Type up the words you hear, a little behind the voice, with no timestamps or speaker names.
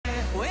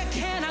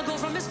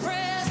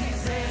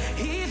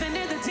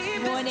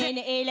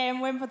morning,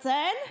 Elim,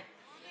 Wimbledon.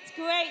 It's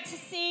great to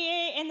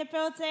see you in the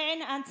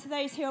building, and to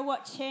those who are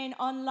watching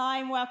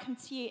online, welcome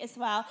to you as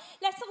well.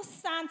 Let's all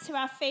stand to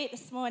our feet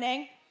this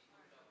morning.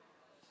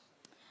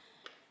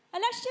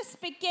 And let's just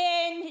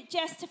begin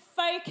just to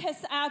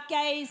focus our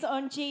gaze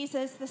on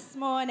Jesus this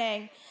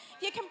morning.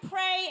 If you can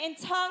pray in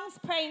tongues,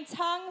 pray in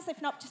tongues.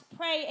 If not, just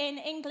pray in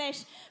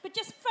English. But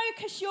just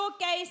focus your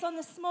gaze on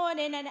this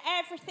morning and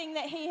everything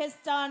that he has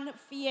done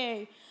for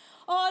you.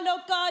 Oh,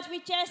 Lord God, we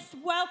just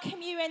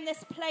welcome you in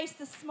this place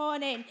this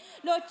morning.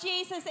 Lord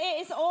Jesus, it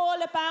is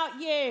all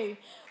about you.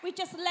 We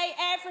just lay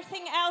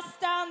everything else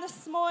down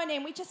this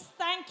morning. We just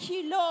thank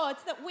you, Lord,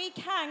 that we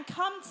can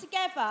come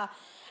together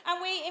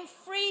and we in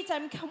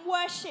freedom can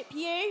worship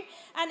you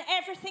and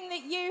everything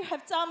that you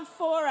have done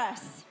for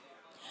us.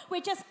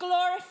 We just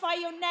glorify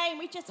your name.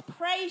 We just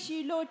praise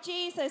you, Lord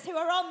Jesus, who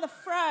are on the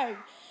throne.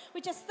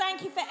 We just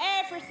thank you for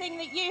everything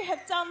that you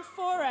have done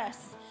for us.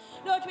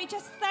 Lord, we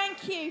just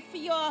thank you for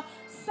your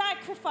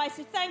sacrifice.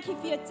 We thank you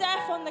for your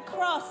death on the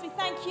cross. We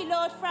thank you,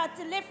 Lord, for our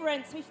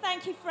deliverance. We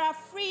thank you for our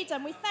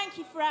freedom. We thank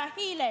you for our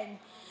healing.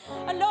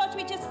 And Lord,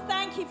 we just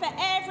thank you for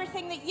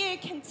everything that you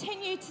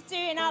continue to do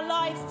in our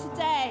lives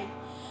today.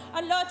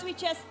 And Lord, we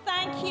just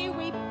thank you.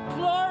 We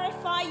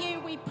glorify you.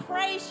 We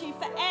praise you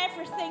for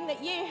everything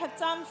that you have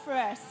done for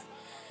us.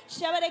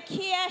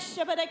 Shabadakia,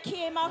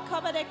 Shabadakia,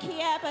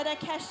 Makabadakia,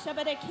 Badakesh,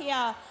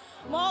 Shabadakia.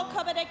 Ma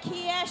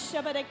kabadakia,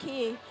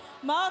 Shabadaki.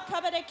 Ma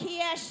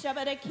kabadakia,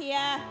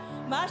 Shabadakia.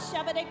 Ma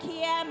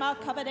Shabadakia, Ma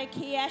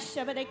kabadakia,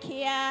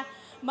 Shabadakia.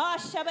 Ma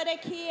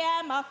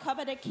Shabadakia, Ma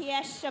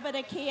kabadakia,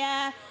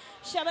 Shabadakia.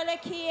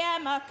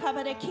 Shabadakia, Ma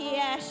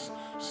kabadakia.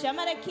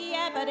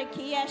 Shamadakia,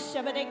 Badakia,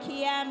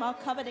 Shabadakia, Ma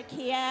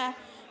kabadakia.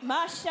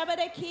 Ma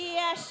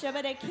Shabadakia,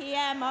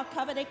 Shabadakia, Ma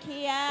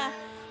kabadakia.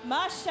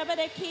 Ma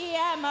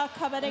Shabadakia, Ma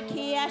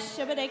kabadakia,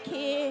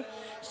 Shabadakia.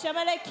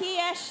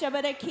 Shabadakia,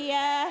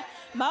 Shabadakia.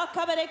 Ma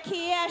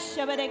kabadakia,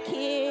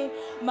 Shabadakia.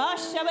 Ma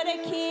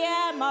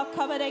Shabadakia, Ma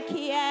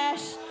kabadakia.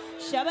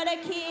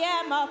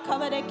 Shabadakia, Ma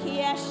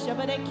kabadakia,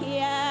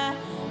 Shabadakia.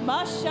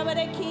 Ma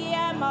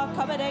Shabadakia, Ma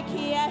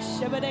kabadakia,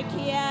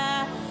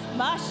 Shabadakia.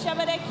 Ma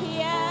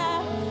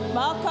Shabadakia,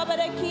 Ma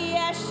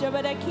kabadakia,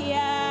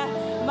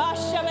 Shabadakia. Ma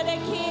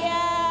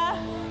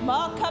Shabadakia,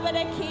 Ma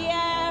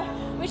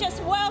kabadakia. We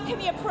just welcome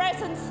your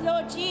presence,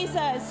 Lord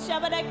Jesus.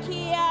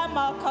 Shabadakia,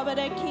 Ma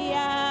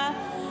kabadakia.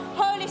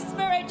 Holy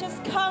Spirit,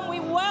 just come. We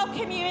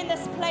welcome you in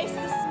this place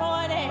this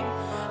morning.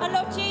 And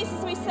Lord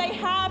Jesus, we say,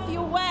 have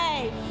your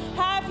way.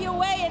 Have your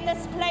way in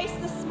this place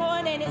this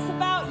morning. It's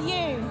about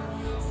you.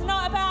 It's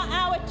not about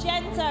our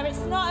agenda.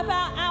 It's not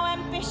about our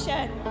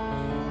ambition.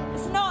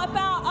 It's not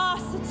about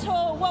us at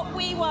all, what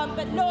we want.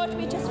 But Lord,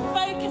 we just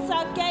focus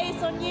our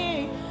gaze on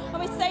you. And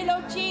we say,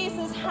 Lord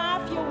Jesus,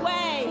 have your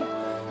way.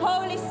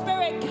 Holy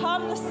Spirit,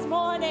 come this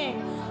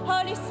morning.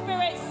 Holy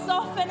Spirit,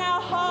 soften our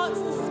hearts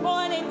this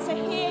morning to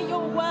hear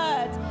your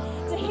word,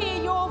 to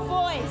hear your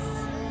voice.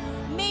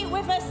 Meet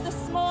with us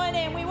this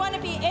morning. We want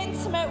to be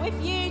intimate with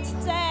you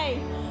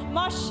today.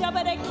 Ma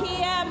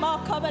Shabadakia,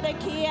 Ma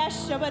kabadakia,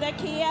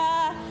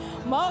 Shabadakia.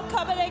 Ma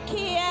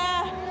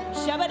kabadakia,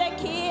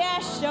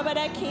 Shabadakia,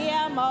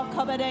 Shabadakia, Ma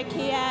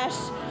kabadakia.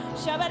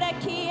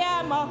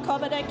 Shabadakia, Ma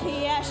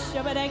kabadakia,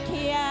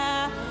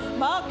 Shabadakia.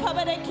 Ma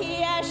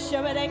kabadakia,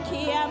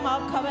 Shabadakia, Ma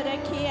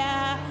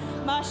kabadakia.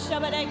 Ma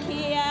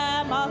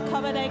Shabadakia, Ma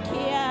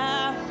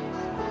kabadakia.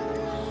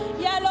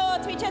 Yeah,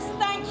 Lord, we just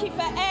thank you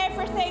for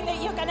everything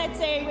that you're going to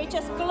do. We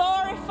just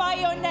glorify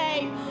your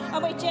name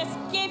and we just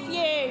give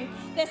you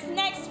this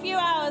next few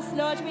hours,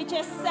 Lord. We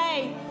just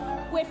say,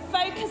 we're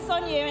focused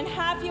on you and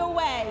have your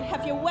way.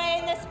 Have your way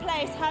in this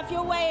place. Have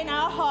your way in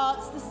our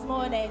hearts this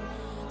morning.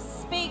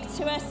 Speak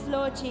to us,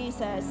 Lord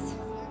Jesus.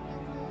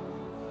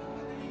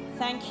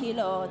 Thank you,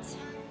 Lord.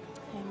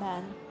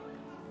 Amen.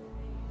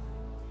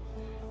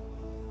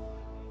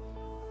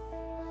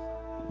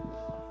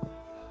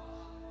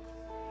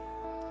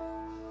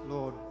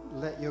 Lord,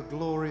 let your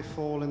glory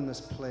fall in this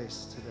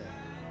place today,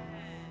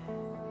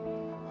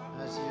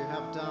 as you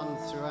have done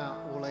throughout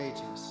all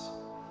ages,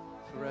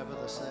 forever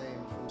the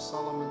same, from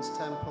Solomon's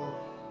temple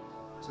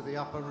to the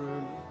upper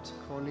room, to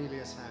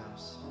Cornelius'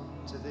 house,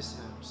 to this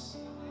house.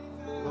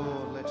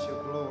 Lord, let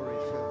your glory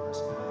fill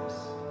this place.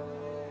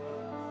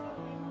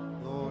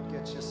 Lord,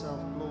 get yourself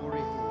glory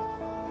here,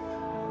 Father.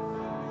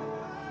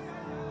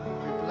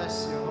 We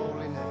bless your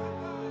holy name.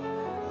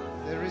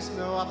 There is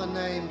no other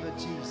name but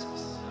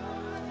Jesus.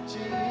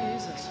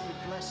 Jesus,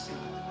 we bless you.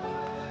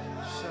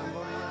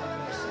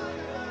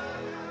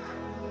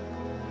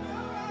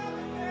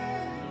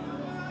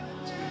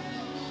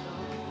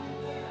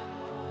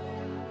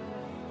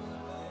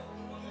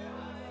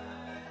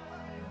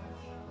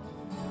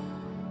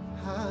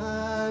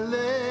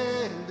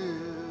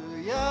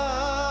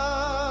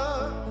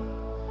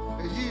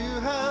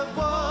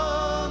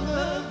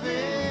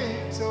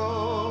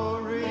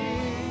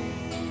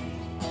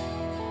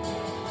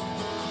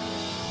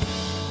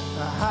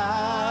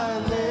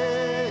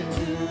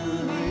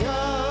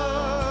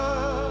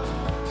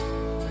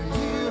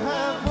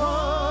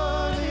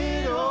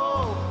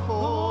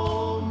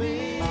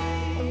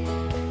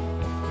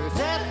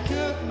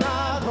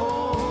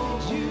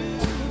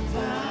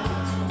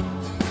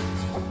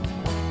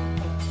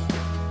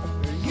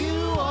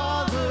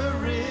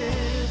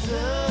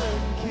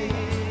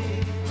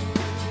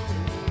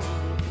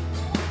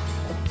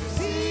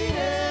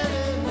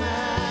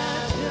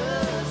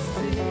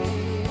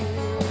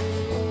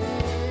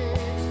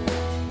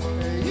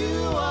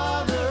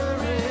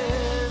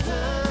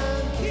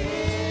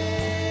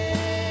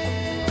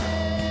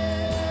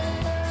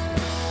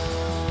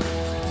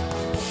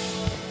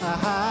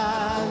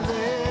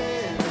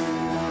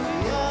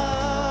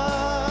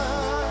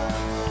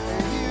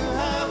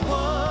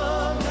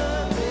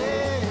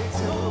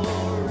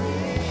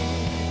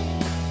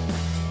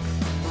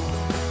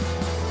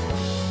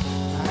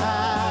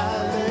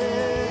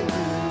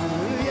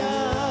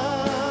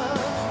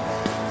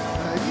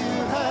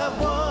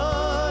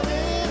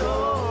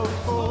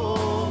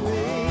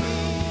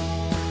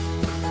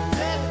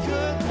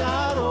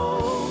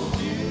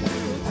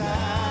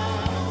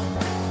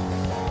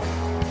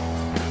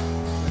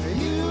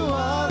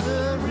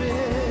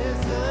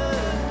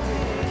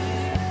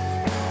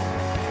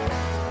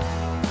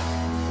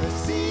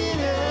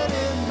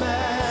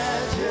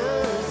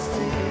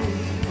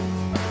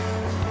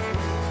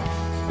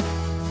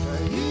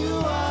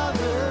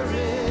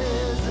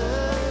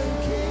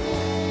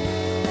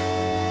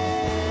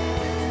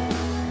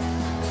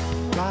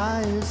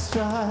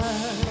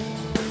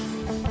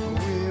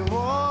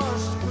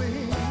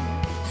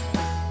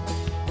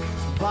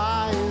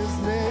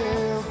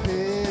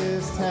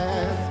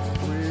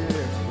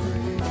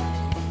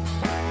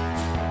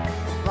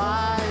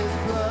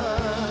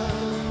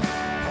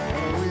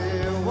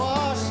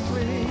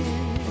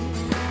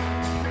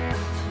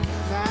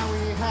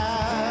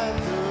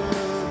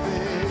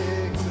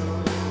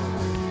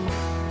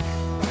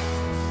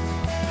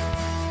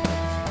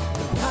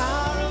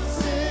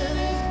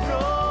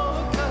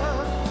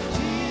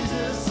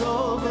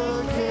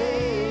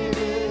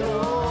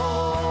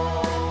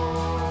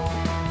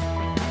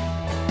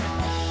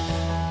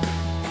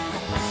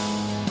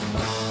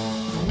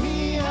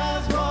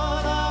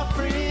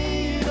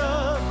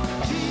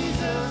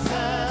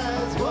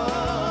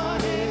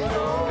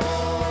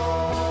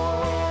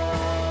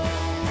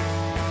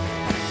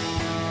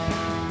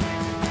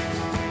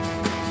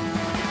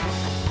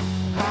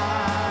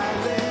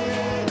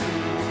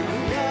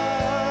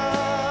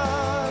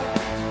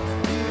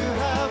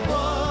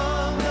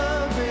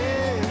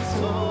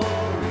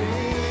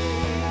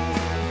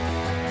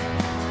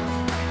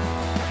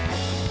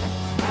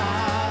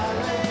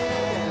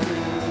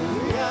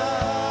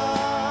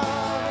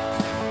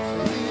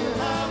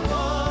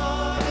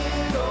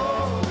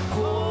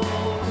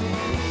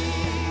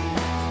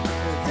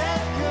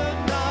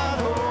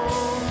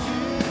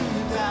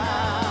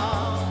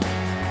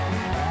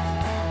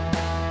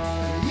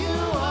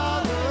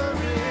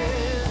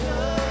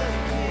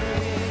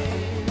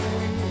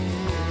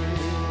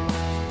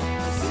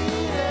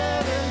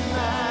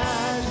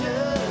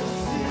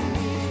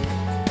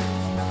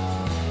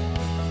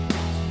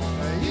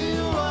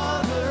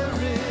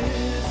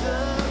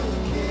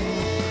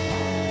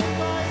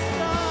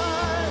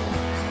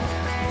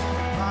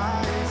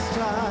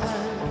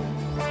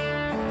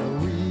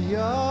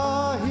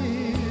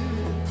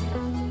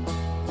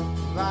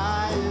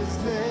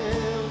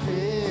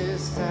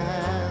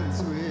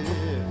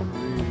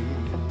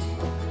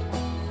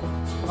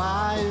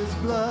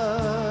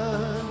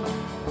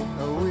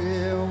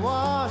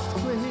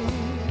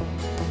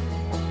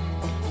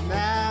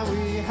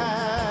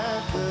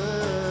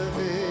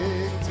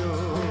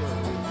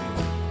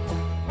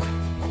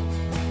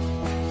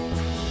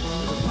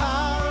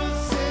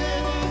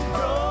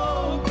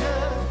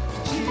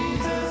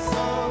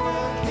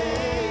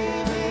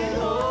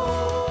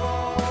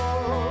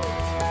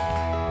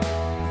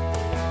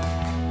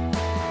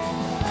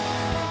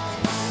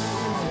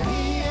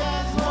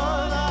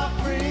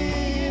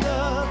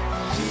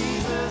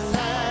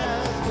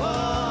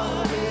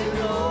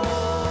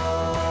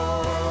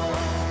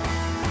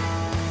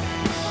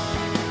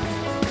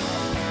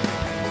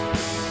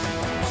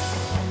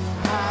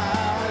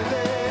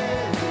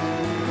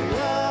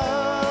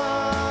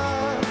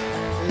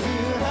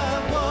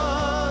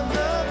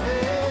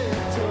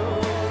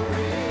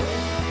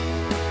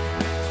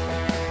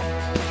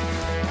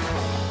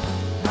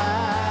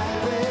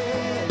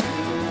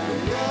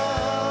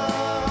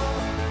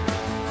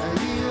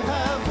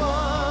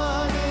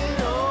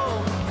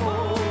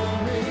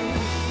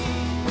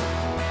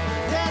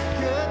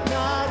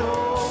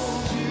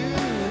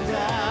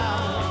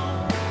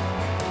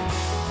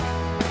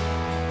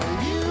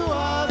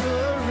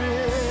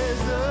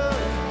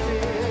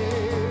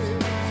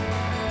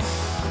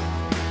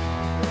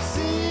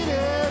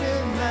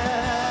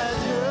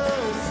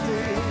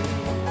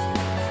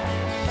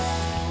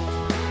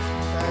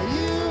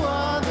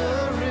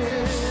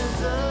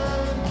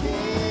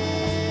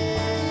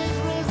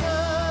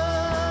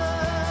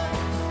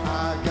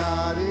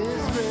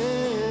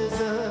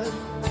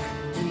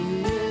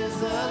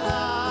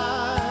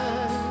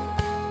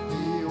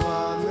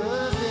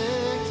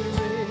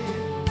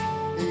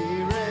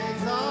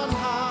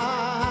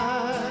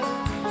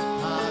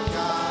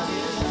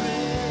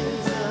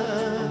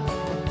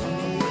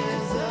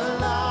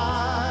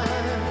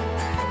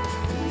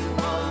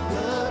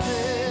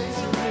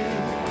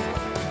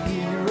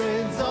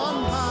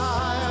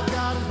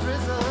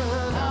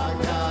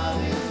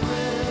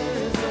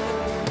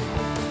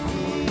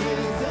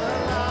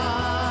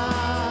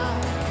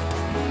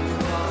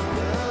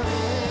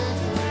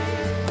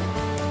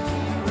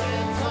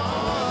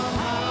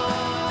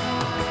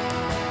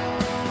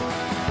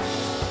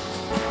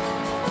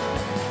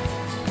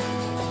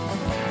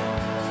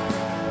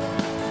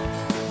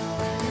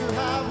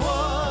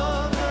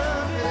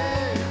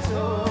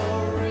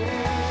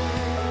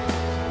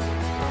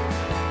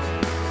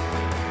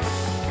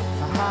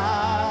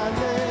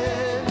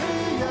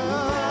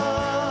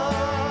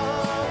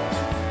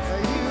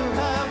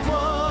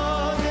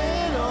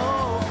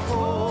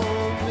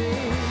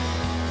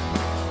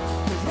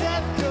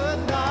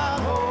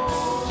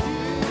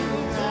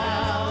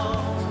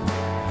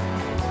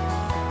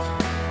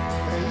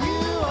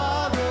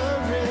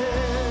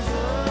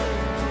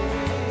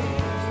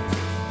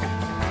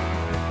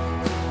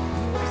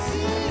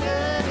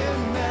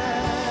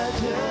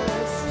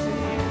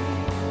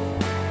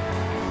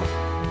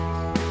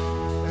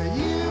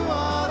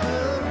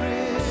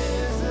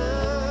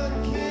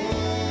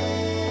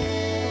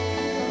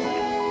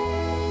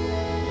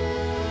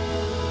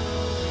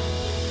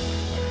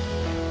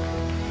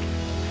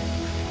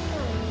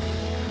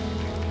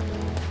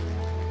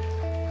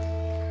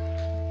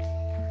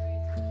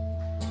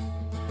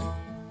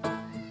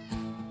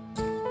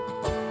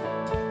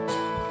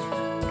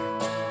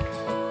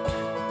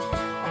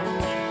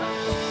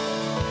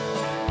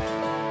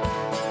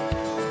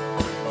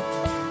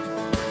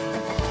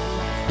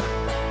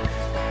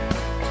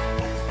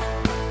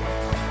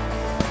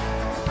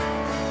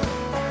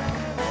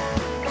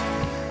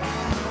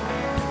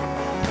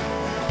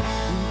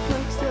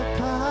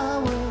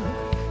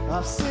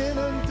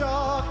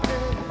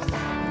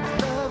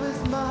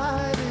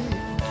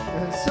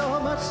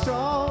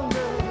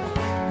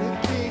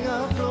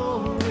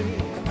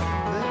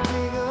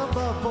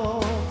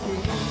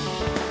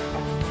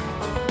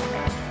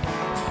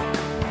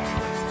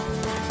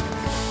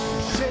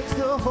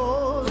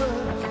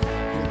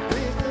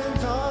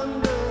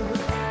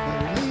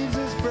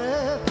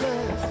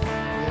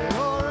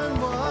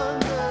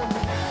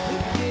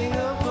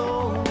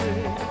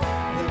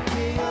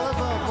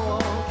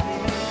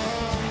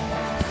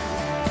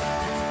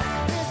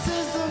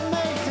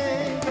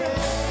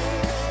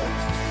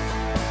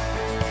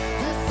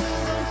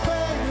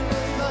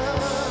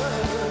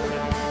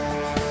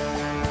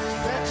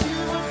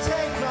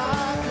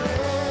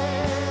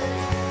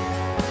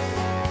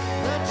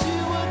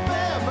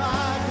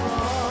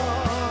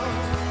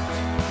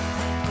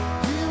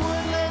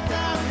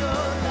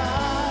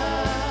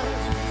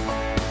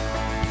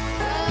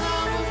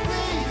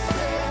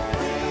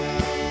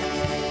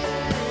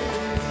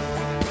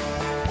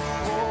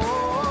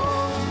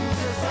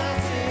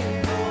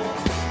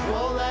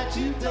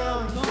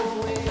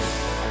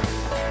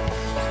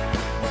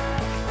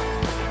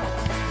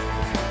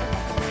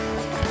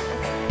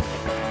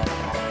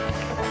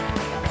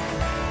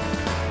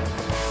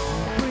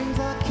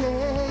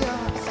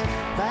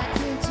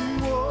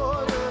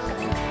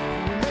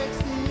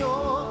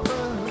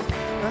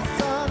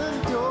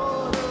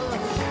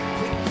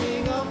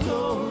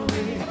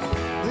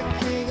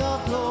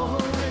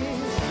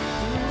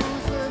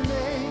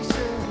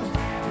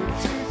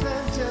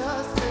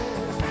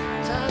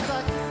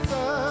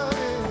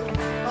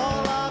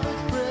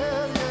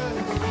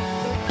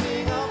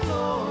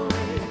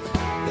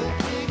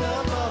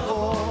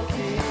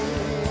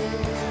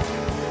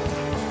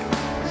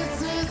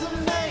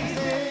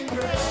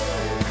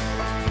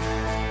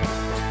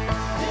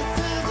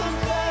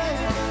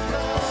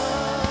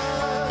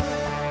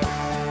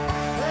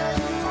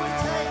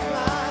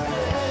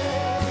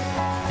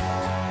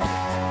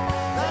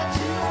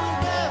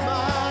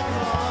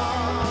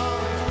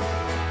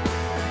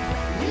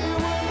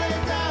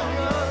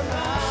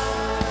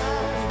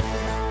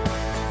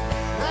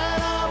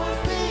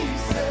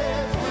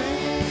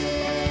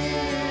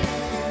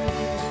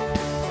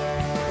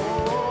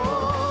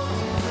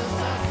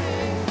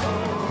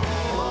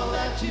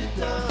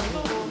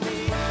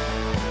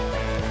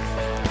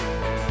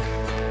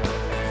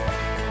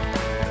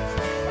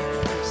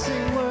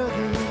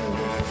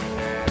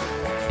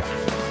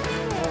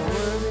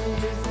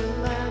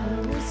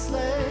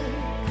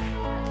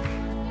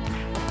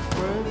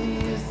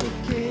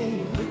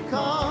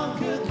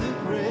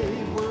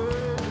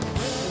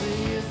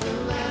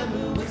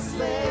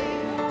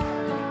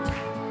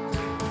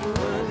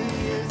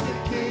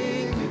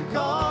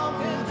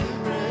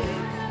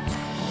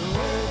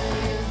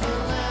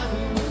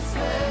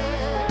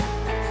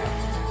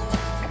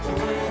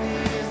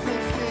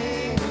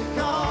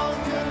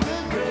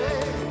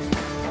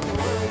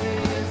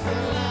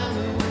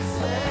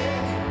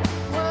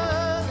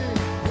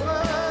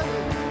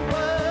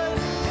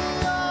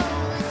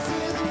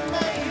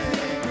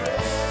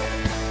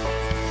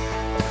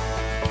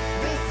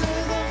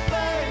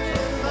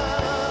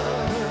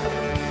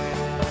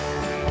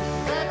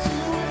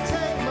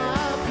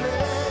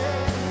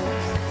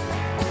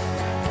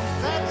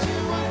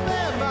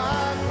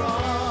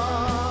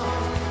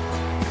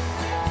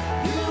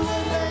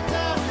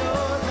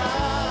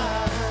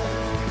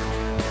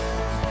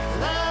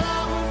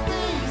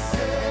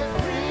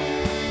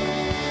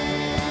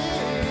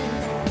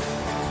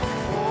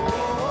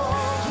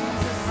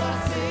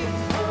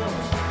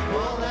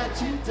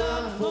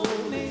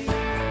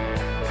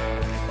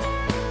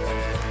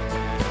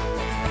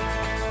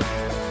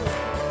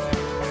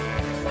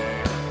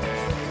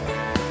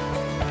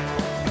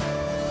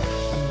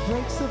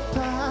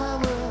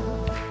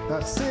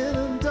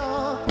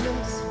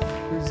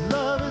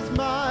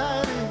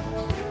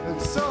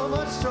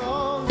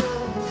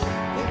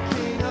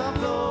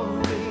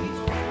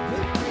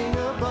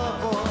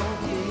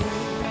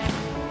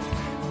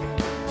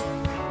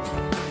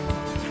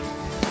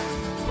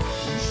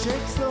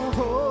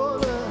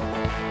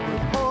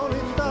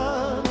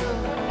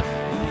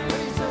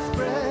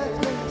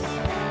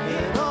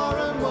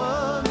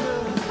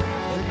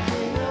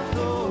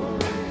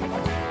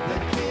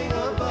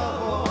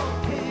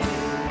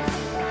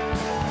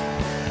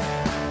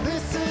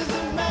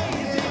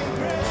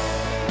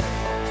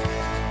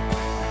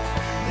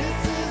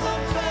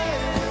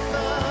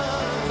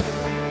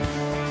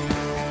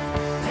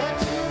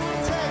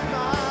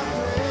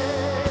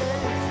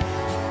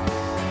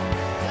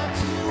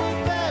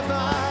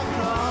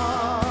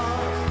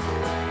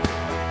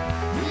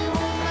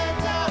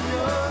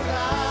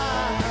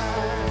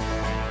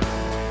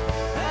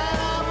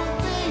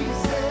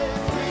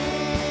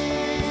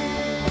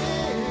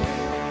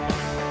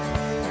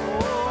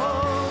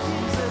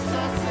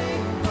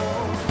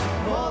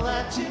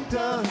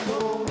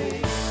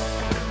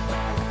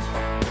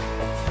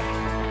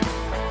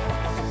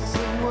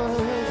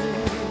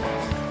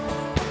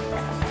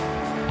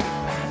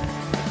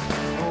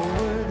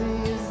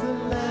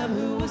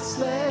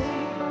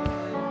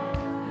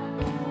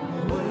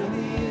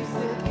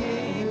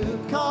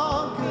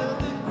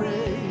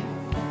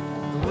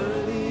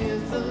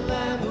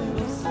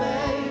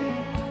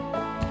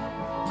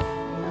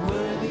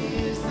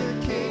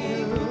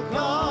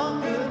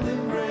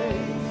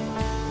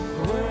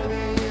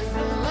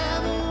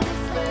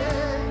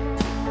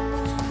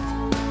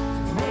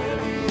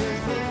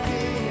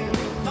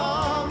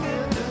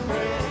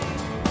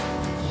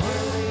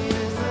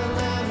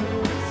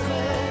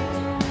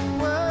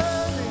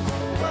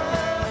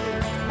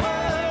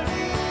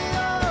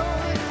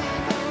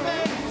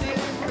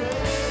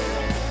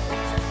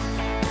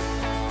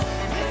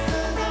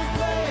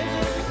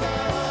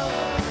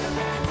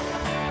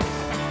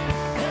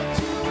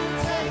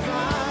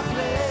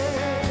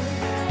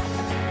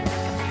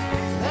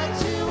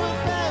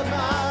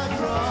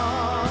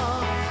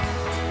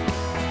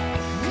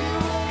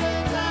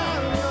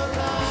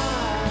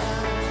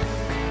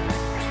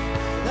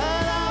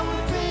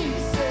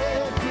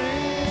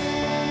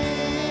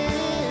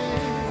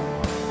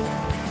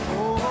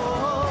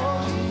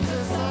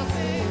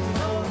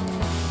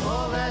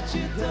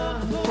 you've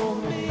done for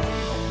me.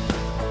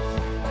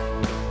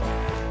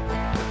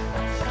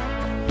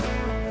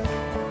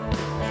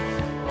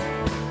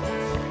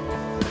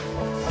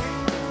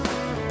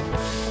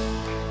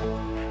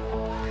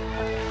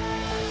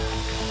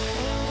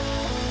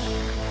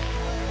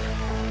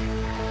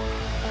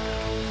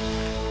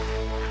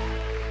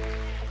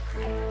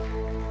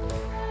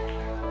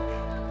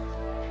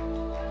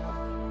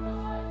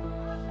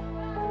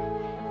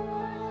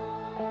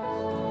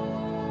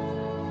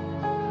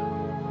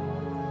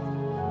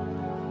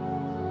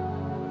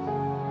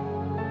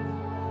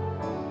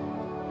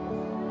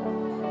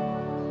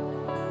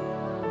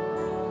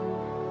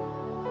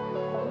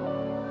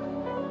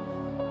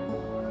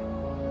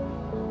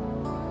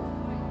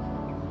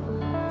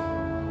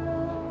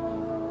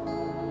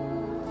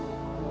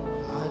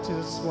 I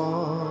just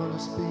want to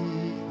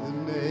speak the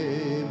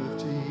name of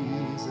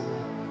Jesus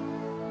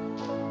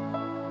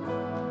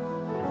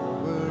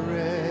over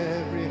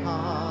every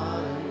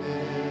heart and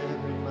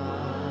every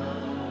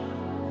mind.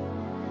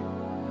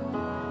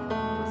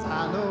 'Cause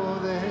I know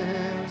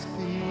there's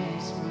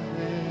peace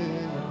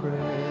within the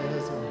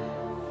presence.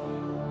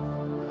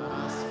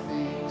 I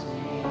speak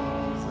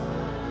Jesus.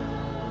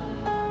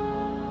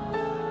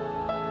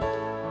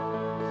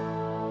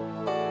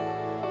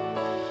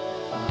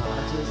 I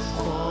just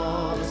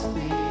want to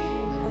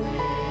speak the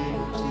name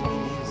of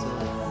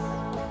Jesus.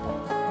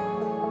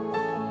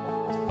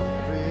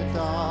 Every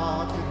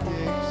dark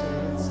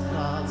addiction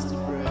starts to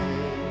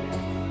break.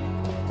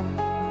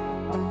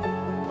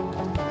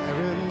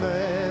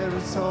 There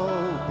is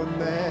hope and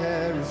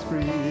there is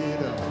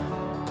freedom.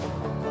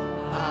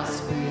 I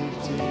speak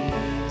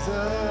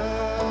Jesus.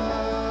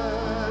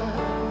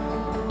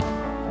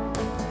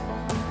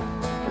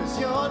 'Cause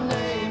your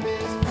name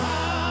is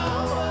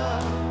power.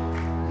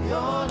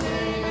 Your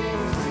name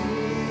is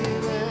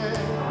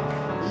healing.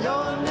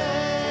 Your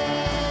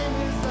name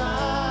is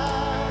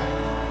life.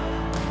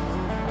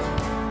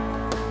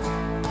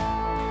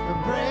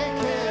 Break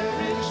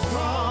every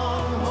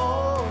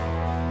stronghold.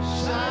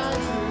 Shine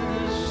through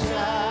the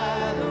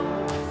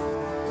shadows.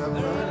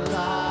 Burn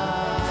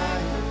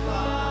like a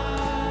fire.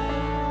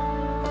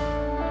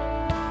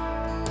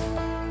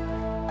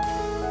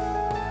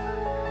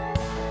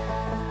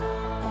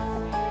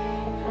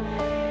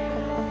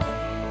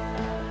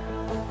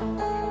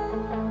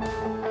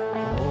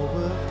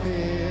 Over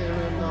fear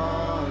and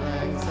all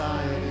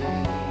anxiety,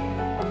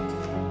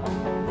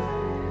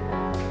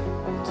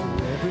 to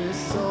every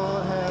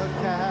soul held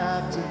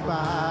captive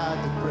by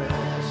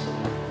depression,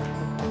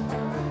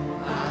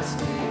 I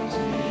speak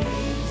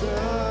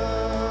Jesus,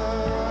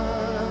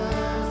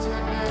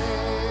 your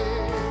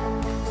name.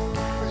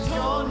 'Cause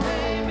your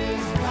name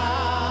is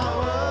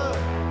power,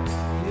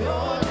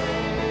 your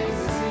name is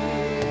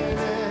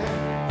healing,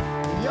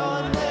 your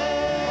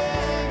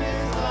name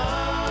is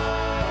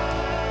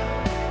life.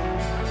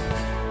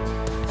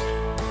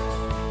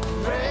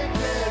 Break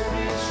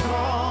every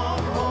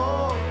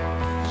stronghold,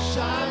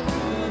 shine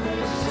through the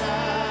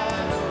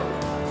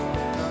shadows,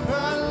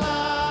 burn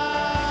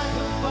like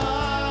a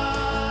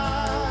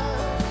fire.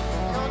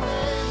 Your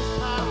name is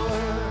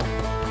power,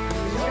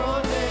 your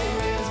name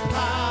is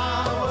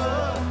power,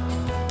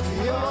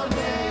 your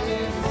name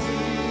is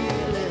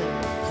healing,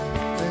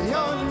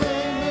 your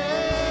name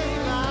is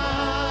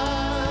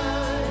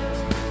life.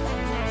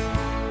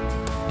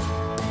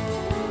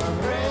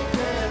 Break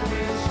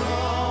every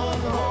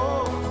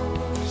stronghold,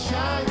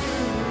 shine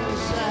through the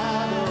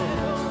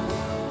shadows,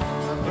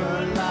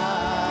 burn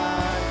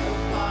like a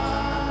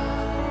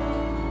fire.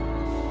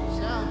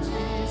 Shout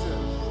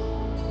Jesus,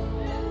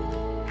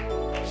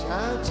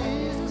 shout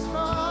Jesus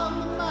from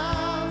the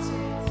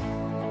mountains,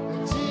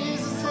 and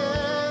Jesus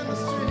in the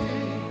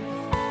streets,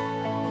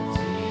 and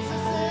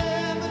Jesus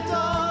in the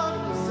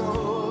darkness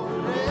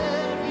over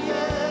every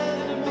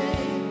enemy.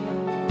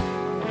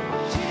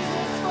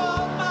 Jesus for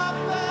my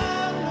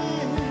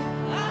family,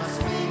 I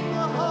speak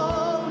the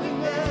holy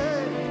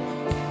name,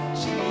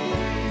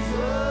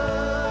 Jesus.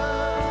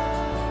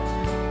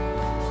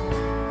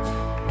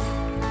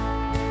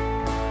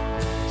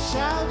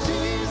 Shout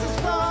Jesus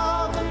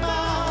from the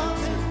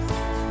mountains,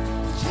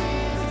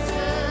 Jesus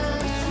in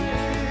the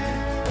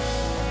streets,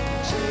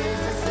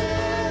 Jesus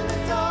in the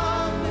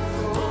darkness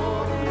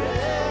over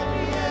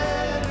every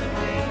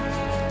enemy.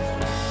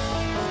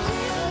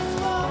 Jesus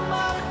for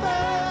my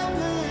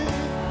family,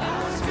 I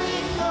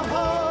speak the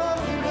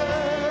holy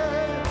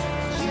name,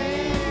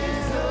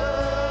 Jesus.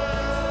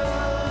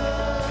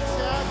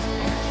 Shout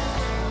Jesus,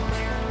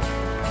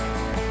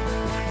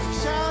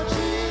 shout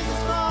Jesus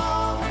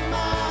from the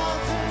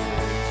mountains,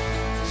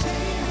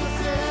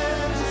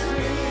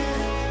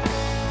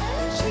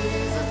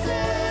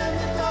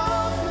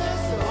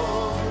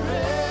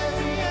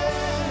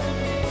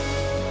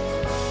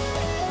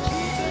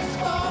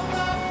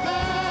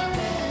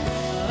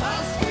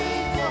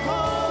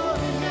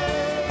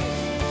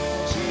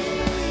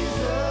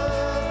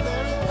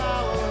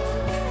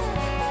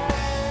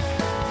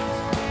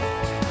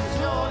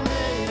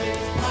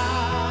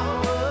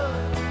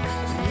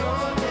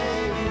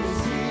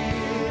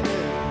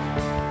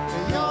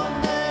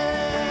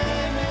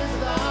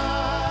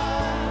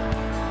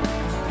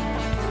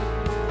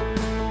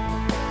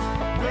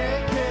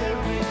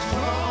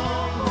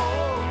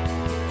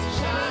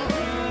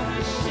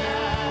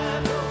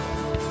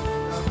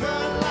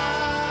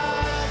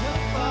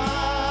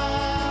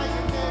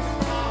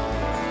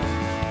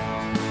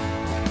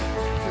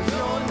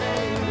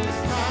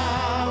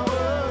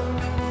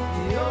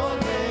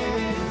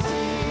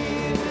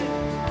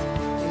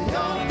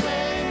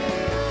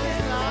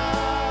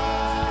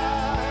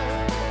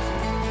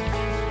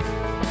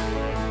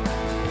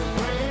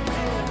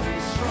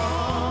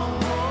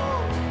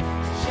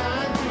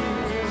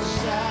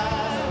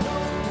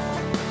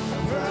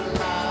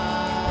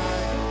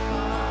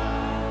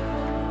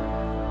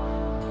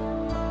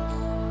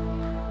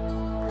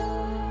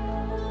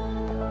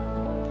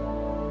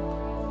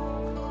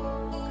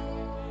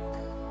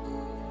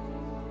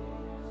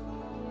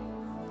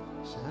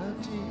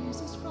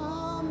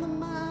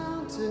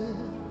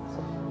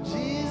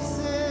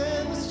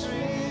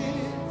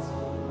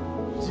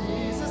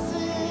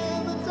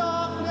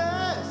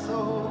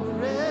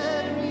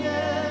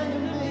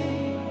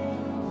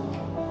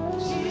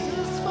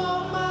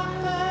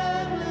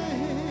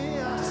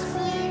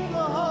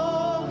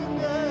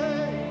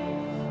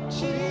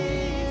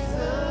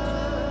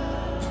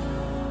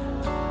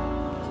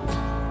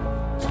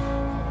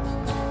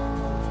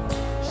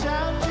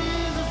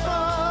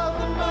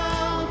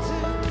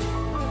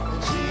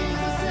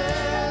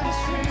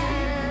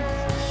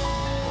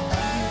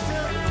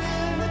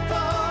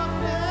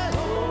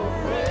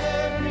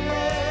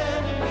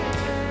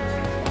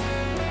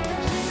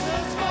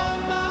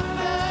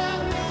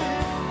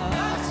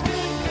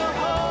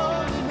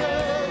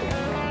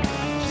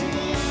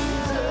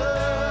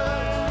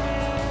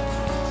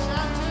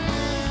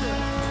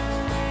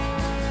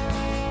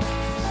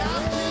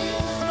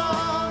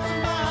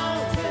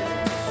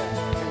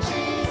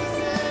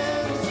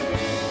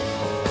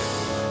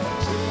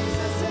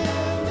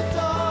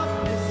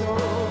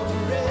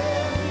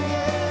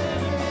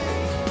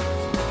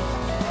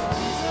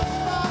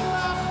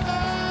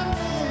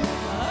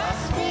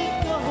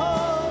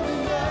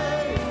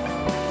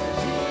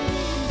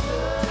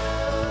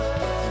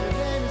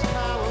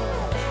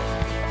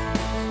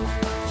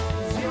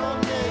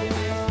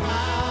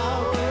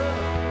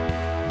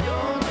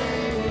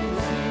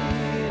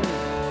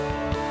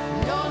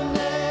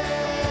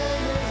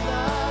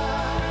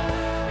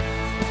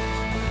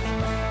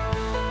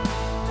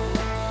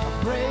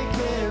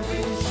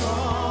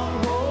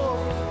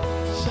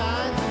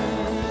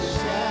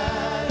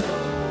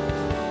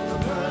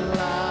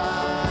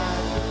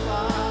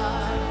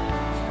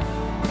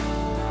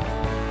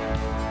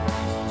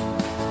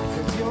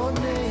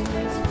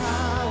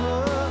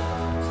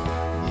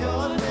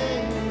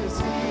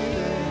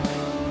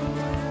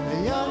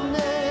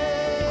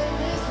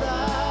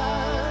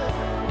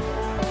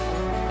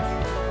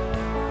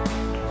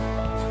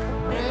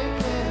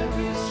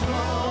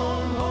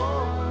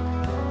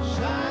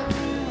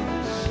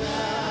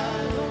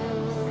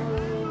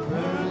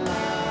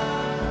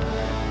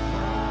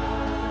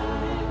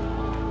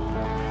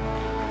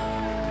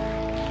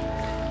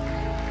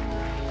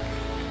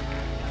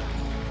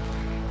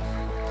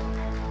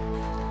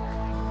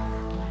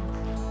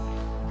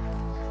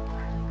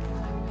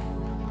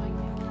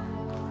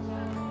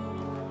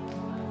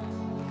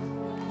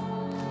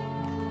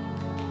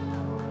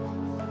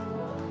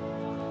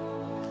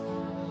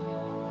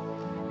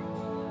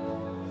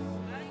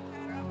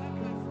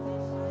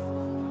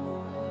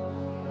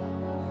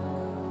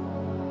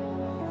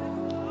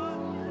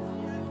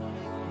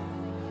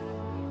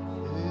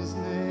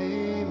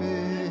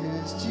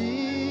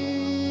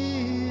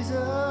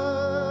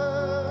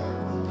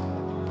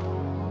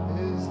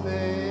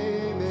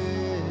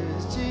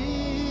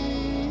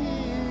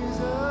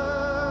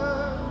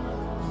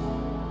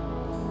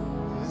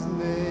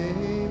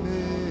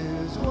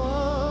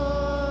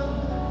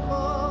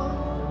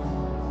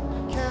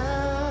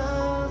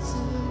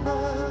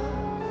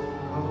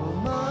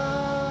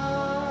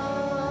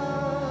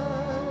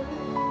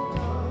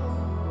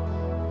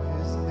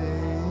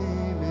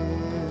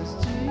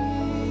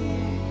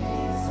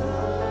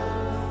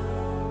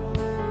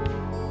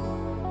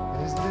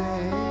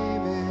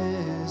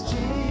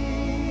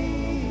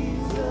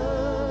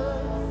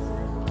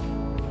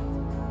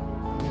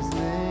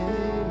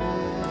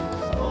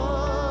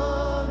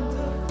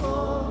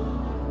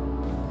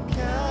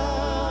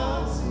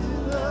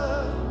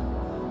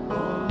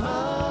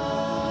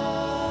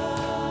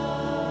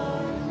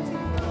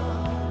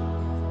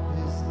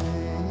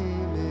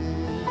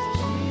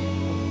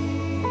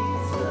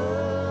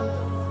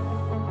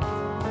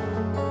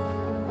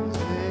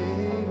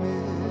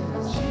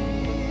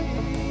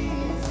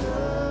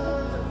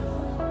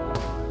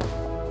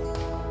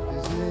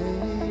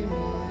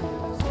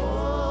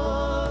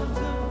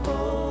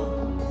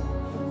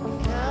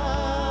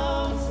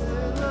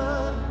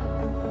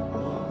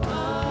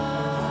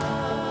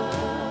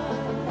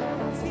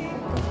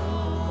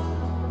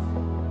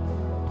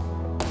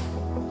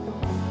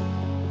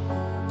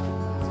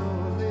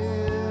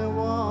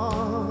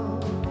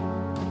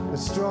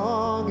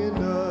 strong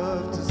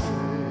enough to say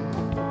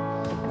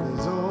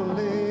there's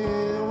only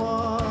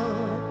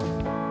one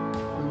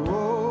who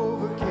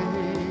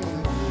overcame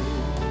the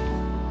grave.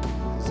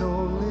 There's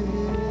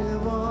only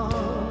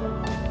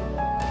one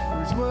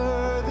who's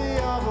worthy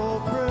of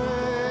all praise.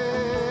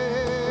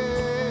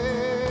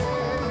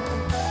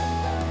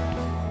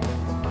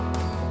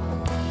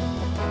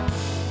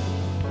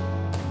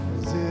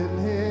 There's in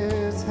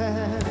his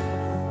hand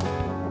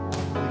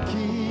the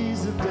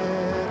keys of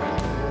death.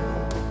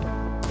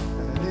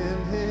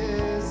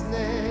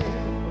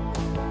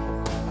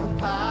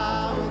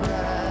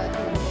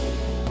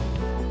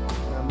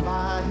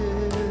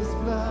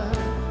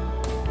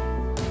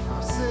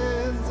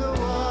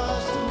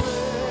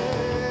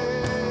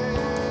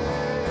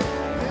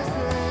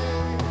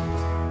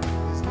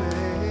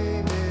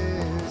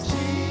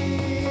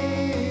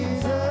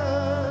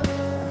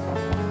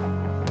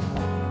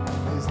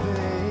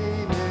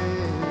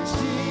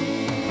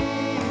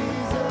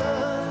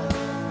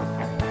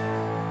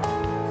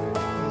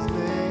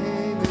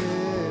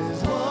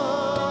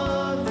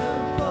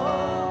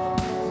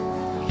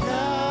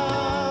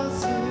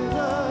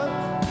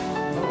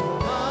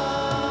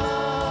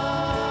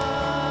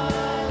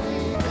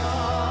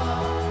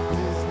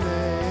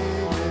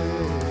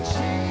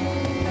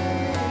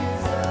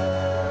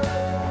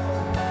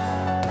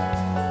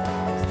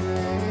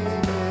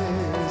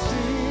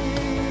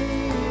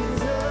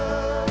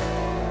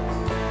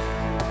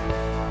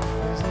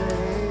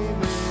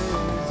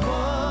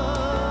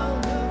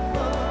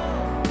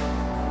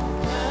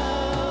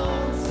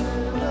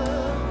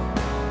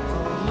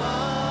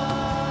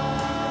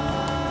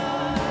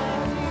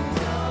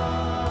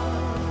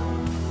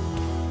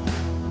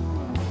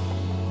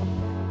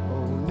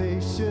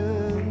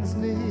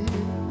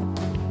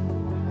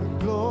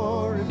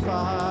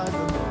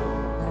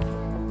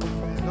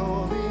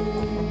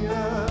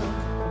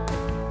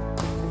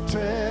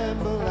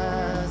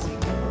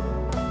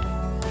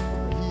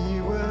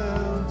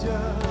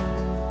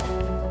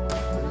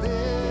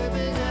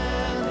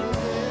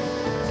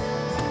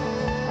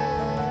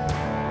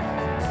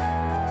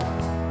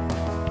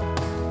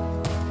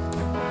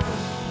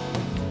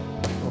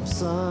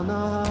 Son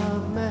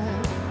of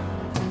Man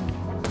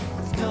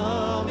is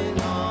coming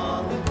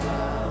on the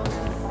clouds,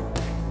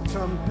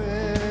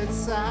 trumpet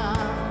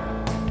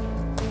sound,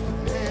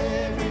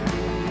 every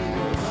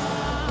knee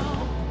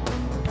bow,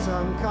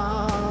 tongue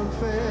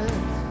confess,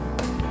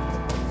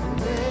 the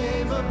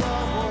name above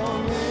all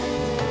names.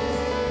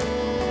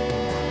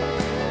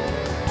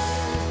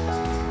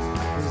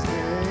 His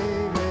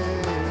name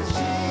is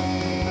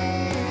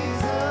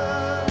Jesus.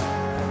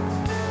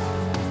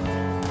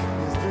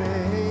 His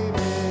name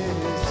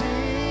is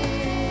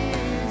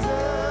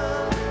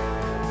Jesus.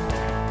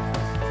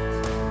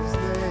 His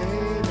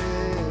name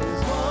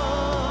is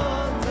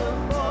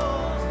Wonderful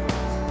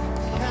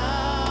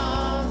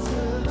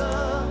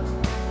Counselor,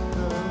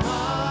 the Mighty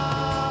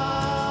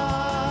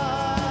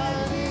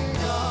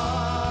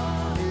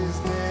God. His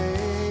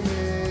name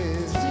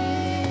is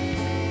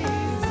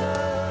Jesus.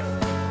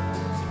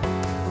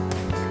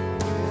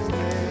 His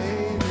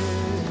name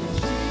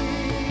is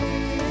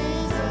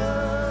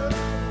Jesus.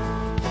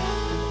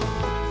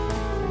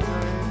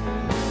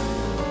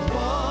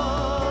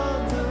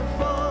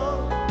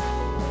 Wonderful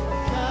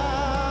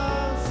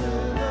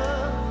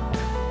Counselor,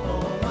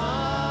 Almighty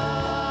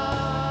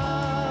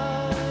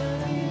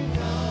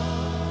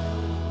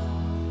God.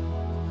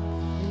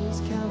 He is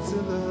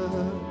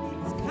Counselor.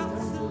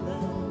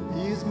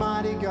 He is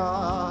Mighty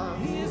God.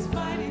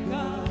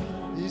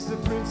 He's the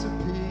Prince of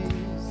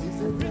Peace.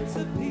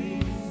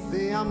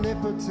 The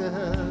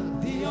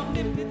Omnipotent. He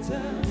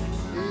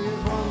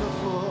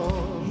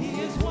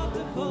is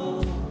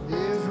wonderful.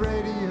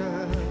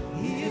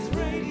 He is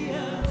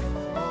radiant.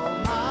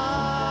 Almighty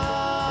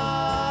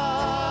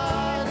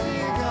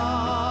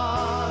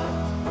God.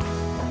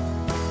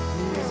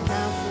 He is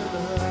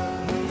Counselor.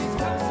 He is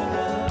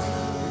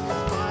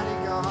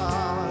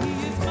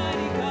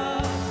Mighty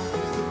God.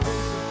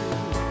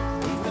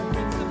 He's the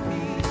Prince of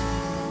Peace.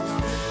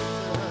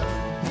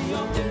 The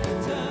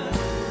Omnipotent.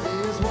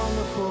 He is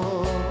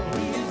wonderful.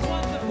 He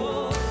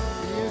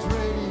is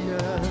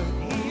radiant.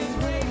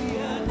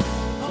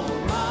 Almighty God.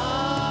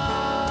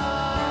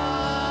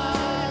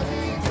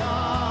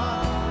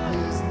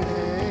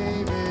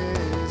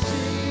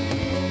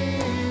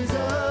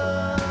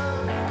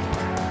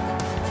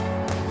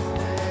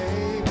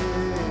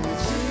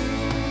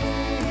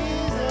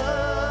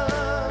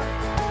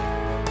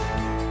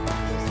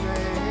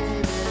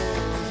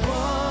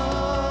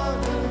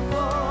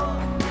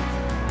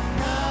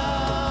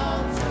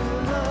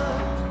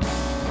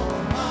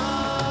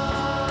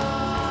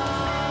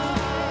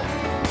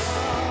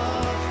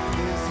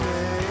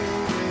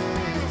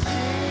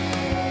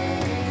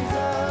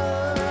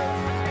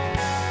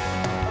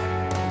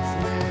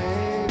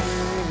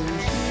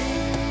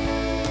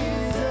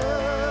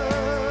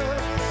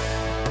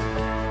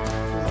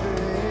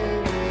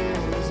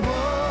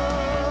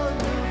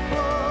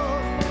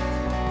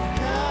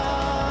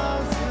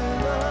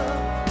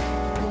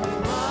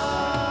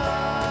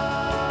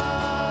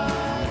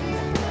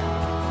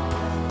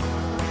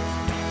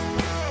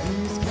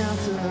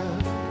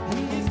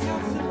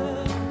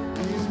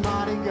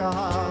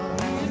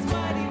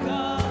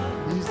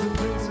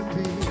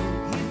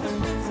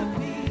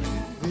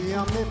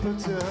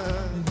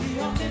 omnipotent.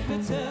 The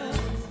omnipotent.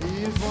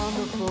 He is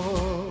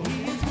wonderful. He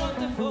is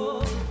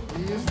wonderful.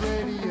 He is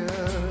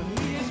radiant.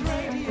 He is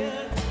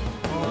radiant.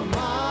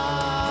 Almighty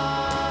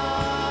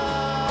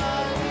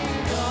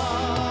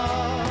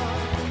God.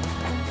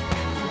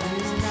 He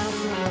is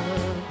Counselor.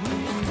 He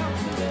is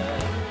Counselor.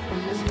 He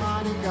is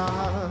Mighty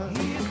God.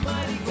 He is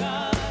Mighty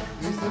God.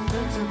 He's the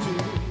Prince of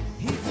Peace.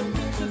 He's the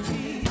Prince of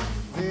Peace.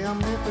 The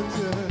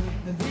omnipotent.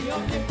 The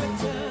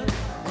omnipotent.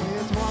 He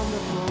is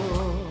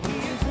wonderful. He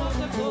is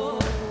wonderful.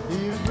 He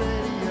is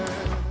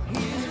radiant.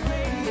 He is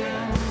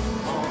radiant.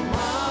 Almighty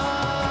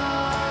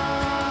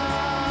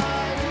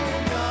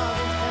God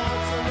is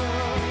Counselor.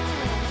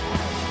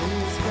 He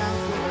is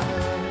Counselor.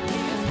 He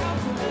is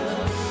Counselor.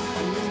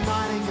 He is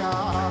Mighty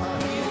God.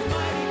 He is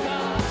Mighty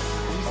God.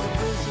 He's the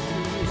Prince of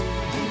Peace.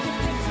 He's the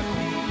Prince of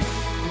Peace.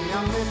 The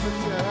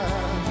omnipotent.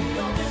 The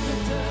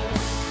omnipotent.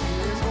 He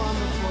is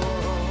wonderful.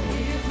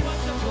 He is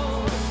wonderful.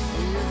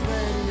 He is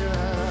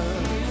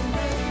radiant. He is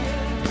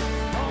radiant.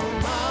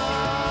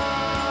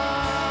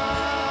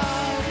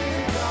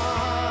 Almighty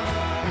God.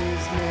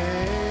 His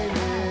name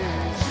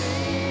is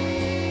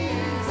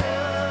Jesus.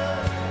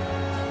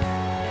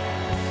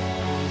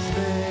 His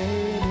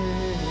name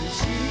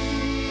is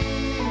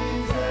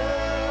Jesus.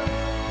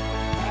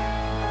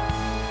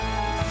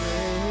 His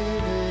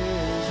name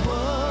is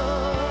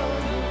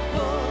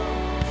wonderful.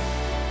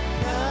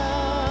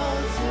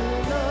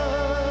 Counselor.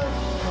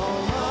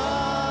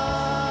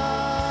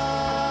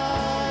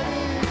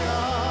 Almighty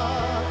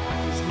God.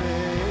 His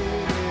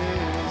name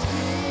is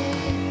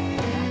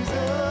Jesus.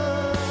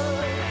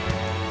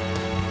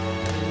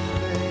 His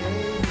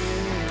name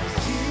is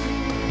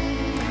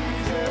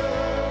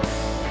Jesus.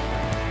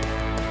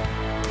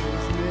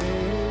 His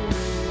name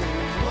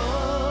is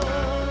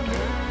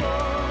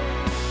wonderful.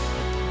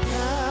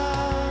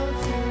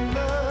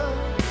 Counselor.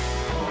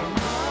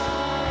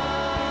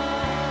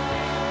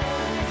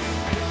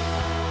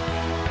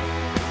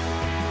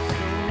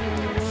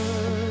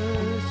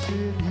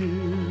 Worship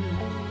you.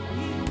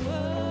 We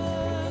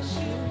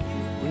worship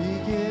you. We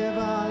give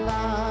our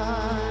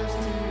lives to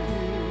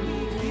you. We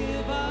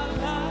give our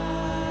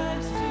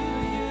lives to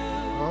you.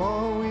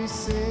 Oh, we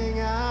sing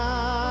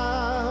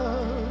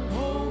out.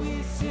 Oh, we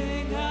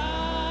sing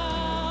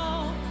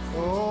out.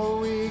 Oh,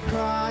 we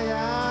cry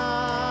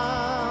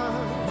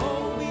out.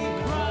 Oh, we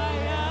cry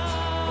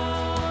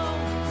out.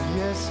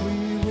 Yes, we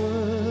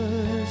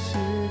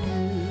worship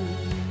you.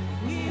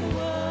 We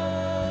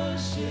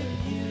worship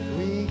you.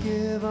 We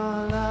give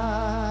our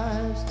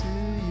lives to you.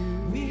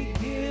 We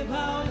give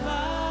our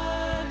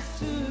lives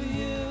to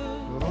you.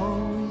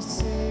 Oh, we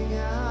sing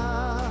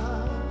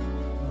out.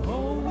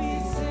 Oh, we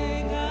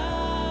sing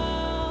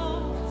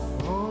out.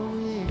 Oh,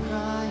 we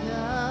cry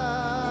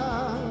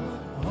out.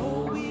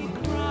 Oh, we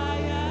cry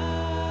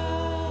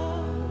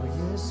out. Oh,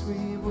 yes, we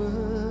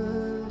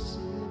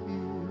worship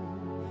you.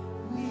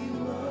 We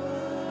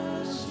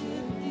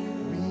worship you.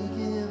 We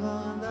give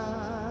our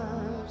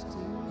lives to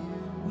you.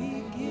 We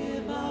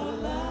give our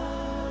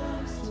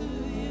lives to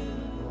you.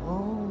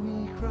 Oh, we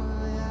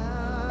cry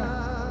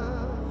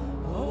out.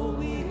 Oh,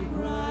 we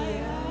cry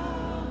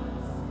out.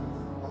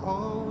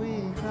 Oh, we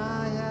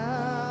cry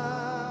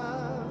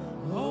out.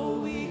 Oh,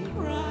 we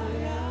cry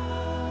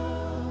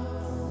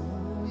out.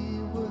 We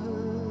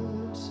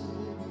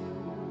worship you.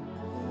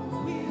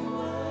 We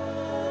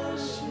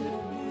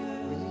worship you.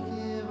 We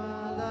give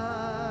our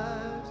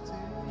lives to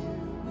you.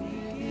 We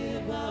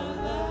give our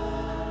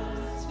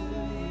lives to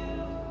you.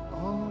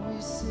 Oh, we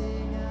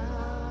sing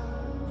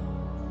out.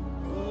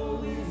 Oh,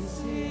 we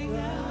sing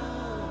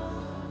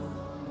out.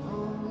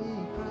 Oh, we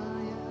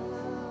cry out.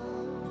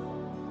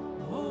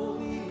 Oh,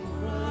 we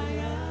cry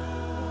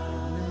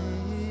out.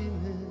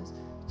 Name is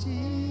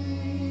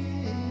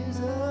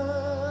Jesus.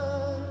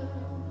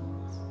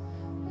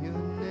 Your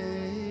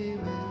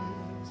name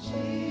is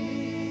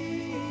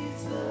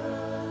Jesus.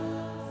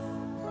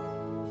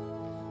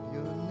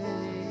 Your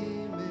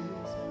name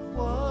is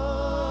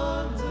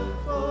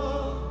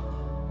wonderful.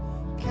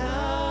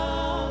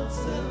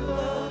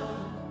 Counselor.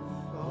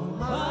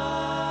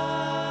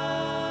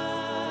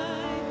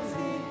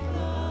 Almighty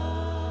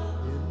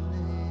God. Your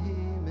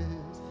name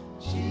is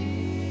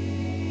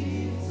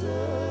Jesus.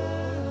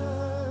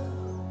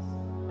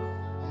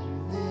 Your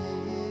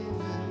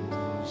name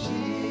is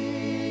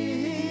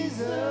Jesus.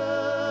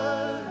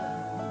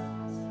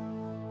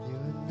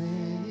 Your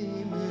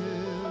name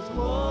is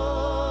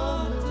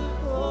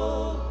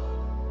wonderful.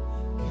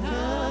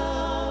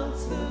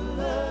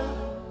 Counselor.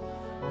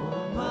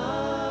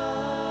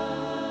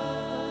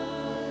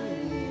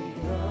 Almighty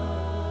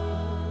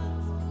God.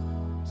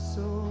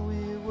 So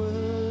we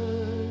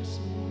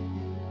worship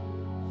you.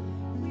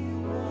 We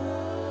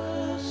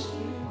worship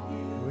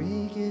you.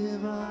 We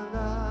give our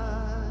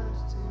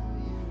lives to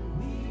you.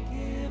 We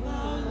give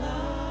our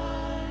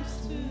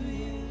lives to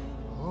you.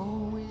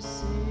 Oh, we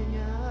sing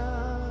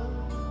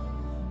out.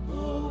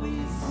 Oh, we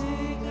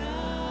sing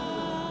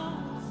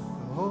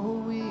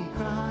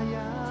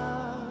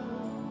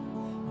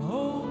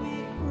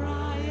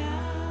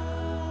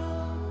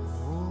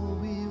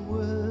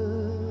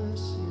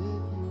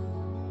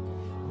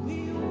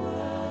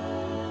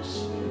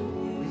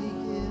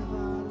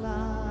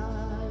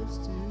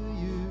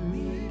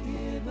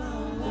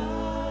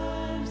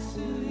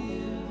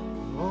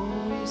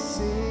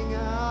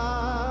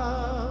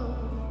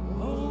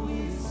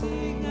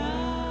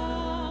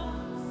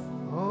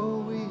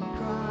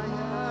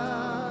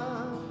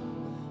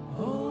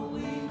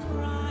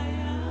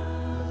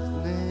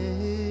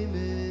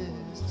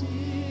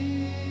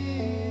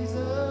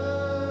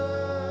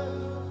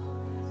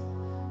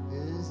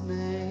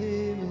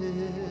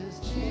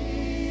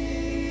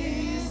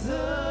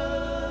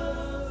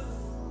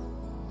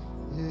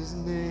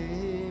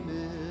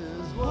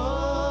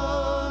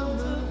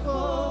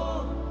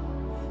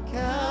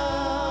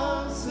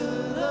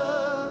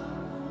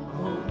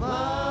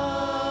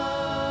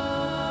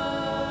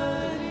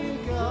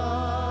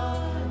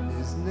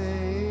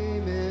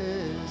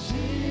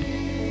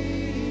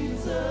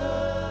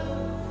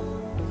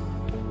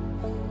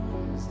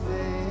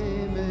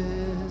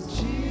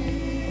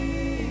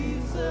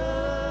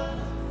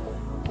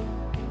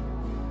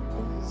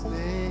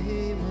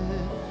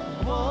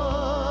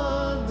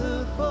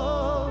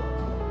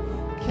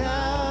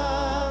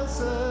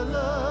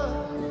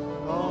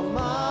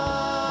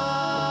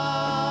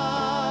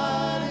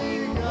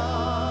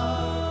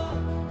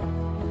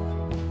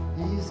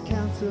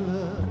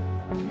Counselor.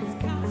 He's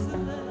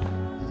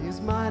Counselor. He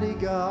is mighty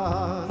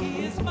God.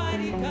 He is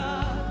mighty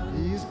God.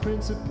 He is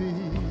Prince of Peace.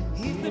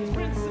 He's the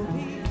Prince of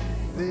Peace.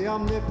 The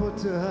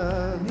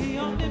omnipotent. The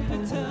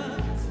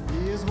omnipotent.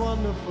 He is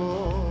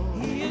wonderful.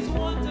 He is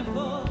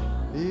wonderful.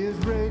 He is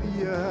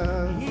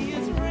radiant. He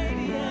is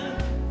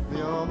radiant.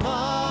 The Almighty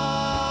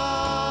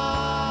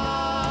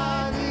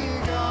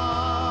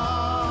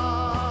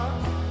God.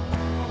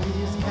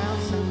 He is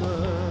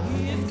Counselor.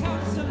 He is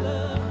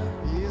Counselor.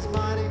 He is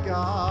mighty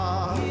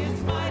God. He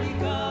is mighty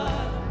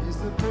God. He's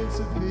the Prince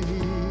of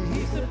Peace.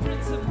 He's the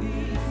Prince of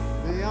Peace.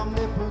 The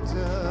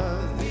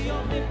omnipotent. The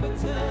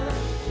omnipotent.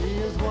 He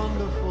is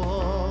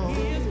wonderful.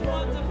 He is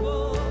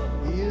wonderful.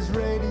 He is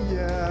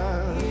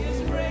radiant. He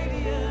is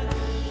radiant.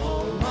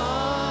 Almighty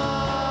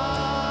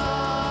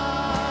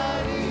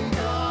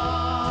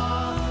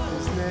God.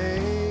 His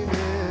name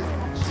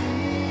is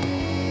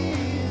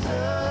Jesus.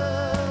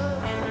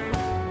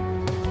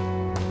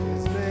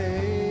 His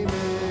name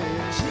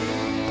is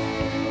Jesus.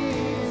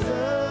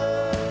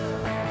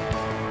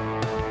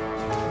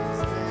 His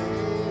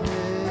name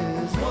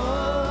is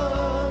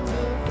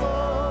Wonderful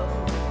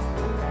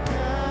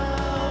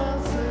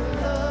Counselor.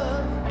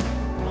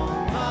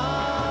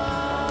 Almighty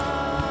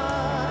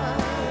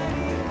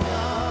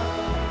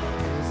God.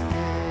 His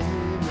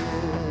name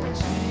is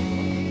Jesus.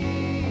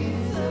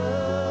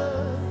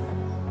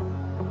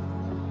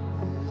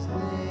 His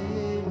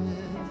name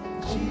is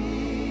Jesus.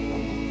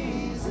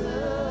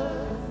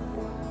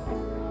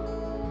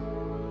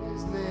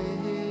 His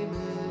name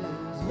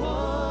is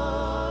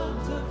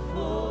Wonderful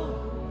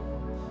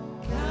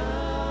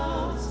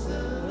Counselor.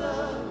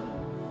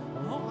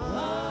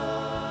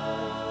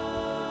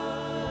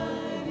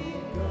 Almighty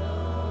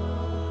God.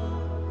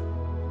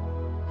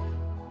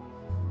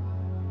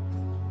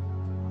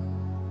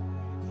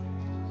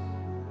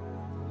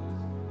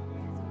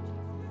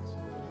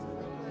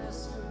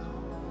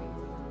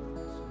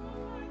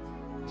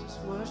 Just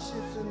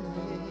worship the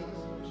name.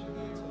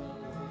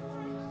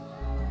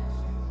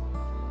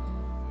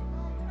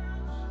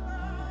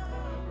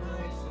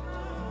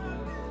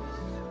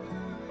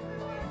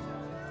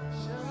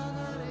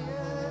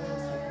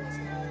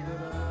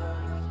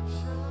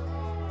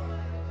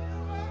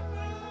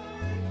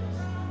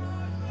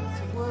 Let's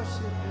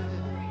worship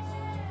Him.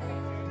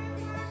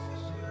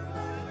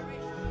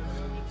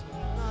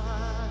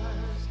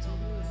 Lives to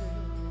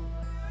Him.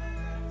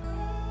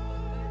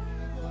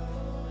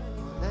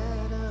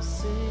 Let us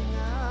sing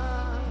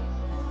out,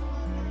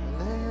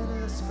 let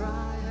us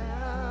cry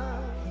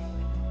out.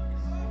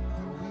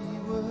 We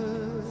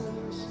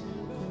worship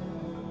Him.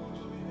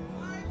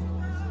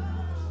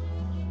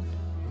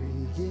 We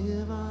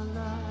give our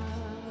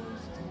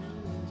lives to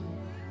Him.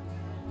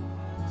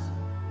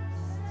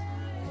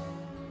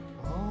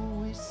 Oh,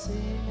 we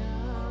sing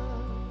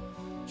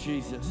out,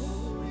 Jesus.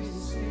 we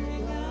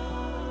sing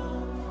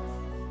out.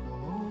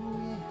 Oh,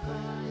 we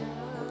cry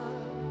out.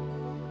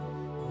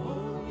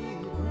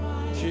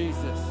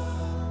 Jesus.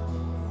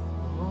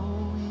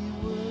 Oh, we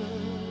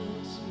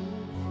worship.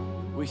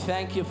 We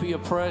thank you for your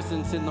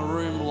presence in the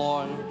room,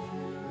 Lord. We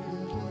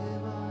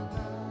give our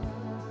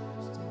lives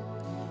to You.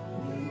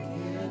 We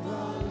give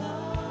our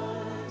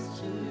lives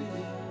to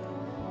You.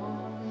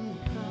 Oh, we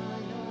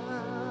cry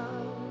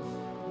out.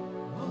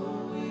 Oh,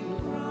 we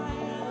cry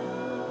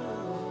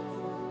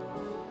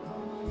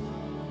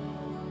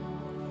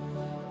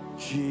out.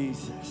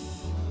 Jesus.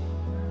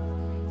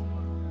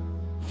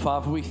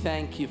 Father, we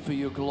thank you for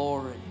your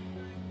glory.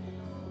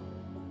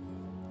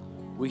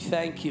 We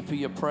thank you for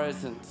your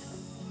presence.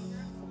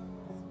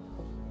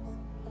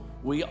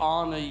 We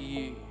honor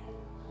you.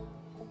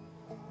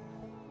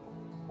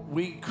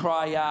 We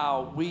cry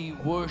out. We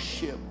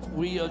worship.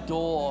 We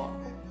adore.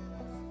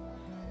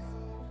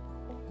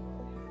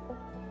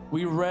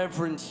 We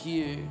reverence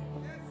you.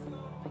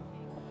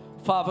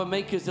 Father,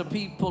 make us a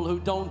people who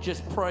don't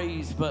just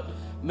praise, but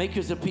make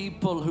us a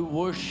people who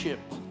worship.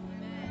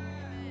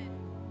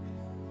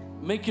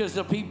 Make us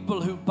a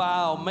people who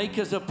bow. Make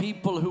us a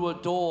people who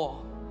adore.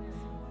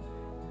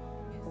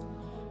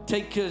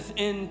 Take us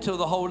into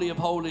the Holy of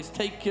Holies.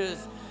 Take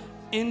us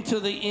into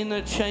the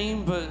inner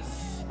chambers,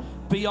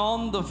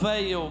 beyond the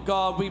veil.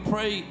 God, we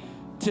pray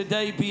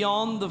today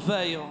beyond the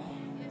veil.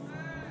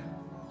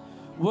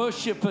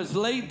 Worshippers,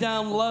 lay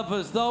down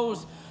lovers,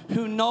 those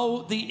who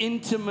know the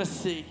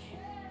intimacy.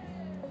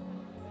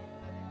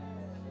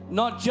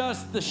 Not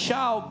just the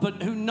shout,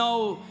 but who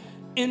know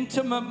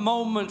intimate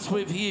moments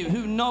with you,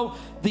 who know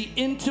the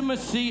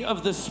intimacy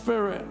of the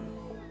Spirit.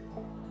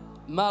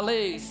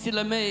 Male,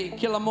 silame,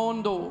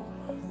 kilamondo,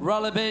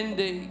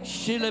 ralabende,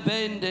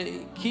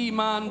 shilabende,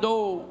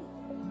 kimando,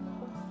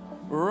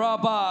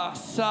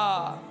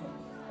 rabasa.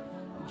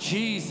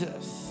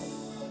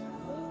 Jesus.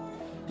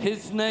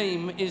 His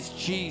name is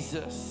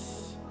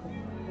Jesus.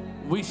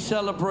 We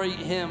celebrate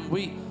him.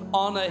 We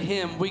honor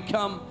him. We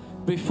come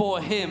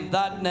before him.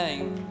 That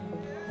name.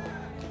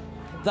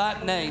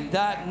 That name.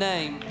 That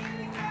name.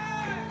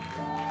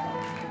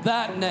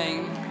 That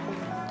name.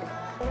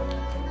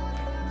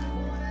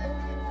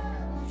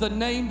 The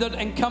name that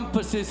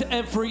encompasses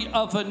every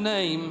other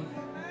name.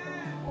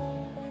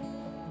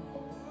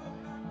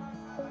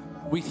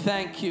 We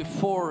thank you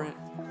for it.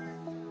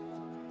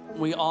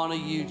 We honor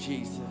you,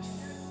 Jesus.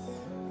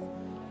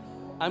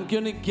 I'm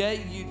going to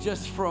get you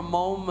just for a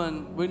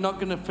moment. We're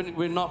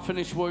not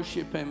finished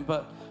worshiping,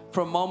 but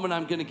for a moment,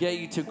 I'm going to get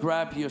you to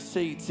grab your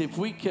seats. If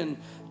we can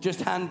just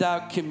hand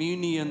out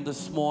communion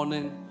this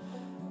morning,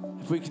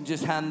 if we can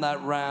just hand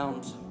that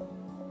round.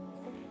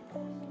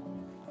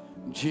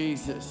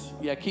 Jesus.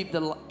 Yeah, keep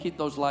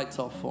those lights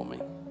off for me.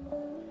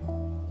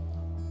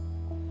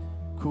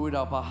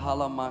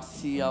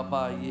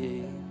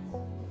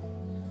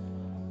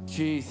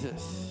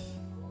 Jesus.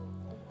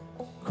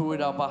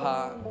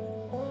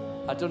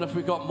 I don't know if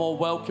we've got more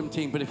welcome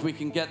team, but if we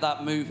can get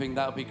that moving,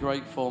 that would be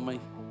great for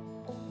me.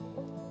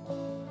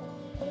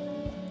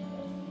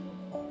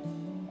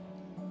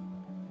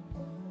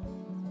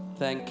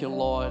 Thank you,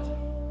 Lord.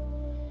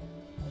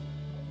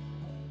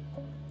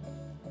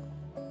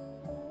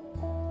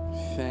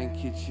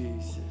 Thank you,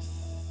 Jesus.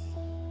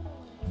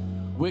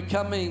 We're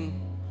coming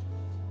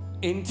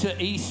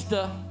into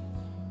Easter.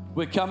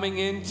 We're coming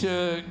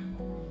into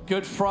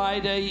Good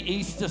Friday,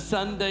 Easter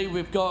Sunday.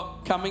 We've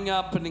got coming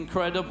up an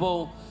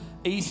incredible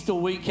Easter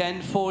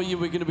weekend for you.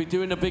 We're going to be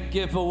doing a big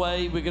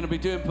giveaway. We're going to be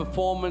doing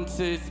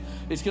performances.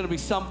 It's going to be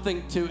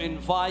something to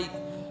invite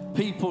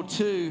people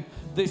to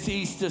this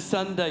Easter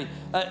Sunday.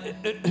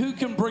 Who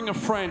can bring a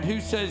friend? Who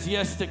says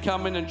yes to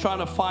coming and trying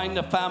to find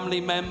a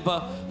family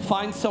member,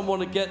 find someone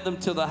to get them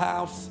to the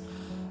house?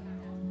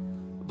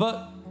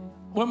 But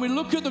when we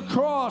look at the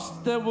cross,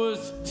 there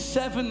was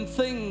 7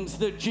 things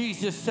that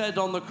Jesus said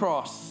on the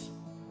cross.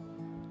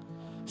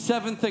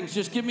 7 things.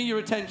 Just give me your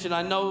attention.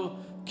 I know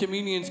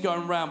communion's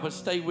going around, but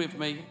stay with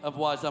me.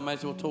 Otherwise, I may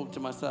as well talk to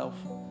myself.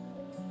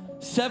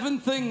 7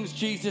 things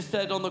Jesus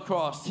said on the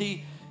cross.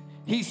 He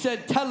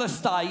said,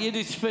 Telestai, it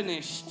is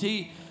finished.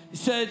 He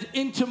said,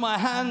 into my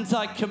hands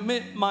I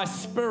commit my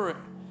spirit.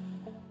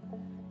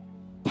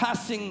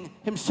 Passing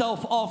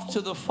himself off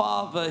to the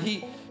Father.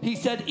 He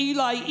said,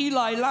 Eli,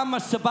 Eli, lama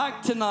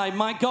sabachthani.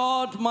 My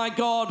God,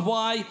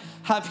 why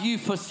have you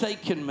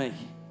forsaken me?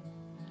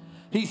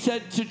 He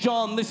said to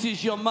John, this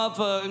is your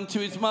mother, and to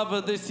his mother,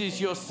 this is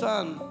your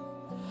son.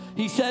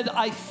 He said,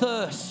 I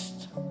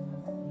thirst.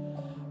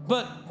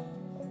 But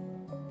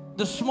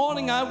this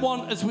morning I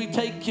want, as we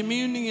take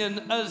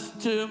communion, us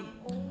to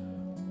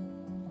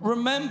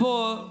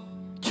remember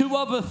 2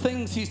 other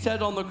things he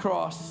said on the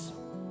cross.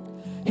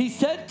 He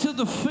said to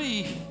the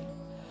thief,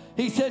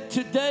 he said,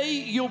 today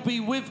you'll be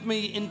with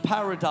me in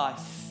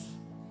paradise.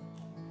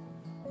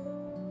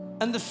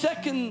 And the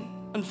second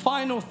and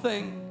final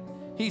thing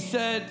he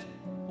said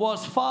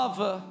was,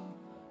 Father,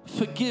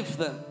 forgive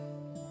them,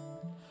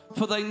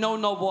 for they know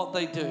not what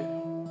they do.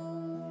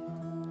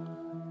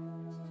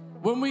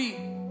 When we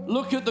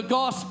look at the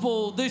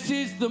gospel, this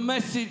is the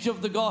message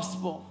of the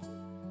gospel.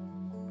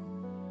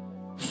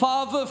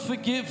 Father,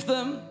 forgive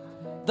them,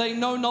 they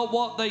know not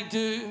what they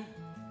do,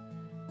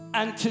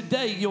 and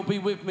today you'll be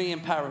with me in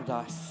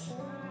paradise.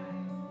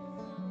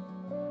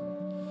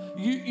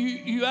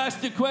 You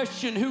asked the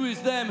question, who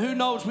is them? Who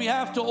knows? We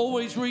have to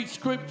always read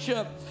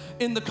scripture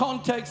in the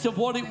context of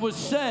what it was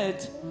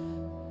said.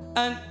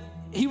 And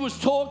he was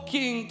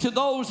talking to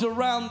those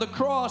around the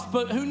cross,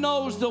 but who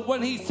knows that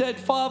when he said,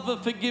 Father,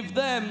 forgive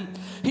them,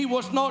 he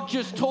was not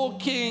just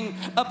talking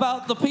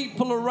about the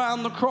people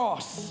around the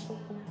cross.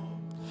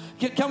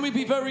 Can we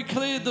be very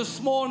clear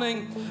this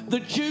morning? The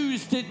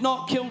Jews did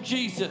not kill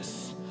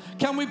Jesus.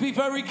 Can we be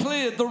very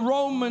clear? The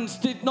Romans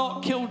did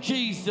not kill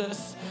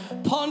Jesus.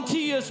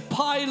 Pontius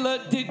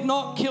Pilate did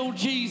not kill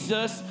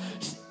Jesus.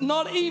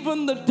 Not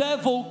even the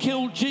devil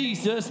killed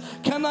Jesus.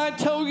 Can I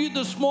tell you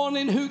this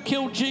morning who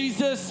killed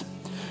Jesus?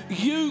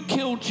 You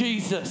killed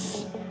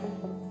Jesus.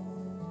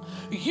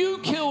 You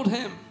killed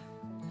him.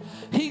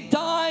 He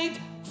died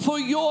for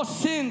your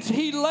sins.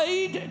 He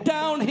laid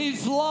down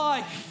his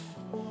life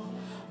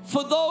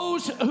for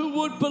those who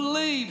would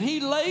believe.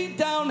 He laid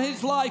down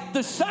his life,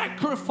 the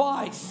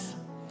sacrifice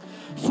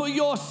for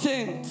your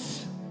sins.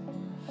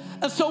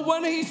 And so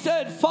when he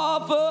said,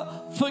 Father,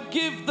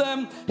 forgive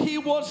them, he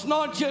was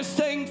not just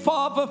saying,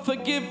 Father,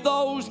 forgive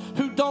those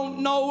who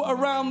don't know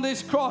around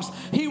this cross.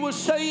 He was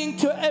saying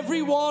to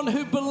everyone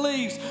who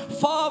believes,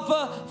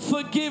 Father,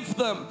 forgive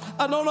them.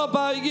 I don't know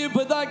about you,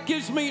 but that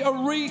gives me a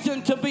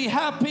reason to be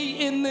happy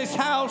in this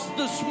house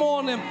this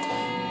morning.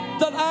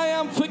 That I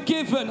am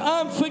forgiven,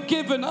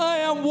 I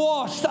am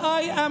washed,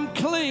 I am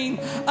clean,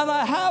 and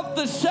I have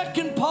the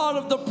second part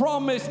of the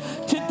promise.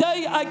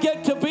 Today I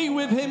get to be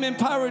with him in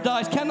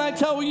paradise. Can I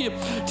tell you,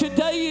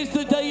 today is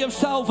the day of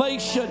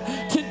salvation.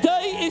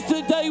 Today is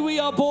the day we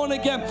are born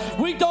again.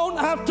 We don't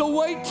have to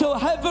wait till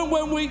heaven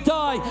when we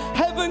die.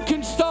 Heaven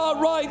can start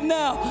right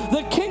now.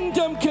 The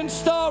kingdom can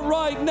start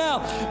right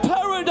now.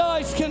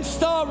 Paradise can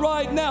start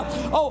right now.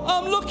 Oh,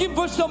 I'm looking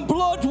for some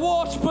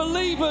blood-washed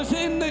believers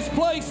in this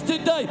place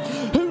today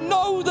who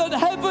know that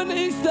heaven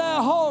is their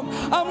home.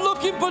 I'm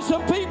looking for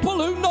some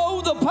people who know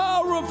the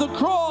power of the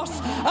cross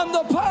and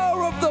the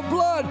power of the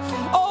blood.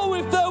 Oh,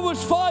 if there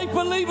was 5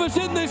 believers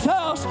in this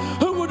house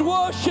who would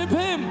worship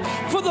him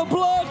for the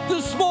blood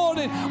this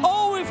morning.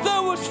 Oh, if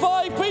there was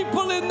 5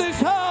 people in this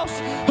house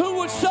who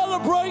would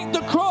celebrate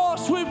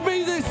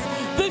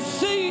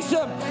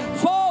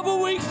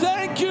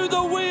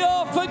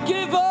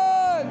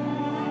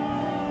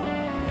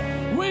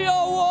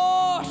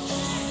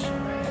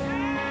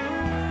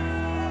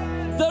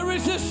There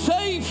is a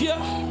Savior.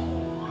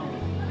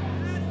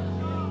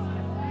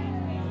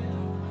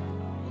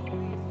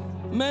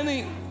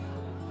 Many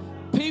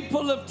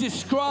people have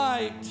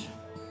described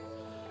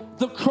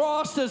the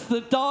cross as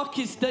the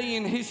darkest day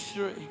in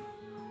history.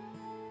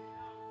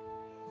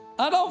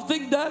 I don't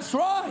think that's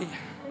right.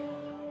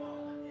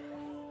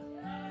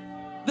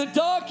 The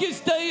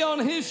darkest day on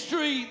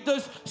history,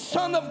 the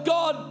Son of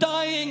God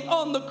dying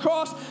on the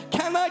cross.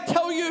 Can I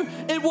tell you,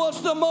 it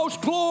was the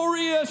most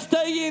glorious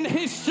day in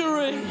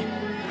history.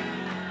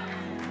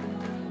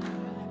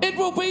 It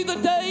will be the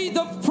day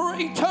that for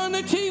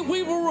eternity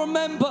we will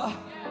remember.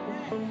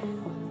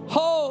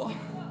 Oh,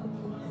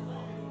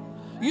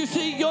 you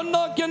see, you're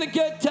not going to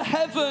get to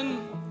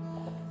heaven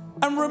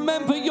and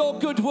remember your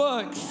good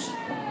works.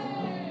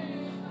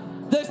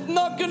 There's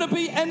not going to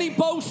be any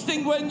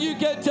boasting when you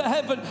get to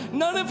heaven.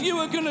 None of you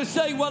are going to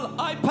say, well,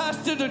 I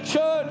pastored a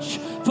church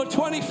for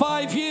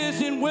 25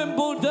 years in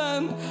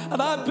Wimbledon and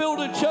I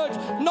built a church.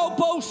 No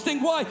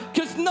boasting. Why?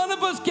 Because none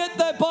of us get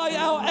there by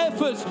our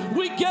efforts.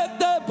 We get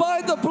there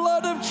by the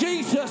blood of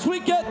Jesus. We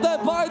get there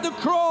by the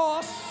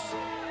cross.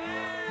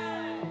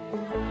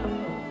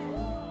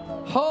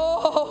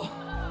 Oh.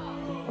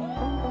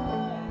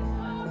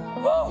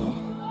 Whoa.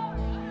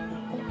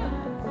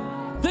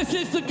 This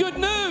is the good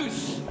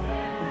news.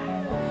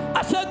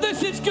 I said,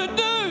 this is good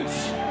news.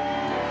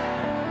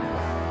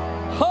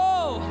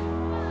 Oh.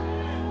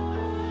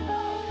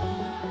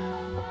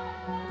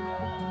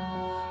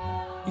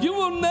 You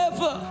will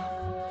never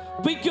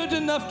be good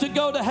enough to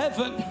go to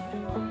heaven.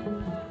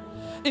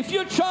 If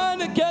you're trying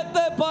to get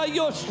there by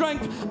your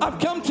strength, I've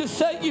come to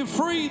set you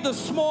free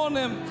this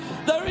morning.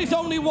 There is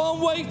only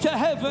one way to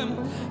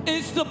heaven.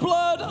 It's the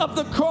blood of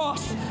the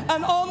cross.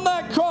 And on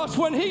that cross,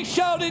 when he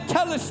shouted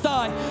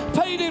Telestai,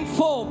 paid in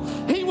full,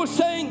 he was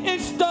saying,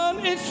 it's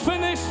done, it's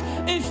finished,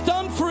 it's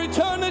done for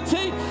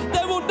eternity.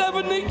 There will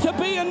never need to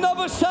be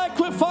another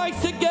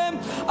sacrifice again.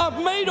 I've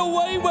made a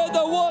way where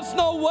there was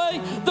no way.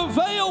 The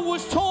veil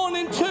was torn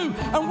in two,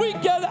 and we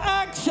get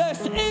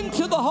access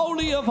into the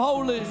Holy of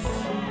Holies.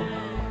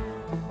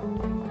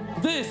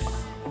 This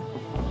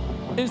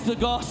is the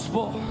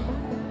gospel.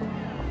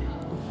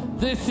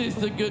 This is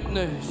the good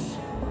news.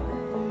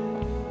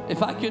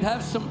 If I could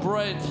have some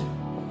bread,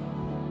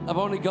 I've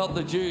only got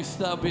the juice,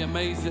 that would be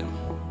amazing.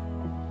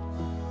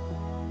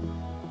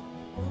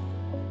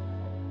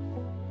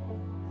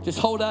 Just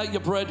hold out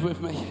your bread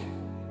with me.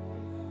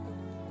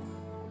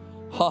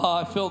 Oh,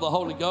 I feel the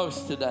Holy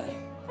Ghost today.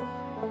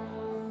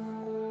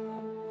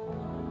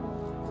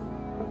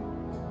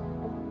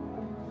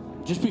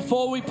 Just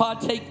before we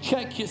partake,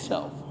 check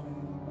yourself.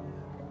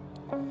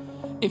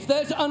 If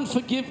there's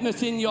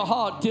unforgiveness in your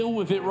heart, deal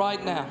with it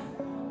right now.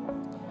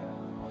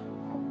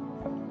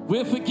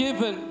 We're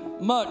forgiven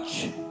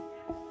much.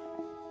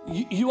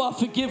 You are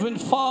forgiven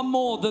far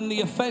more than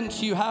the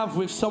offense you have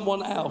with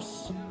someone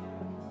else.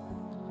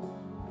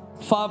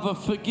 Father,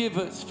 forgive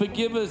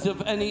us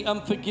of any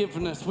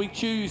unforgiveness. We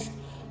choose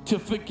to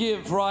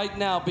forgive right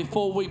now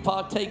before we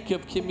partake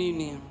of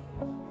communion.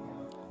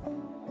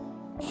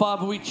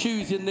 Father, we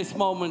choose in this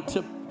moment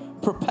to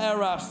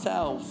prepare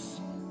ourselves.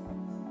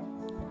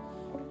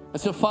 And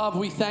so, Father,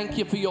 we thank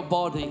you for your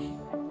body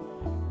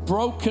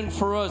broken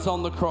for us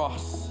on the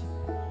cross.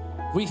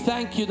 We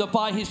thank you that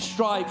by his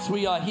stripes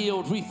we are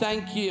healed. We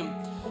thank you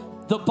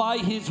that by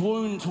his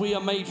wounds we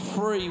are made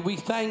free. We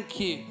thank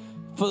you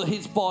for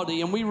his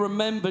body, and we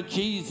remember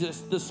Jesus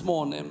this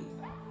morning.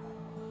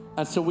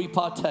 And so we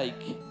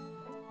partake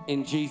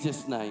in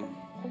Jesus' name.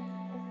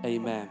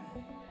 Amen.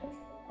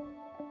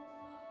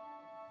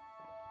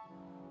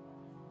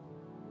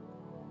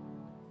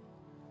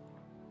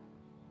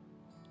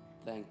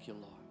 Thank you,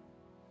 Lord.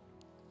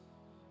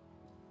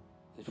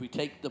 If we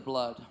take the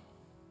blood,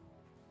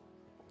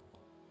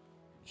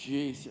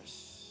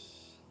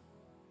 Jesus,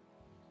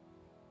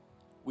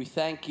 we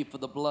thank you for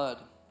the blood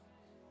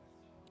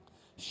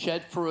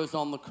shed for us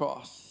on the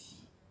cross.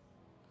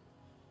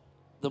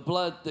 The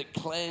blood that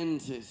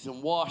cleanses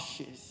and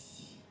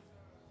washes,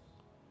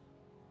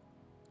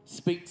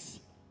 speaks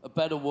a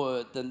better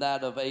word than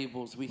that of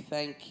Abel's. We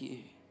thank you.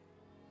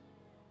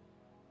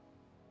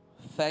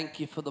 Thank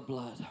you for the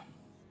blood.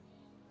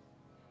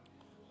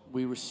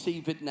 We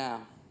receive it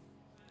now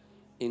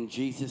in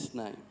Jesus'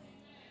 name.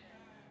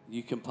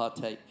 You can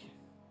partake.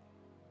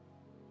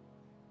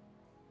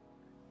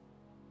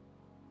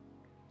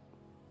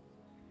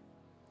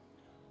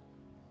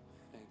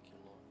 Thank you,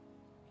 Lord.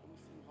 Can we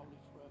sing Holy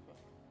Forever?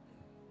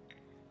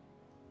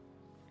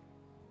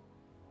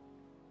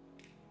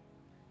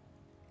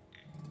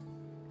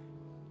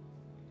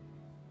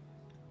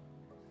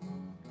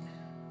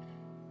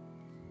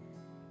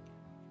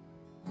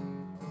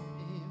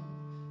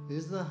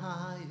 Is the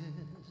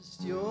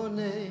highest, your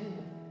name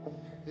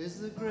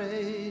is the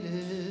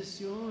greatest,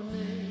 your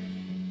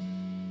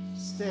name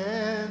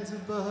stands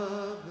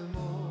above them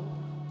all.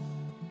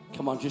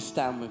 Come on, just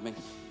stand with me.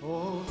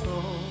 All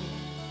thrones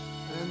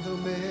and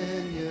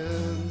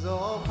dominions,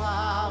 all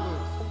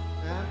powers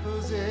and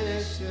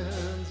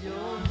positions,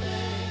 your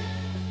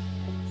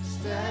name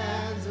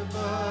stands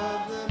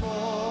above them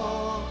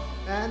all,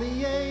 and and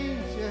the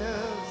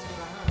angels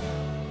cry,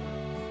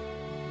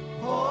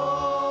 holy,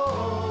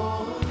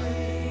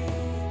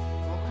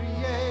 all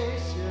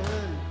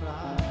creation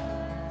cry,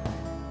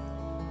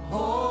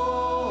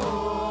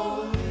 holy,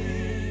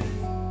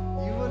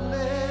 you were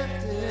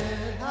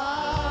lifted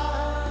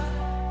high,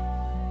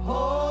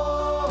 holy,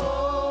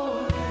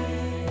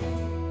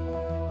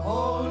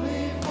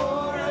 holy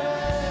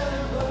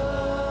forever.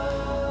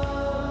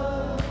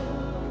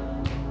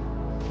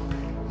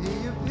 Hear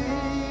your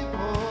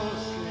people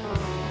sing,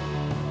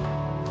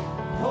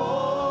 holy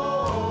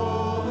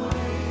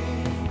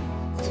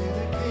to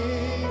the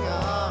King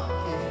of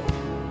Kings,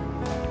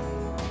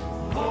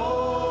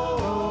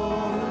 holy,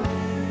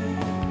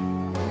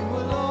 you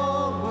will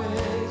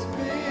always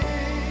be,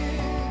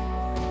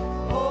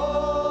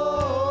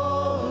 holy,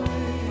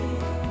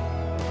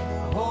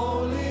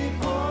 holy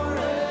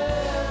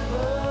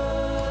forever.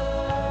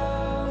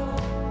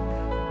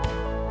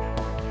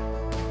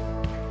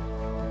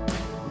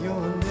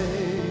 Your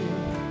name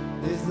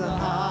is the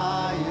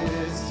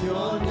highest,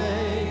 your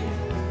name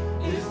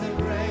is the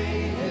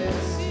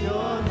greatest,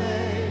 your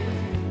name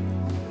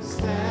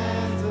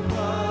stands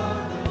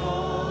above them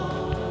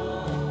all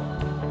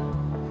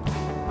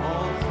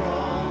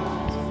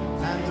thrones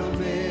and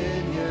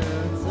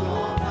dominions,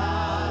 all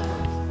powers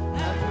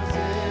and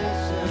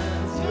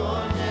positions,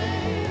 your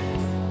name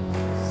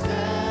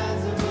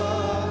stands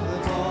above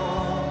them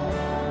all.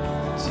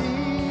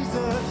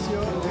 Jesus,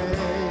 your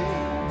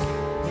name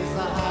is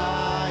the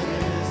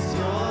highest,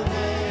 your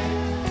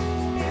name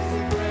is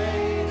the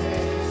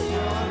greatest,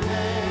 your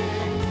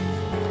name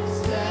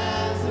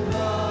stands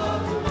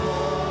above them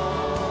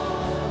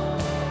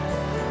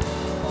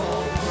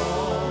all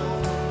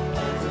thrones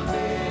and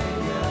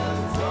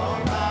dominions, all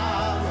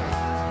powers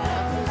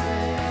and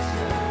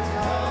positions,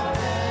 your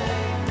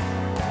name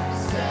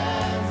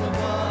stands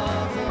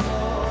above them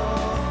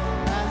all,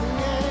 and the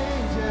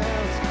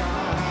angels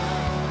cry,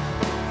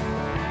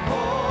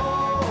 holy,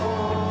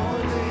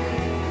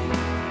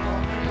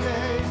 all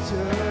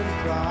creation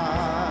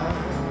cry,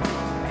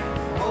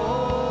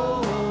 holy,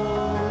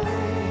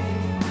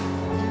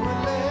 you were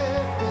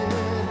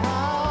lifted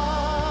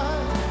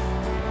high,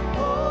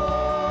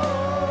 holy,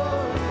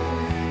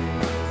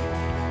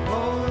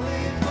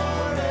 holy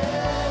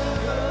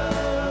forever.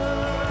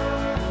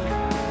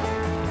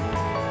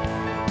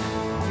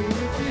 Hear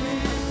your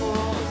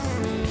people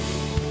sing,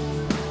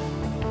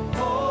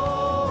 holy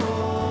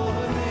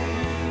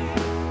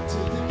to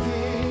the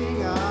King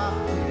of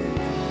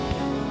Kings,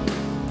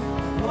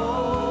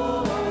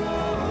 holy,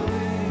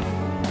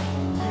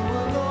 you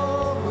will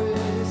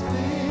always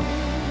be,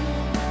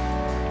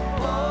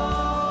 holy,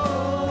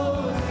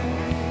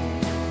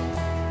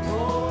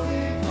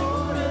 holy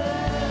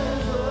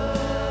forever.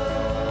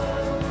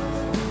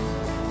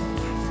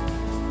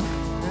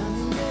 And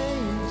the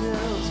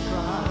angels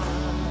cry,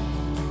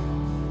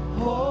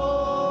 holy,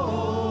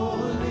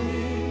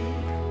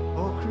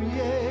 all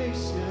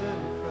creation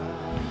cry,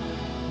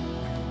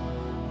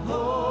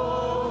 holy,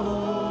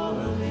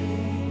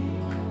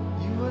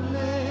 you were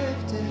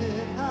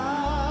lifted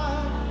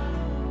high,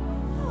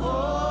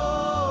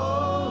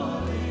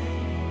 holy,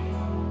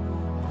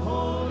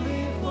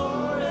 holy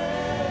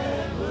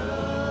forever.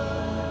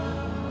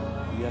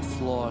 Yes,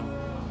 Lord.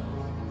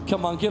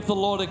 Come on, give the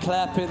Lord a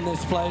clap in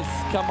this place.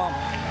 Come on.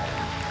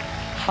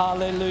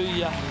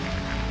 Hallelujah.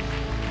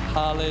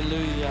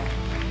 Hallelujah.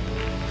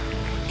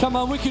 Come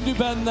on, we can do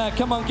better than that.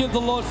 Come on, give the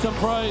Lord some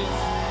praise.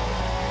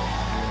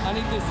 I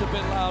need this a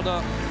bit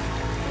louder.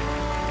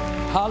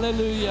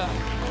 Hallelujah.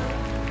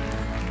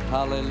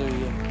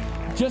 Hallelujah.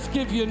 Just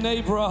give your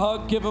neighbor a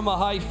hug. Give them a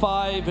high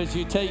five as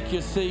you take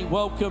your seat.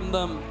 Welcome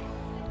them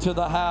to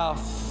the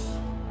house.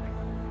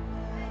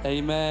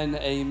 Amen.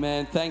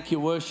 Amen. Thank you,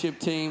 worship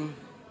team.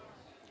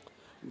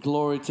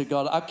 Glory to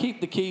God. I'll keep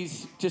the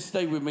keys. Just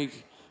stay with me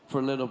for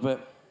a little bit.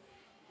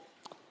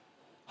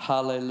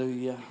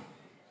 Hallelujah.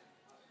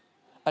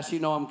 Actually,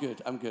 no, I'm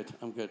good. I'm good.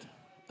 I'm good.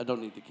 I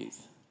don't need the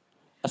keys.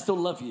 I still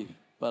love you,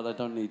 but I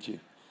don't need you.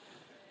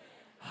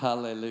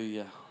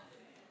 Hallelujah.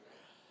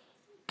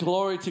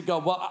 Glory to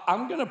God. Well,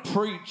 I'm going to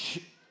preach.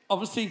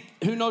 Obviously,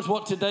 who knows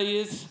what today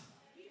is?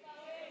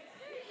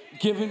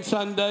 Giving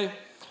Sunday.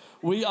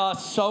 We are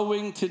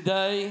sowing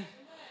today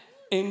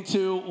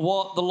into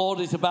what the Lord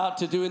is about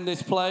to do in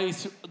this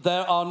place.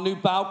 There are new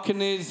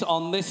balconies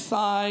on this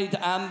side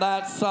and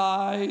that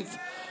side.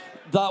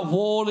 That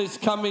wall is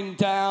coming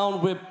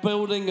down. We're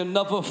building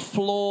another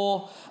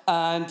floor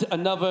and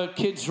another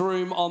kids'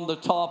 room on the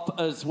top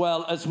as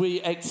well as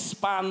we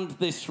expand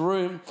this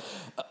room.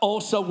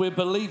 Also, we're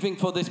believing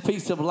for this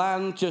piece of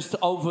land just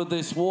over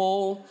this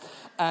wall,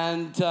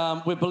 and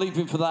we're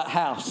believing for that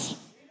house.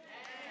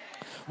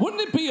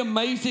 Wouldn't it be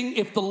amazing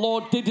if the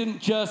Lord didn't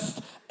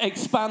just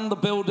expand the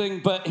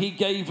building, but he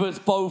gave us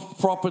both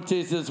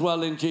properties as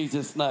well in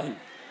Jesus' name?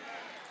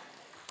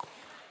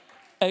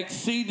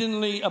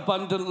 Exceedingly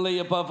abundantly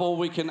above all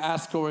we can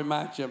ask or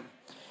imagine.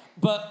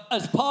 But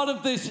as part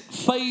of this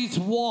phase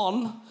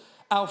 1,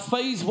 Our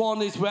phase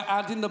one is we're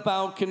adding the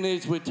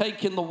balconies, we're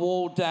taking the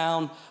wall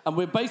down, and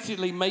we're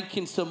basically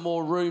making some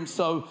more room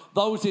so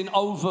those in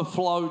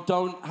overflow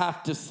don't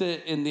have to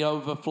sit in the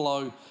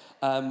overflow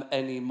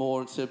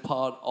anymore. It's a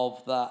part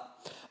of that.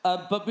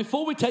 But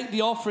before we take the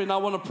offering, I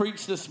want to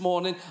preach this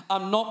morning.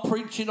 I'm not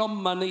preaching on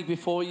money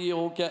before you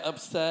all get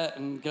upset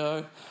and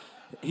go,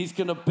 he's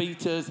going to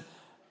beat us.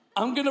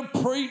 I'm going to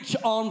preach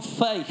on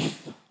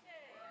faith.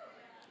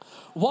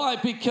 Why?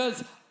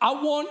 Because I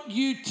want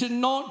you to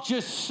not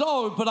just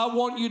sow, but I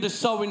want you to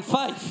sow in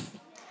faith.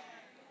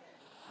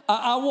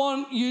 I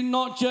want you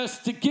not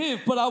just to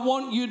give, but I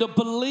want you to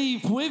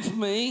believe with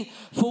me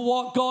for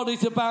what God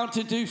is about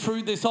to do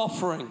through this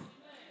offering.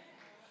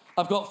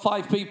 I've got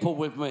 5 people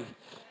with me.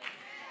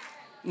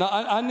 Now,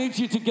 I need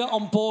you to get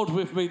on board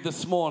with me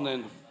this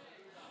morning.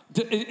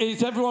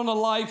 Is everyone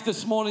alive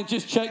this morning?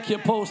 Just check your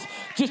pulse.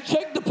 Just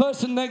check the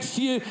person next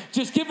to you.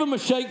 Just give them a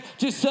shake.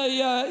 Just say,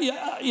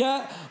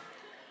 yeah.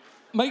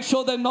 Make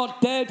sure they're not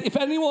dead. If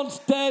anyone's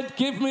dead,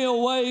 give me a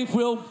wave.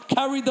 We'll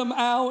carry them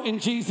out in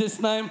Jesus'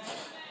 name.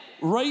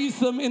 Raise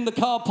them in the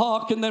car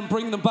park and then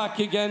bring them back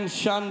again.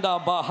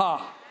 Shanda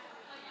Baha.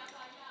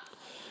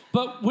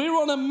 But we're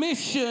on a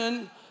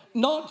mission,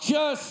 not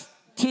just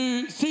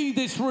to see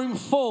this room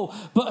full,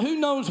 but who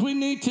knows, we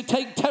need to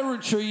take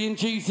territory in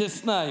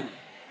Jesus' name.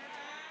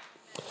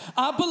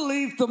 I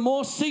believe the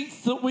more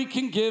seats that we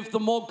can give, the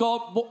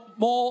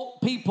more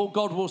people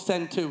God will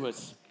send to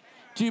us.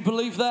 Do you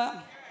believe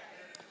that?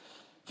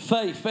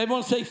 Faith.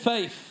 Everyone say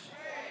faith.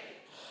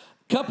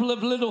 Couple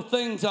of little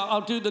things.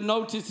 I'll do the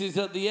notices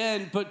at the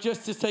end, but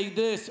just to say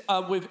this,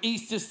 with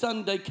Easter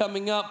Sunday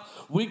coming up,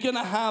 we're going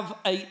to have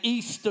an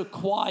Easter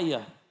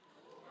choir.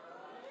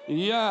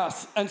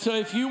 Yes, and so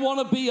if you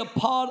want to be a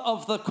part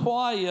of the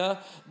choir,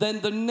 then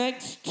the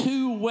next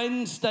 2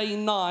 Wednesday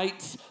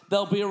nights,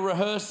 there'll be a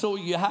rehearsal.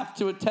 You have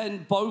to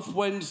attend both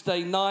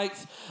Wednesday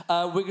nights.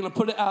 We're going to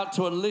put it out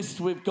to a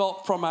list we've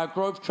got from our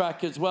growth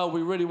track as well.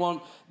 We really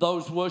want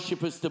those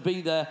worshipers to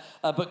be there.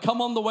 But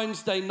come on the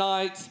Wednesday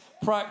nights,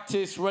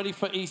 practice, ready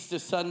for Easter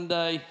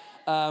Sunday.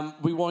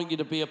 We want you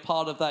to be a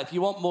part of that. If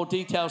you want more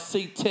details,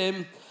 see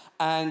Tim,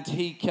 and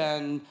he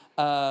can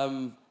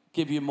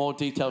give you more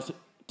details.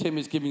 Tim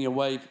is giving you a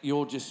wave. You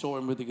all just saw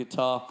him with the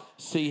guitar.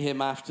 See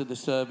him after the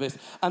service.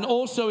 And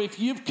also, if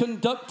you've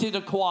conducted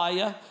a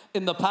choir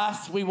in the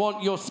past, we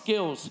want your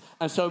skills.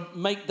 And so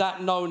make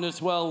that known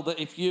as well, that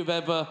if you've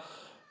ever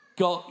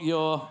got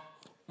your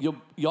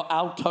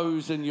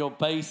altos and your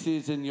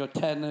basses and your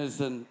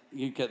tenors, and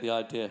you get the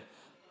idea.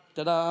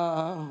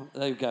 Ta-da!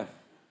 There you go.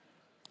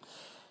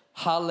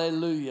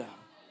 Hallelujah.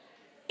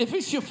 If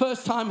it's your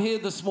first time here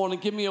this morning,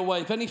 give me a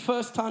wave. Any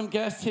first-time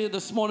guests here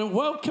this morning,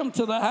 welcome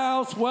to the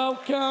house.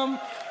 Welcome,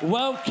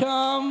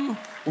 welcome,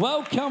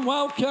 welcome,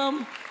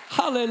 welcome.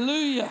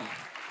 Hallelujah.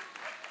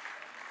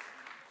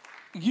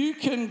 You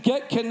can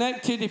get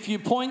connected if you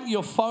point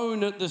your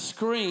phone at the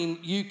screen.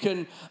 You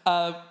can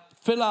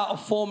fill out a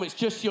form. It's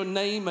just your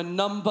name and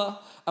number,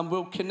 and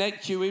we'll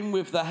connect you in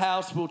with the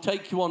house. We'll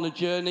take you on a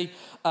journey,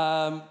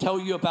 tell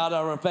you about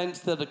our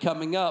events that are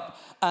coming up,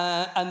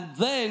 and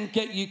then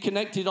get you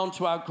connected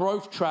onto our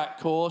growth track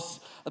course.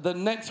 The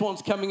next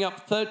one's coming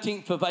up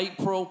 13th of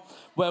April,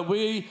 where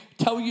we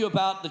tell you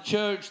about the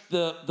church,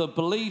 the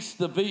beliefs,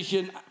 the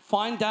vision,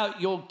 find out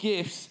your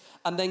gifts,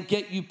 and then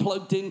get you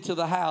plugged into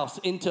the house,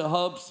 into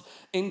hubs,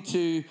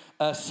 into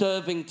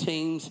serving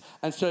teams.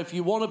 And so if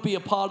you want to be a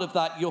part of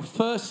that, your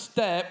first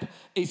step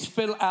is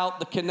fill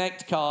out the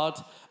Connect card.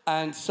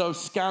 And so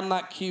scan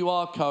that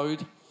QR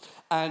code,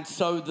 and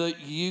so that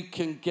you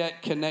can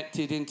get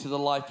connected into the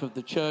life of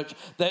the church.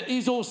 There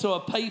is also a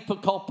paper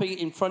copy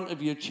in front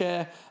of your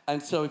chair.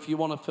 And so if you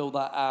want to fill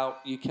that out,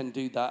 you can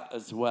do that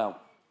as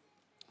well.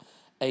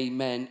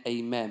 Amen,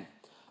 amen.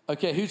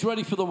 Okay, who's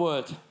ready for the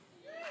word?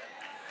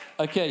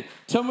 Okay,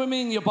 turn with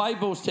me in your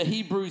Bibles to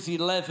Hebrews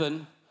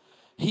 11.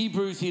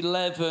 Hebrews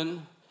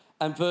 11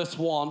 and verse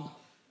 1.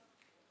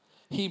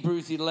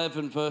 Hebrews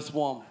 11 verse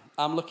 1.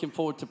 I'm looking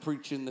forward to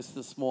preaching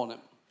this morning.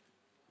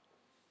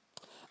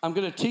 I'm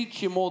going to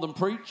teach you more than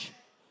preach,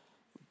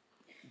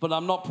 but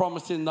I'm not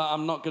promising that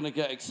I'm not going to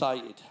get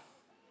excited.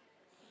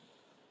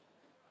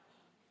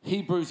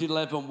 Hebrews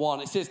 11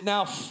 1. It says,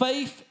 now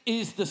faith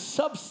is the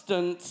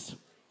substance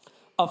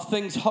of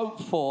things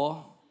hoped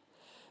for,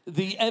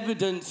 the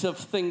evidence of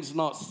things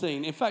not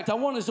seen. In fact, I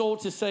want us all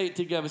to say it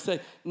together. Say,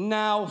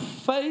 now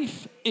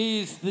faith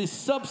is the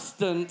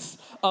substance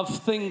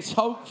of things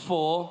hoped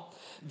for,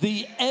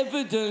 the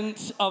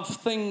evidence of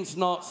things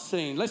not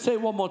seen. Let's say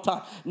it one more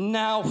time.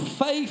 Now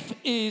faith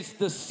is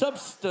the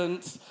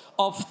substance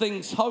of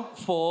things hoped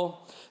for,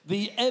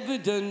 the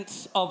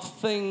evidence of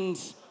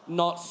things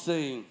not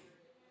seen.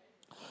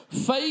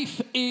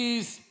 Faith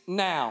is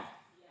now.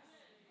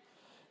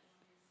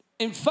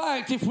 In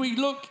fact, if we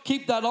look,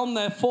 keep that on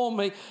there for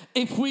me.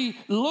 If we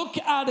look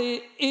at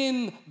it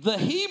in the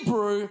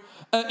Hebrew,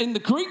 in the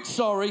Greek,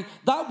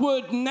 that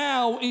word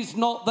now is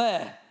not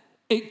there.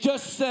 It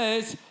just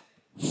says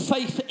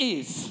faith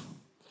is.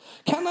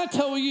 Can I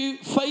tell you,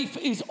 faith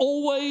is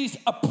always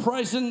a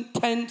present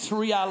tense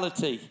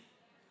reality.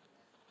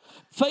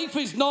 Faith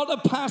is not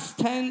a past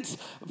tense.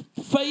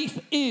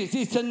 Faith is.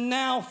 It's a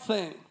now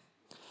thing.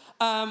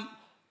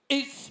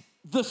 It's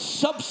the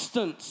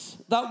substance.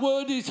 That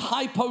word is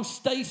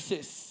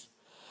hypostasis.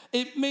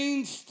 It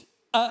means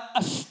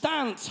a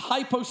stance.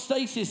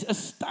 Hypostasis, a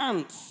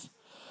stance.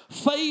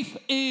 Faith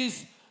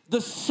is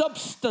the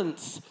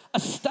substance, a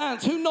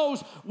stance. Who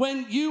knows,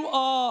 when you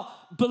are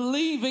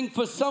believing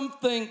for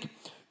something,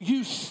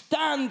 you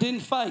stand in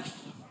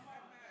faith.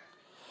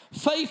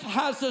 Faith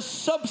has a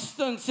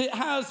substance, it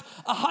has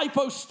a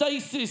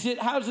hypostasis,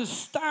 it has a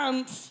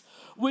stance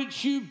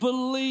which you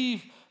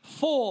believe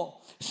for.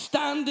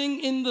 Standing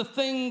in the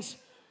things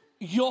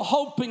you're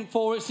hoping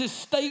for. It's a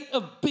state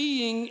of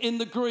being in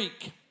the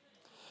Greek.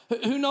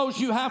 Who knows,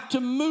 you have to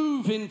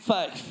move in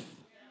faith.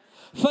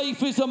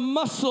 Faith is a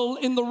muscle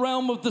in the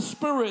realm of the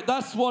Spirit.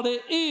 That's what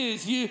it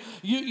is.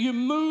 You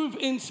move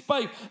in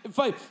faith.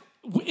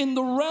 In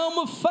the realm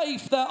of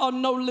faith, there are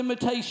no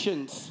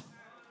limitations.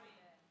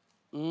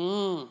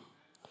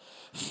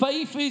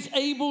 Faith is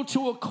able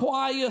to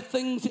acquire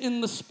things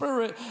in the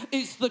Spirit.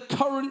 It's the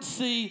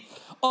currency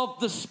of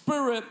the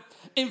Spirit.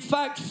 In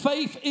fact,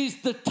 faith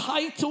is the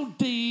title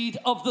deed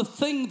of the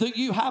thing that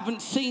you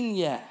haven't seen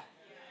yet.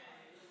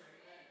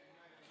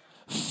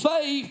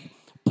 Faith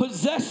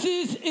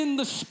possesses in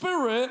the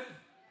Spirit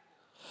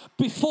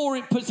before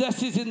it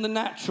possesses in the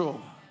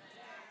natural.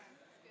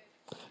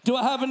 Do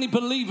I have any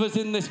believers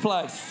in this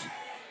place?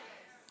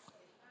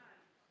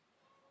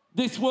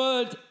 This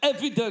word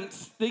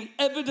evidence, the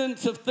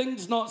evidence of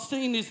things not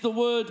seen, is the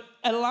word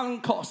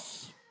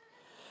elankos.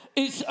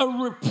 It's a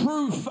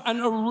reproof and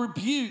a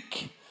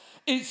rebuke.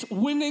 It's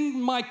winning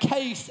my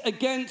case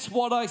against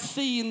what I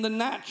see in the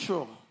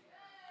natural.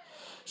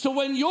 So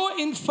when you're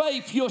in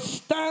faith, you're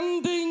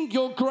standing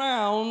your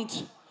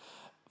ground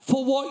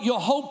for what you're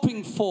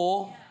hoping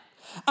for.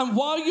 And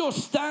while you're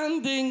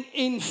standing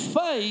in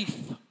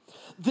faith,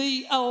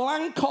 the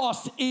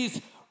elankos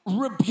is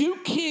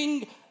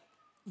rebuking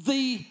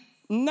the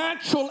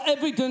natural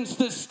evidence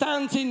that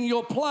stands in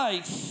your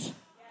place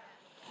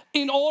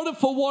in order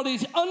for what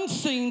is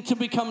unseen to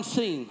become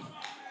seen.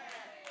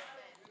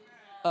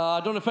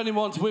 I don't know if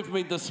anyone's with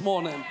me this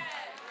morning.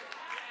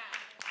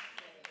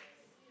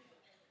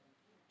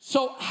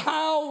 So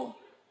how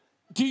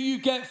do you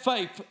get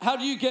faith? How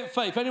do you get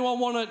faith? Anyone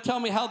want to tell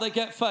me how they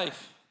get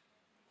faith?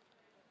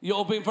 You're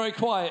all being very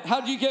quiet. How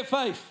do you get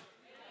faith?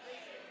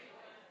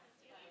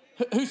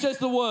 Who says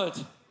the word?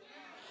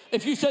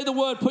 If you say the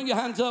word, put your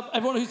hands up.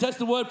 Everyone who says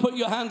the word, put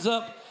your hands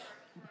up.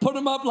 Put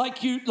them up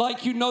like you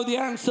know the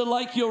answer,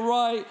 like you're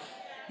right.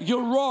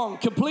 You're wrong.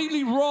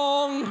 Completely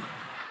wrong.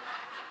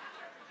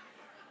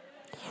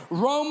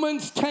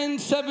 Romans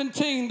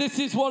 10:17. This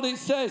is what it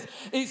says.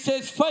 It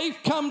says, faith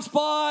comes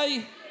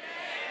by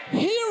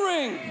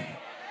hearing.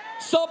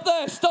 Stop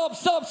there.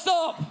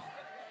 Stop.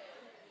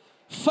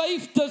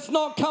 Faith does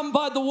not come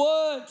by the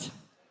word.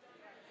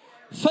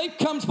 Faith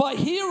comes by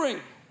hearing.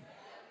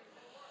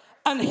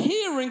 And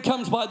hearing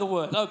comes by the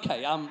word.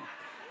 Okay,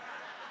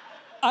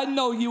 I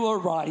know you are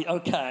right,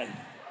 okay.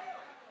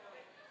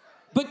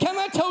 But can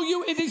I tell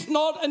you, it is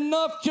not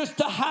enough just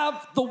to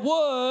have the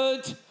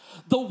word.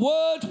 The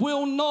word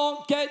will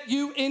not get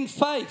you in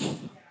faith.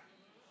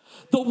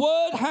 The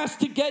word has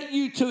to get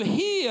you to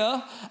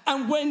hear,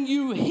 and when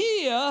you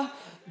hear,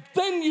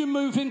 then you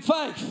move in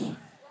faith.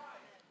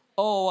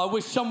 Oh, I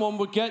wish someone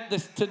would get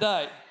this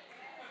today.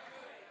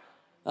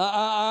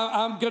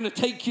 I'm going to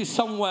take you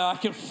somewhere. I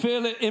can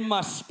feel it in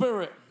my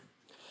spirit.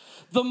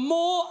 The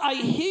more I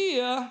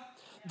hear,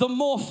 the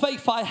more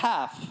faith I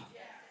have.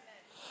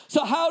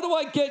 So how do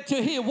I get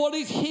to hear? What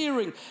is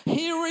hearing?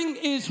 Hearing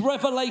is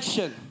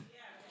revelation.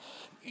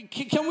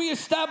 Can we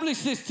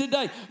establish this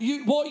today?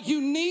 What you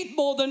need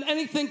more than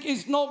anything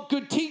is not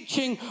good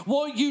teaching.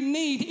 What you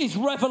need is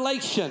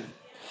revelation.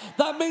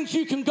 That means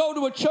you can go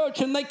to a church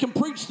and they can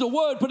preach the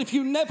word, but if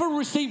you never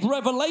receive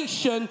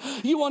revelation,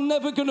 you are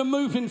never going to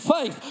move in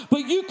faith.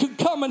 But you can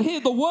come and hear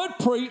the word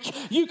preach,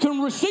 you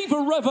can receive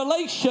a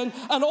revelation,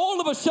 and all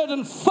of a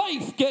sudden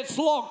faith gets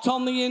locked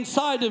on the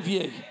inside of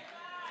you.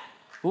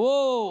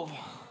 Whoa.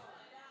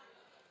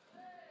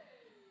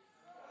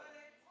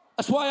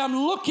 That's why I'm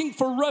looking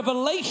for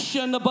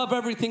revelation above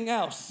everything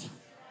else.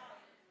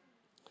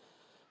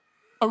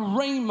 A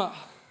rhema.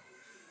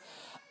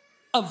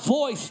 A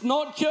voice,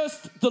 not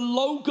just the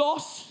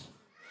logos,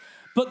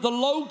 but the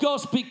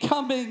logos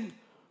becoming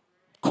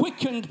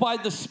quickened by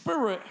the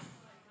Spirit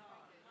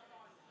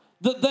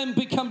that then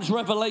becomes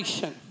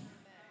revelation.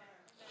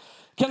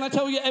 Can I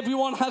tell you,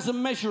 everyone has a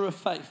measure of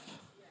faith.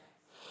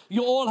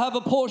 You all have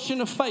a portion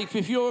of faith.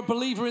 If you're a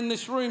believer in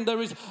this room, there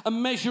is a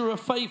measure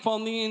of faith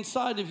on the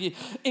inside of you.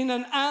 In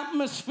an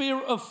atmosphere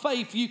of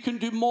faith, you can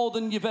do more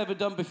than you've ever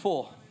done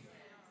before.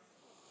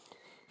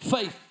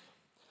 Faith.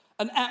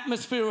 An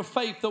atmosphere of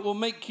faith that will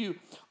make you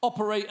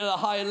operate at a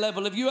higher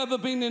level. Have you ever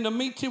been in a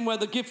meeting where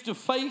the gift of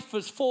faith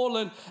has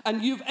fallen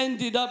and you've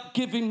ended up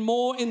giving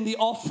more in the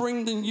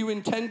offering than you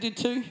intended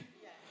to?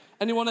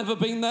 Anyone ever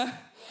been there?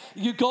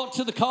 You got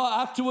to the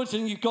car afterwards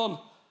and you've gone,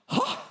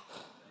 huh?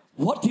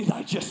 What did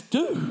I just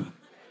do?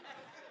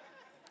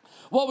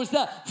 What was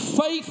that?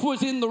 Faith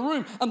was in the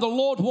room, and the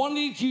Lord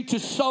wanted you to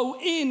sow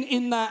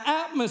in that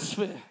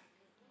atmosphere.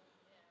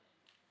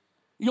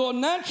 Your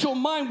natural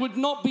mind would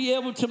not be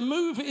able to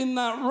move in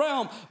that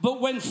realm, but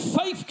when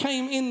faith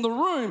came in the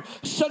room,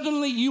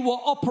 suddenly you were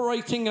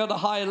operating at a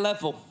higher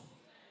level.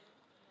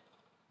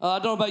 I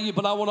don't know about you,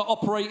 but I want to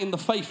operate in the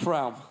faith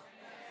realm.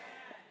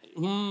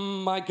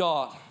 My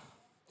God.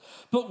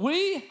 But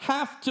we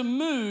have to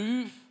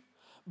move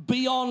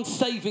beyond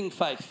saving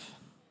faith.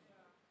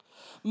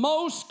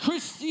 Most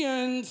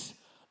Christians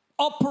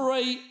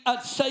operate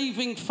at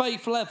saving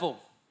faith level.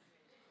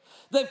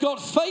 They've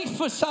got faith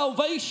for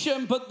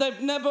salvation, but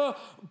they've never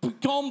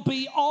gone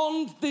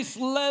beyond this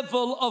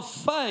level of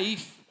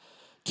faith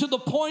to the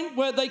point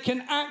where they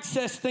can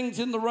access things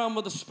in the realm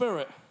of the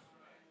Spirit.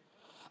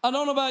 I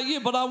don't know about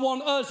you, but I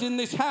want us in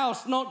this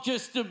house not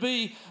just to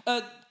be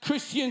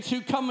Christians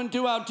who come and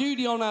do our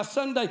duty on our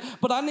Sunday,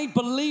 but I need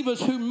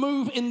believers who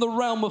move in the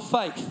realm of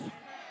faith.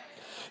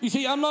 You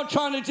see, I'm not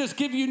trying to just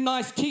give you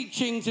nice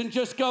teachings and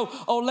just go,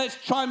 oh, let's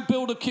try and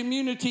build a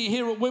community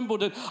here at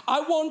Wimbledon.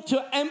 I want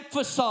to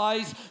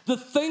emphasize the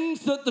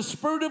things that the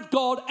Spirit of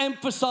God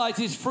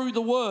emphasizes through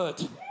the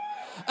Word.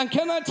 And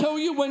can I tell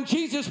you, when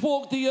Jesus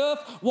walked the earth,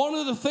 one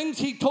of the things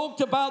he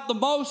talked about the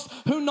most,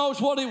 who knows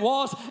what it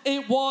was?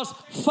 It was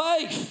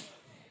faith.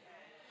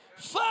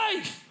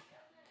 Faith.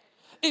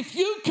 If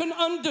you can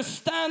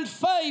understand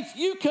faith,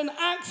 you can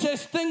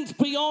access things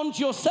beyond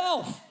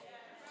yourself.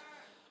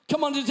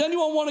 Come on, does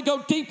anyone want to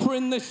go deeper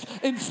in this,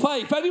 in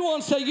faith?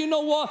 Anyone say, you know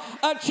what?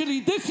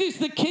 Actually, this is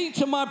the key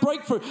to my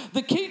breakthrough.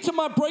 The key to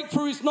my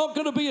breakthrough is not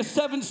going to be a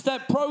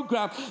 7-step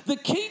program. The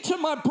key to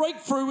my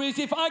breakthrough is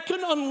if I can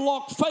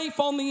unlock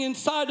faith on the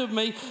inside of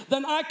me,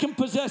 then I can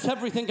possess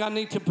everything I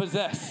need to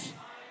possess.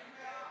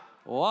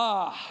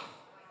 Wow.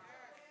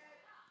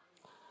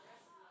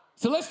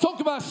 So let's talk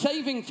about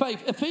saving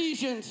faith.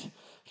 Ephesians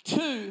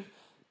 2.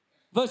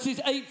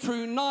 Verses 8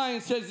 through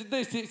 9 says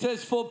this, it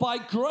says, for by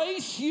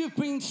grace you've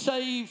been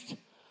saved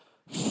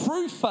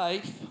through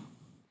faith,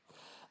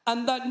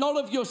 and that not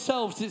of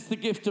yourselves is the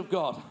gift of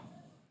God.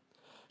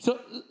 So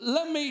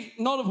let me,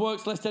 not of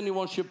works, lest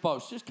anyone should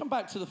boast. Just come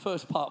back to the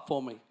first part for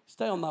me.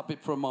 Stay on that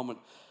bit for a moment.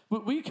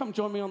 Will you come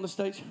join me on the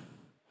stage?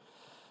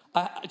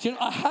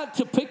 I had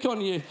to pick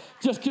on you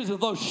just because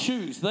of those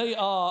shoes. They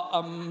are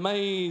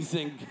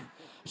amazing,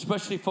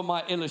 especially for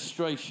my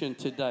illustration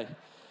today.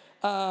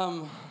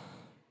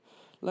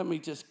 Let me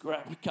just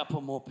grab a couple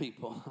more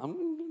people. I'm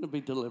going to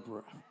be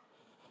deliberate.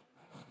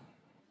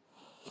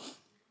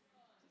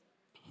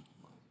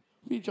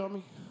 Will you join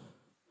me?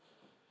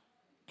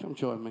 Come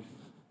join me.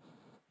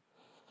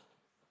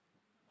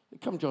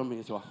 Come join me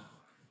as well.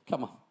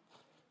 Come on.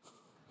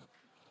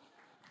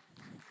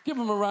 Give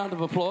them a round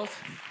of applause.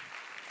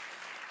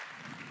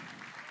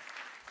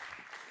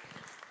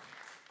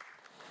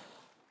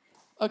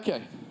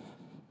 Okay.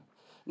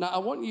 Now, I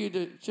want you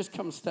to just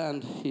come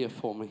stand here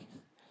for me.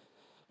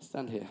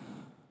 Stand here.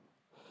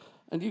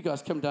 And you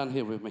guys come down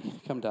here with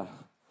me. Come down.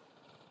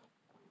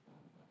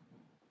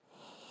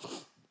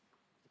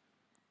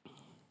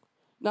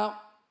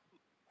 Now,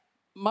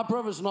 my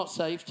brother's not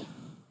saved.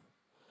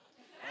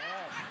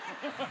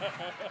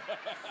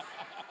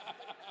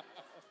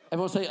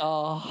 Everyone say,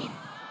 ah.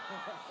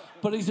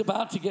 But he's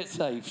about to get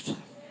saved.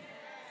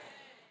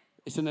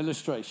 It's an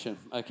illustration,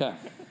 okay.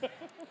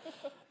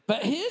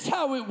 But here's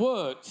how it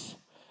works.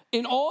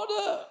 In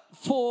order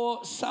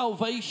for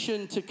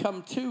salvation to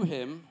come to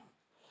him,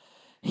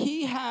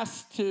 he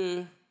has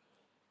to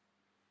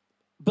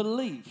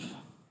believe.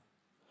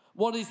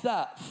 What is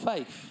that?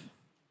 Faith.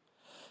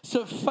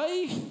 So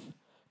faith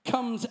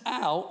comes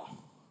out,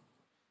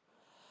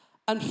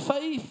 and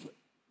faith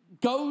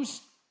goes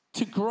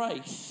to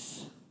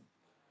grace,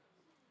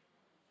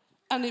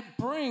 and it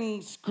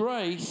brings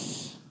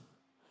grace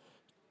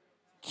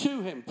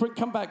to him.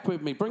 Come back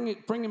with me.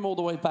 Bring him all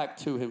the way back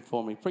to him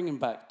for me. Bring him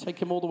back. Take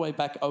him all the way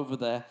back over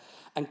there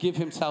and give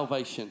him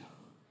salvation.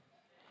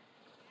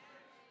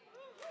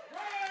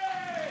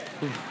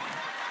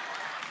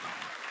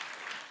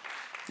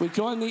 We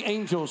join the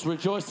angels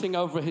rejoicing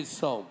over his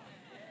soul.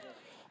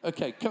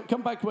 Okay,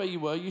 come back where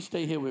you were. You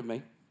stay here with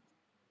me.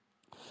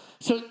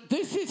 So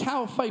this is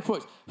how faith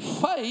works.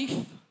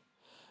 Faith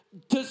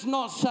does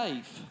not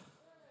save.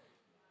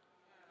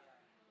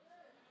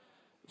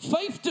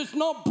 Faith does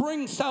not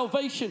bring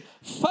salvation.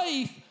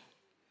 Faith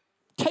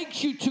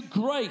takes you to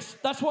grace.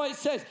 That's why it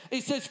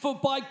says, for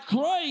by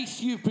grace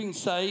you've been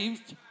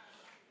saved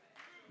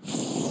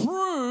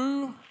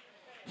through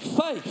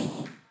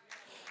faith.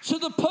 So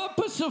the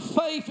purpose of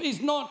faith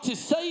is not to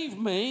save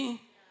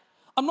me.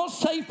 I'm not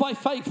saved by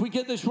faith. We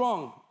get this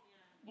wrong.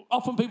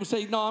 Often people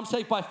say, no, I'm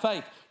saved by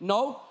faith.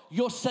 No,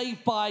 you're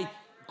saved by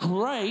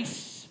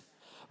grace,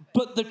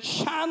 but the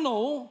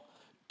channel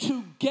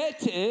to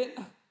get it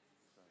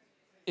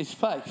is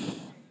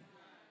faith.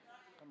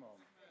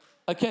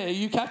 Okay, are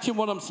you catching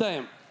what I'm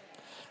saying?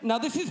 Now,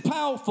 this is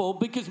powerful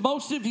because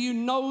most of you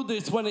know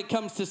this when it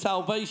comes to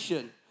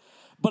salvation,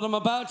 but I'm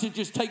about to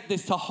just take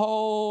this to a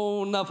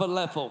whole nother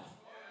level.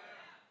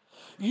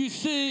 You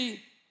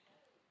see,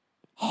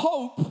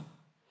 hope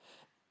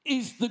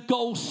is the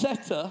goal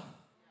setter,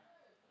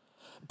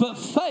 but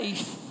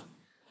faith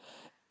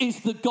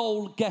is the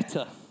goal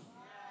getter.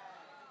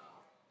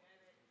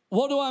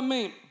 What do I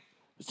mean?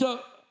 So,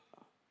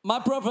 my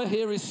brother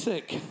here is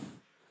sick.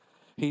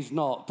 He's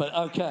not, but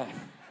okay.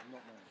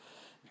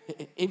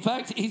 In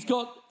fact, he's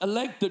got a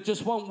leg that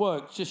just won't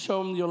work. Just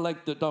show him your leg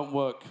that don't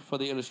work for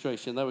the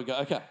illustration. There we go.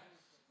 Okay.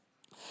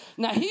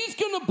 Now, he's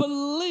going to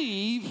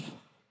believe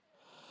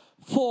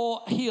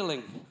for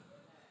healing.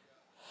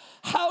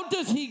 How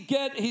does he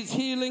get his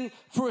healing?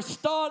 For a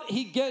start,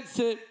 he gets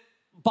it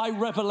by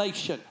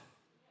revelation.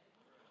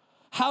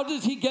 How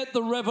does he get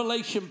the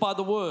revelation? By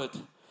the word.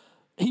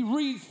 He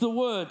reads the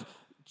word,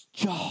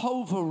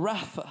 Jehovah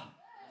Rapha.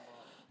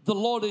 The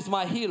Lord is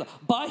my healer.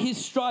 By his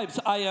stripes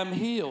I am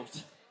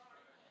healed.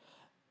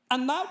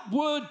 And that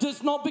word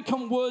does not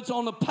become words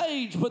on a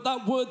page, but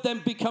that word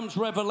then becomes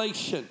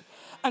revelation.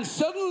 And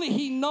suddenly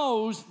he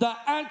knows that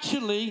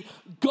actually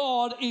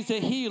God is a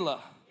healer.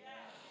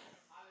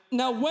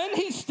 Now, when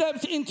he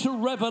steps into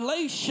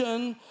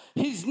revelation,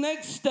 his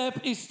next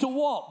step is to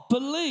what?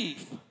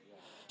 Believe.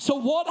 So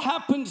what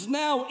happens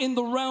now in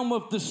the realm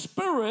of the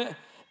Spirit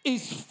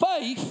is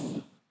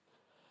faith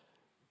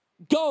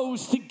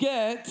goes to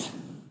get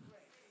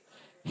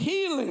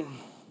healing.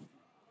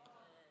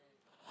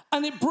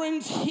 And it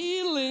brings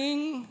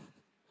healing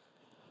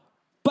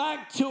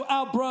back to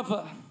our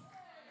brother.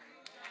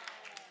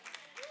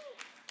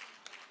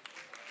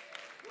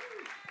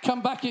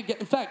 Come back again.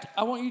 In fact,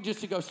 I want you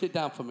just to go sit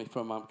down for me for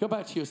a moment. Go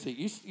back to your seat.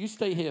 You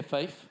stay here,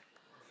 Faith.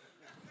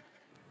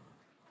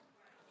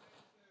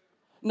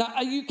 Now,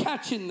 are you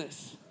catching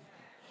this?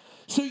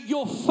 So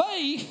your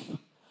faith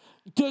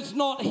does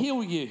not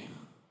heal you.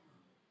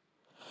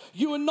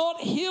 You are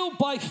not healed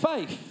by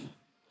faith.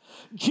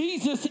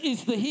 Jesus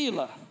is the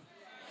healer.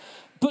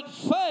 But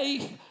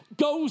faith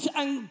goes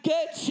and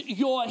gets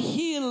your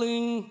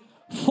healing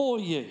for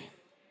you.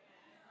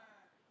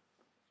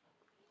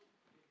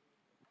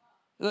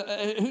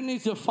 Who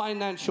needs a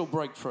financial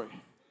breakthrough?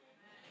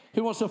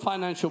 Who wants a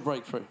financial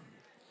breakthrough?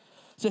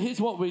 So here's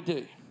what we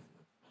do.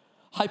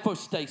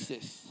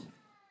 Hypostasis.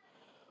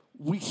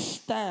 We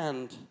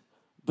stand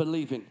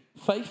believing.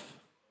 Faith,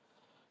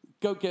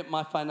 go get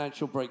my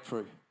financial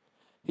breakthrough.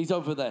 He's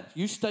over there.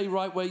 You stay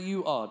right where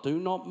you are. Do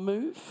not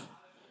move.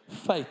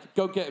 Faith,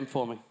 go get him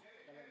for me.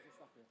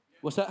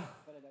 What's that?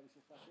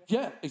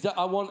 Yeah,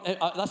 exactly.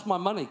 That's my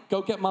money.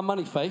 Go get my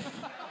money,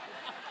 Faith.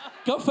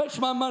 Go fetch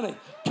my money.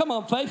 Come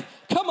on, Faith.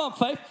 Come on,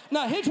 Faith.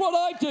 Now, here's what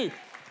I do.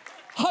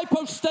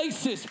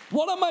 Hypostasis.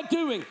 What am I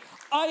doing?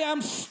 I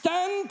am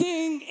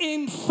standing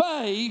in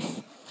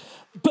faith,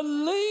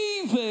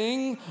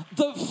 believing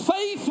that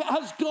faith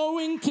is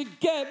going to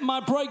get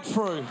my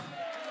breakthrough.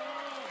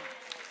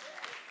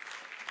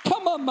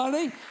 Come on,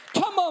 money.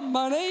 Come on,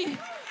 money.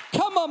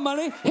 Come on,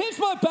 money. Here's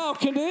my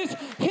balconies.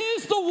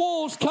 Here's the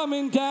walls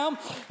coming down.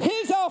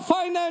 Here's our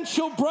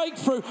financial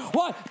breakthrough.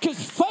 Why? Because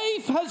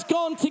faith has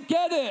gone to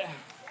get it.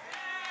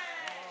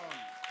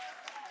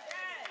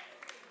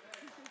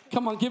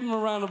 Come on, give him a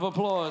round of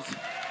applause.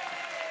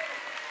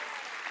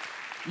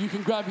 You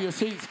can grab your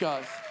seats,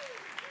 guys.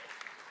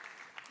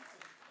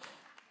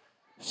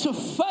 So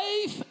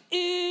faith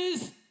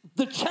is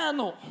the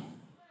channel.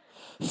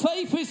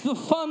 Faith is the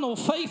funnel.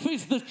 Faith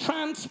is the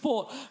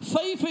transport.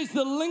 Faith is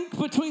the link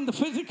between the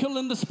physical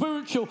and the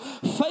spiritual.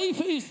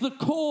 Faith is the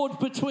cord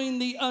between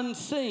the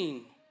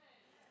unseen.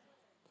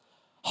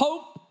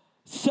 Hope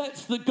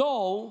sets the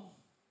goal.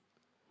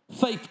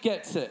 Faith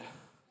gets it.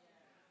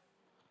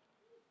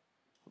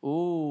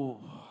 Ooh.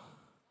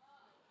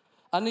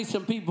 I need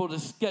some people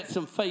to get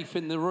some faith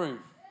in the room.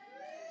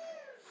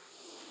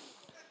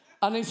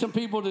 I need some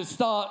people to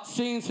start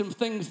seeing some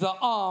things that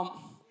aren't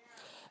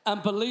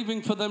and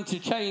believing for them to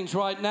change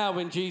right now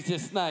in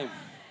Jesus' name.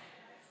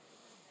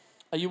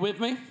 Are you with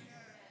me?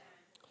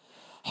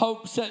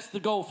 Hope sets the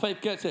goal, faith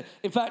gets it.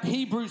 In fact,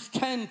 Hebrews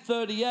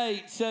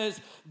 10:38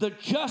 says, the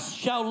just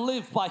shall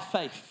live by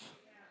faith.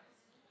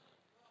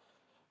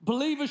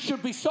 Believers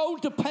should be so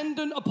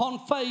dependent upon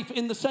faith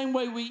in the same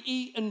way we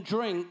eat and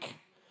drink.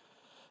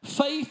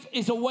 Faith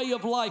is a way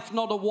of life,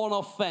 not a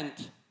one-off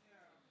event.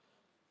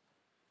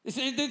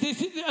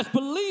 As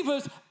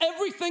believers,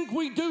 everything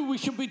we do, we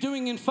should be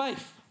doing in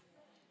faith.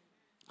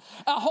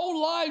 Our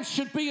whole lives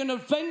should be an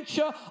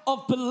adventure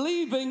of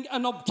believing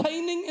and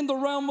obtaining in the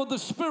realm of the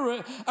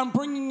Spirit and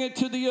bringing it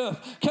to the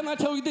earth. Can I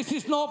tell you, this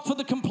is not for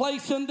the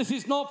complacent. This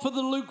is not for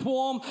the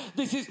lukewarm.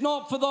 This is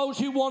not for those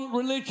who want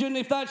religion.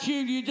 If that's you,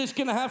 you're just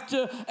going to have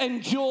to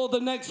endure the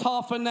next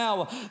half an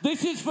hour.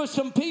 This is for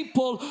some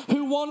people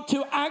who want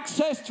to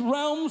access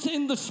realms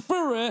in the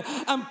Spirit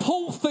and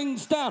pull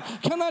things down.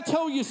 Can I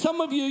tell you, some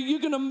of you, you're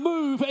going to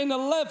move in a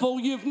level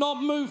you've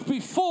not moved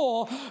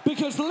before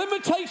because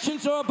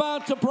limitations are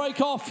about to break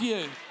off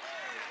you.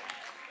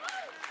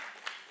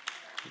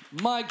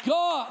 My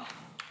God.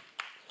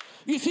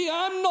 You see,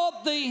 I'm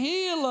not the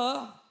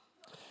healer.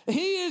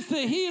 He is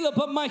the healer,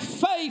 but my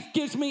faith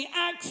gives me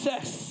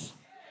access.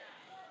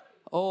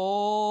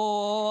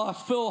 Oh, I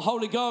feel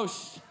Holy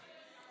Ghost.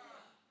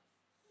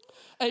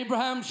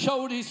 Abraham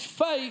showed his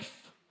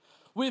faith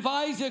with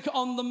Isaac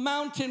on the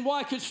mountain.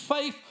 Why? Because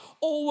faith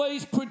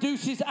always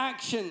produces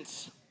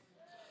actions.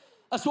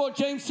 That's what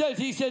James says.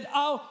 He said,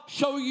 I'll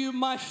show you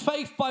my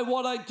faith by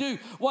what I do.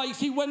 Why? You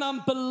see, when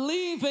I'm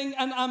believing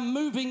and I'm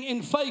moving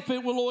in faith,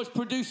 it will always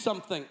produce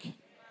something.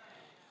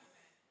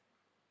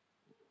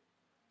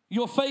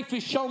 Your faith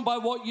is shown by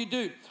what you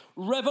do.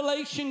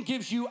 Revelation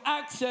gives you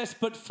access,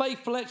 but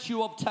faith lets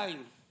you obtain.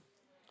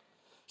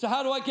 So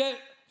how do I get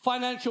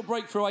financial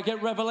breakthrough? I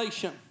get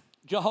revelation.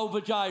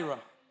 Jehovah Jireh.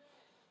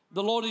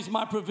 The Lord is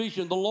my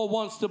provision. The Lord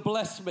wants to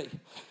bless me.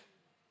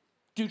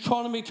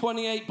 Deuteronomy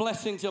 28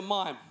 blessings are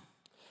mine.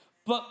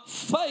 But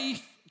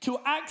faith, to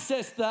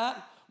access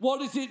that, what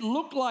does it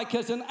look like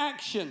as an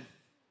action?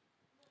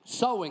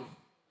 Sowing.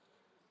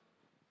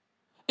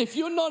 If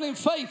you're not in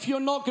faith, you're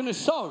not going to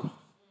sow.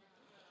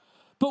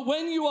 But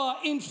when you are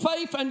in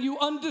faith and you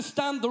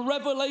understand the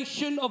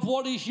revelation of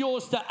what is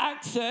yours to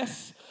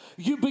access,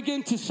 you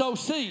begin to sow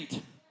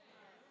seed.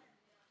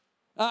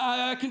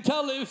 I can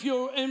tell if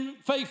you're in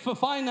faith for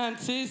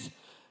finances,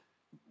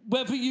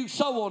 whether you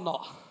sow or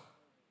not.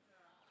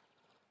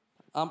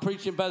 I'm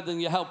preaching better than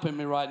you're helping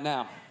me right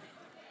now.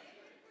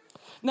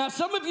 Now,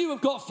 some of you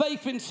have got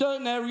faith in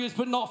certain areas,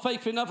 but not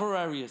faith in other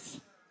areas.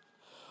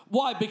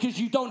 Why? Because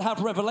you don't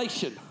have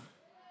revelation.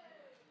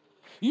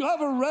 You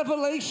have a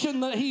revelation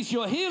that he's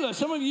your healer.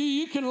 Some of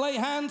you can lay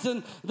hands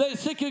and the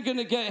sick are going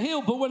to get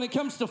healed. But when it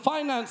comes to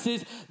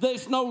finances,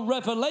 there's no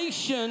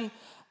revelation.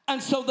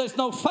 And so there's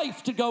no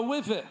faith to go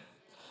with it.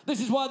 This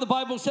is why the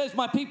Bible says,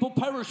 my people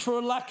perish for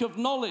a lack of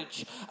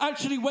knowledge.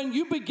 Actually, when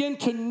you begin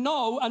to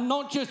know, and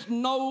not just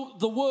know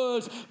the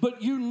words,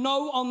 but you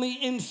know on the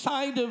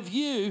inside of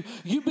you,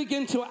 you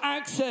begin to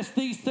access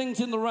these things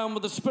in the realm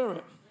of the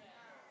Spirit.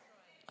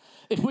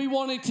 If we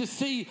wanted to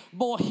see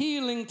more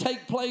healing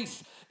take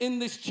place in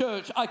this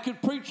church, I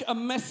could preach a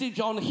message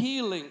on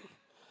healing.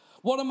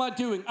 What am I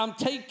doing? I'm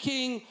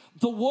taking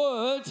the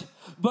word,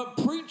 but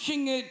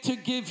preaching it to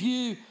give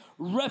you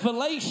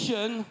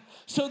revelation,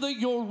 so that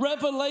your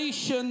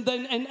revelation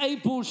then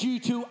enables you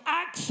to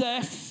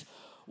access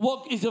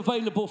what is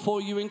available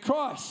for you in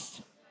Christ.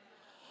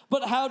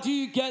 But how do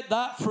you get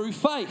that? Through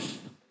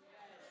faith.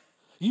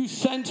 You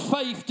send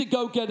faith to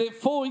go get it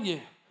for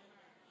you.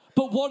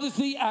 But what does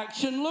the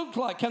action look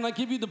like? Can I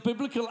give you the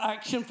biblical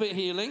action for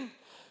healing?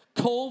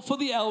 Call for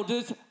the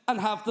elders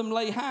and have them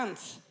lay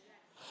hands.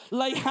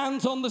 Lay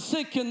hands on the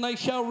sick and they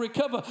shall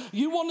recover.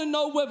 You want to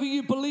know whether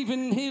you believe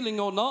in healing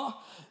or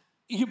not?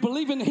 You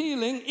believe in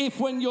healing if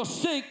when you're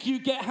sick, you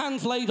get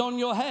hands laid on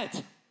your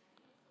head.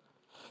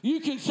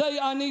 You can say,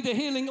 I need a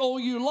healing all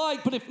you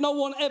like, but if no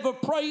one ever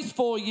prays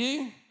for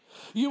you,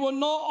 you are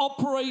not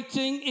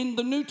operating in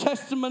the New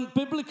Testament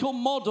biblical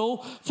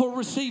model for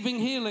receiving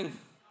healing.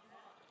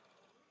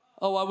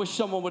 Oh, I wish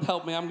someone would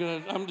help me. I'm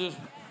just...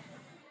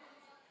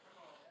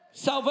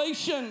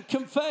 Salvation,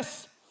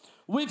 confess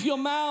with your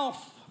mouth.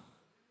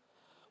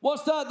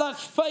 What's that?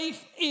 That's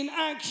faith in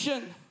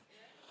action.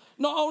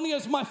 Not only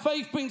has my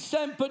faith been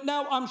sent, but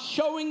now I'm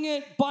showing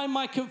it by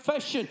my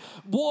confession.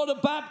 Water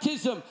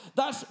baptism,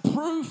 that's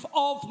proof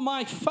of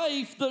my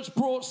faith that's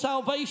brought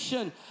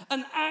salvation.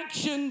 An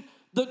action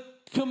that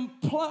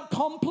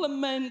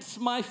complements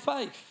my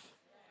faith.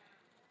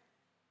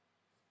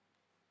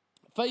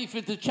 Faith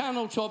is the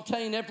channel to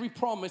obtain every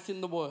promise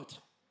in the word.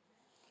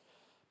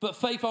 But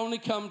faith only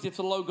comes if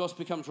the Logos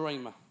becomes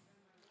Rhema.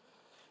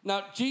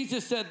 Now,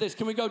 Jesus said this.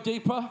 Can we go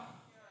deeper?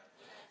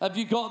 Have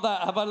you got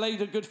that? Have I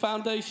laid a good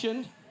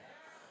foundation?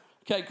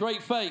 Okay,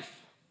 great faith.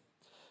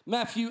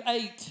 Matthew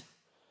 8,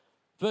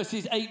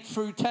 verses 8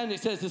 through 10, it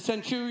says, the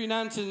centurion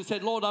answered and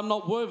said, Lord, I'm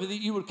not worthy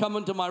that you would come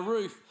under my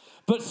roof,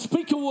 but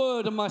speak a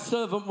word and my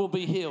servant will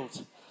be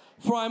healed.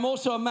 For I am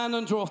also a man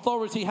under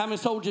authority, having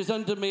soldiers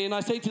under me. And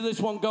I say to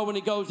this one, go, and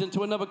he goes, and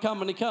to another,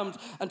 come, and he comes,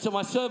 and to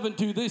my servant,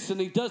 do this, and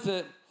he does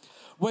it.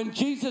 When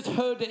Jesus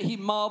heard it, he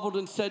marveled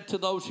and said to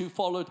those who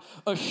followed,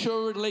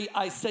 assuredly,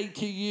 I say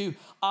to you,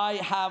 I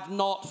have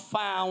not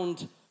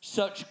found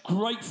such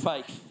great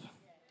faith,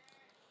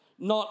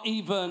 not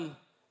even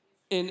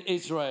in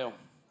Israel.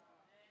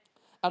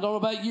 I don't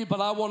know about you,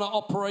 but I want to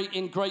operate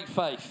in great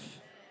faith.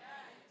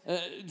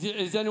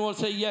 Does anyone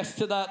say yes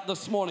to that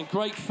this morning?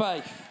 Great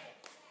faith.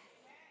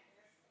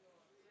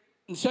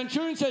 And the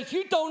centurion says,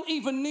 you don't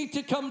even need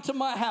to come to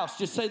my house.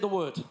 Just say the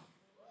word.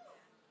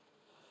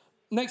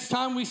 Next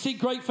time we see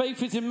great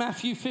faith is in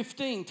Matthew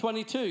 15,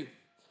 22.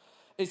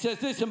 It says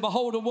this, and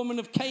behold, a woman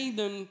of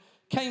Canaan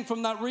came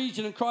from that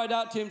region and cried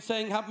out to him,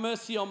 saying, have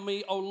mercy on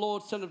me, O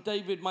Lord, son of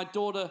David. My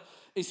daughter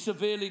is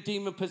severely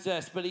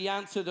demon-possessed. But he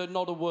answered her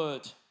not a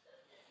word.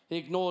 He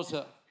ignores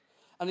her.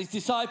 And his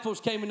disciples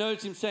came and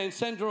urged him, saying,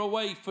 send her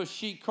away, for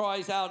she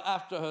cries out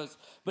after us.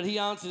 But he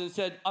answered and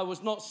said, I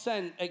was not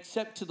sent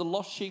except to the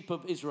lost sheep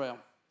of Israel.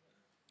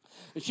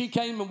 And she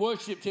came and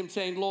worshipped him,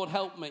 saying, Lord,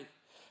 help me.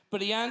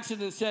 But he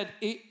answered and said,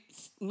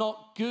 it's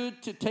not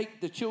good to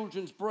take the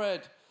children's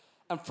bread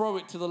and throw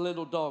it to the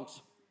little dogs.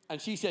 And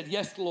she said,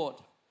 yes, Lord.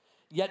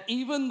 Yet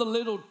even the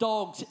little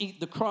dogs eat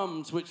the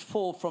crumbs which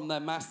fall from their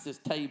master's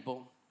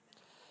table.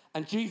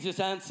 And Jesus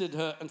answered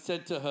her and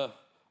said to her,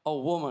 O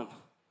woman,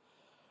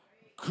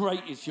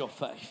 great is your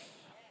faith.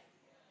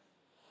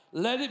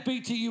 Let it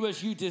be to you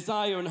as you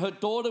desire. And her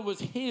daughter was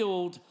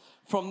healed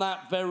from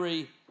that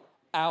very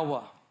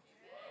hour.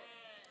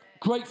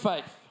 Great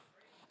faith.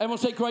 Everyone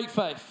say great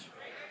faith.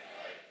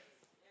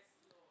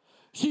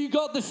 So you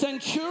got the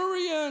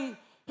centurion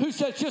who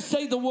says, just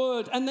say the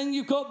word. And then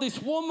you've got this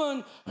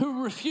woman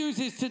who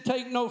refuses to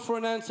take no for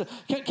an answer.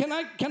 Can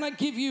I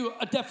give you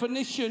a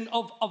definition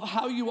of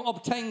how you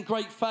obtain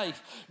great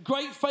faith?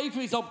 Great faith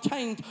is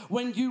obtained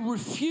when you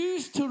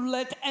refuse to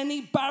let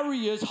any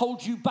barriers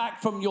hold you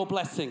back from your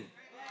blessing.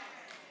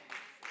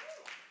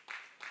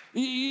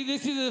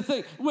 This is the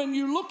thing. When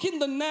you look in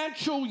the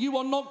natural, you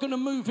are not going to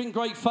move in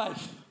great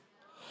faith.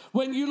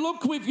 When you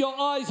look with your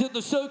eyes at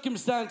the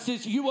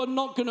circumstances, you are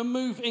not going to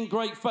move in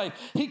great faith.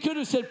 He could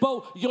have said,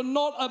 Bo, you're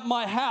not at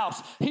my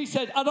house. He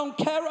said, I don't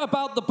care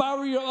about the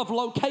barrier of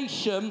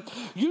location.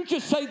 You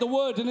just say the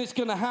word and it's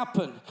going to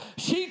happen.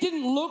 She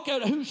didn't look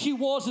at who she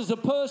was as a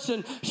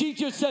person. She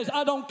just says,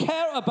 I don't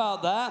care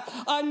about that.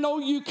 I know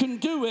you can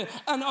do it.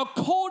 And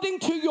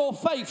according to your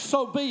faith,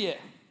 so be it.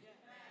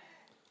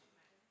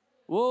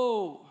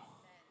 Whoa.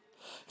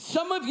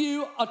 Some of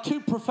you are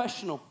too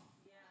professional.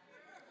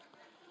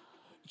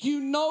 You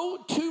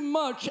know too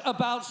much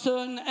about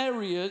certain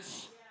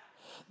areas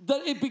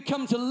that it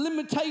becomes a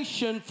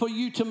limitation for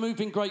you to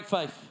move in great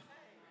faith.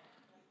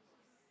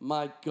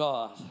 My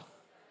God.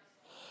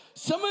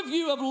 Some of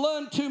you have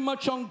learned too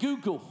much on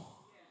Google.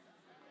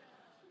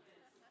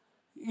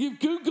 You've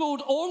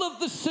Googled all of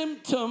the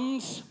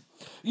symptoms.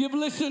 You've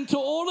listened to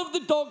all of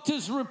the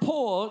doctor's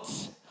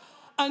reports.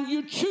 And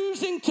you're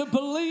choosing to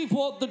believe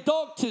what the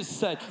doctors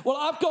said. Well,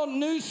 I've got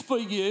news for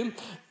you.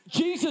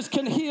 Jesus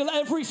can heal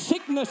every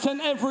sickness and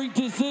every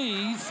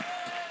disease.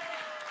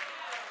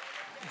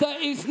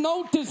 There is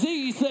no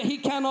disease that he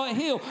cannot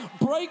heal.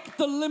 Break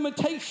the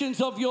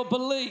limitations of your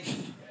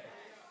belief.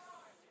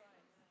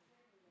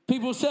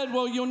 People said,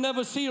 well, you'll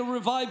never see a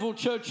revival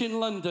church in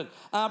London.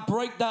 I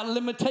break that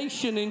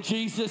limitation in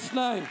Jesus'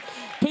 name.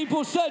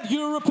 People said,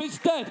 Europe is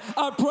dead.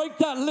 I break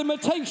that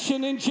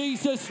limitation in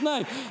Jesus'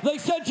 name. They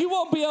said, you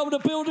won't be able to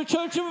build a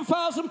church of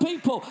 1,000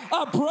 people.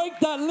 I break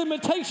that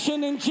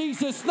limitation in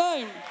Jesus'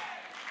 name.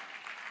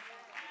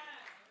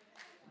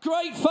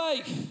 Great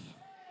faith.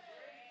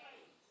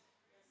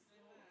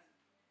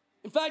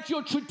 In fact,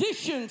 your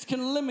traditions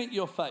can limit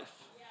your faith.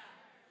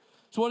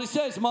 That's what it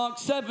says, Mark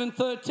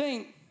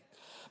 7:13.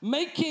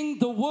 Making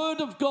the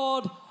word of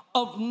God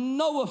of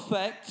no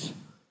effect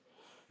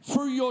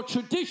through your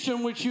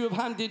tradition which you have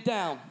handed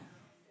down.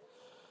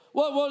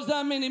 What does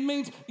that mean? It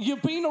means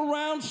you've been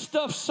around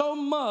stuff so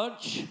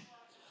much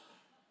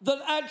that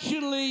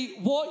actually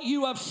what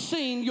you have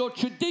seen, your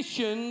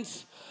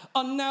traditions,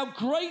 are now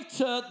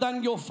greater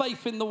than your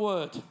faith in the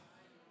word.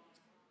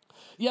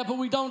 Yeah, but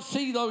we don't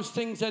see those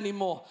things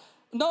anymore.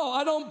 No,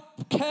 I don't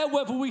care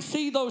whether we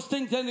see those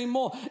things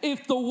anymore.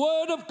 If the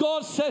word of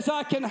God says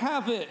I can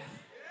have it,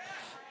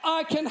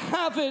 I can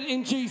have it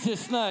in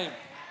Jesus' name.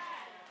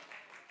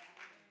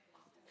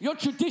 Your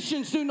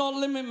traditions do not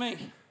limit me.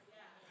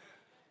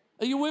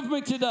 Are you with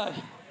me today?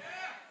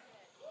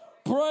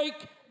 Break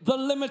the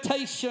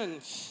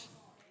limitations.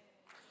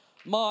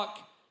 Mark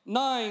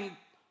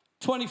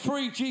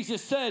 9:23,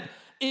 Jesus said,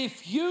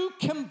 if you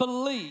can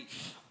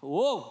believe,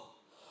 whoa,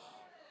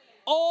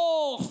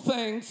 all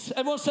things,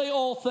 everyone say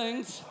all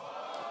things.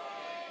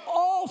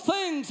 All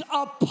things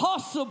are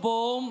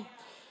possible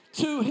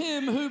to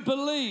him who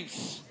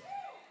believes.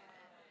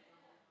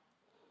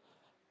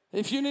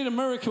 If you need a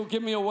miracle,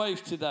 give me a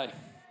wave today.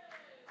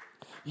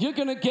 You're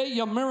going to get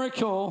your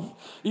miracle.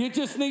 You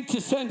just need to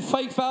send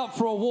faith out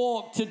for a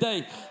walk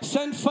today.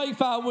 Send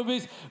faith out with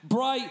his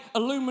bright,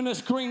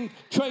 luminous green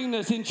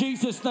trainers in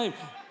Jesus' name.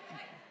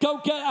 Go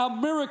get our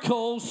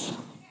miracles.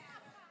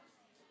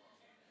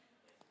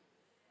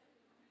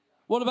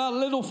 What about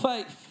little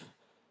faith?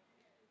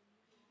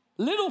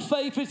 Little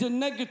faith is a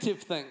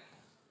negative thing.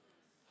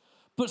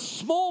 But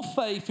small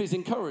faith is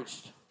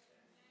encouraged.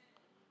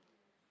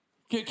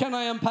 Can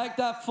I unpack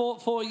that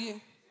for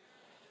you?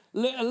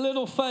 A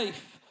little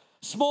faith.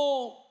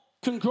 Small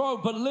can grow,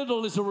 but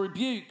little is a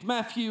rebuke.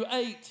 Matthew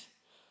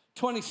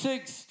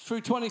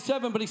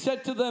 8:26-27. But he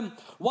said to them,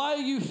 why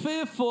are you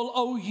fearful,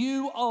 O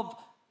you of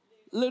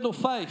little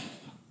faith?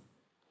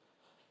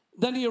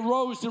 Then he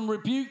arose and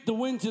rebuked the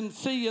winds and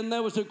sea, and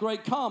there was a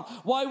great calm.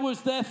 Why was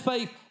their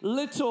faith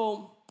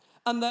little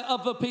and their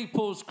other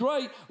people's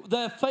great?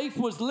 Their faith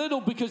was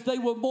little because they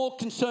were more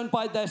concerned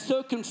by their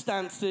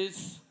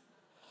circumstances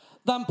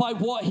than by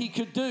what he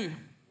could do.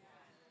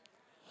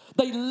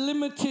 They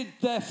limited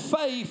their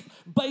faith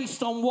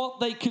based on what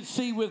they could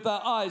see with their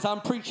eyes.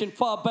 I'm preaching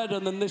far better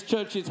than this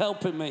church is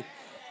helping me.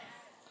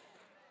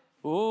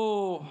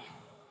 Oh.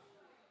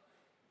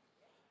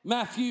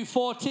 Matthew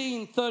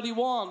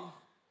 14:31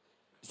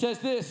 says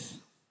this.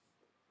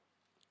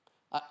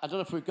 I don't know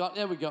if we've got,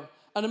 there we go.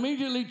 And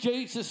immediately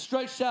Jesus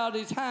stretched out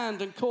his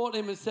hand and caught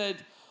him and said,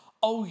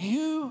 "O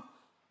you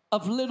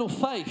of little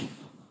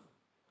faith,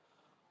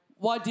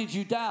 why did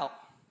you doubt?"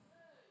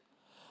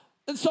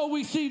 And so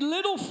we see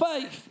little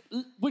faith,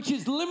 which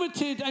is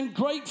limited, and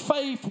great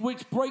faith,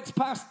 which breaks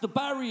past the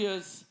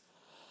barriers.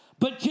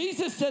 But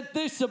Jesus said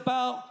this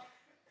about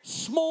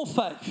small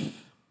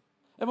faith.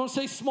 Everyone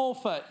say small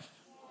faith.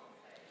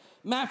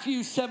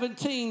 Matthew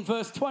 17,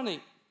 verse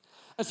 20.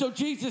 And so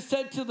Jesus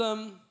said to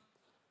them,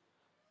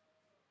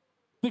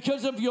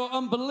 because of your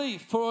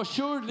unbelief, for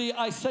assuredly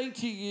I say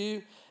to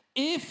you,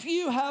 if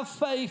you have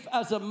faith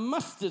as a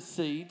mustard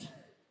seed,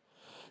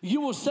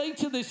 you will say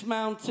to this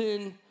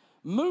mountain,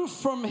 move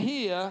from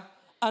here,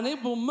 and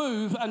it will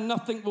move, and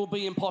nothing will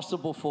be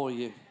impossible for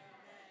you.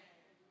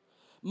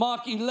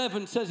 Mark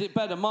 11 says it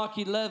better. Mark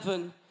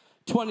 11,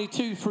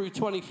 22 through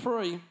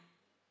 23.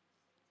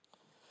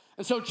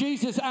 And so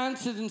Jesus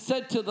answered and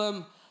said to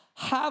them,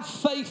 have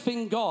faith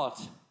in God.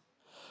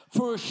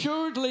 For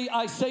assuredly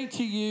I say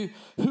to you,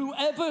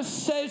 whoever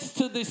says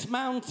to this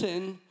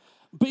mountain,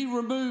 be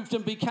removed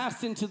and be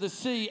cast into the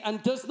sea,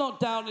 and does not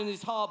doubt in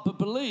his heart, but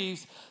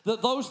believes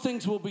that those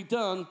things will be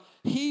done,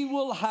 he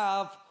will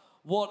have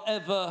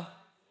whatever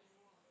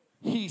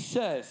he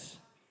says.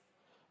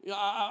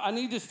 I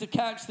need us to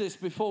catch this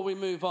before we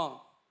move on.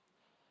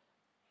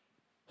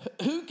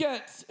 Who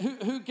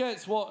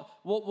gets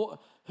what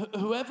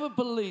whoever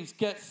believes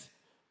gets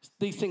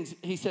these things,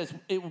 he says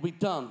it will be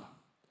done.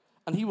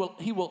 And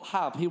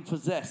he'll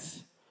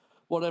possess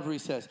whatever he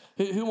says.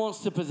 Who wants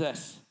to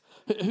possess?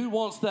 Who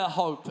wants their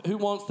hope? Who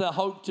wants their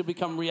hope to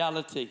become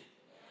reality?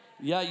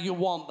 Yeah, you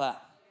want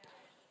that.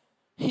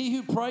 He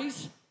who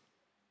prays,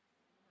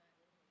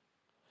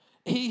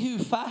 he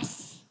who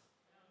fasts,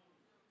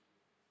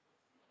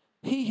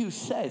 he who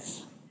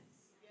says.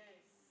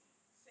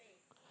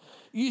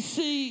 You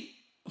see,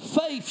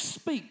 faith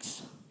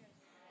speaks.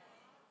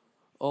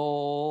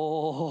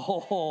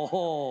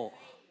 Oh.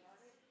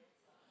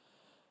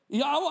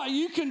 Yeah,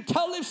 you can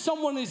tell if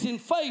someone is in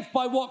faith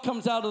by what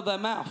comes out of their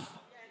mouth.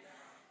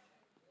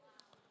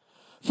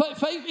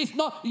 Faith is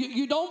not,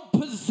 you don't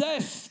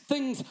possess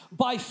things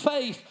by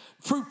faith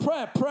through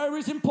prayer. Prayer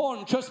is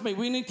important. Trust me,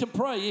 we need to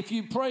pray. If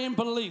you pray and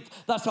believe,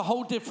 that's a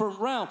whole different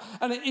realm.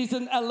 And it is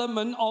an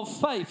element of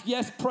faith.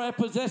 Yes, prayer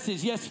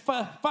possesses. Yes,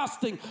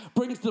 fasting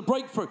brings the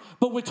breakthrough.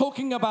 But we're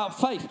talking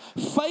about faith.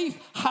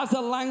 Faith has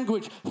a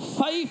language.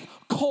 Faith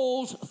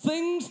calls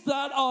things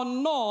that are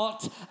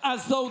not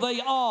as though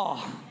they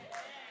are.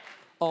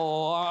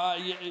 Oh,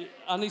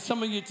 I need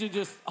some of you to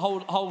just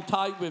hold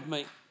tight with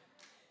me.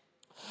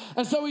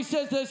 And so he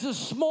says there's a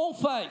small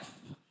faith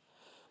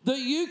that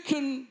you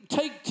can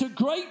take to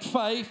great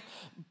faith.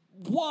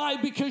 Why?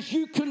 Because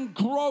you can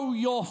grow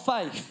your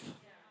faith.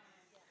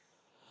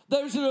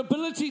 There's an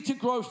ability to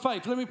grow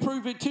faith. Let me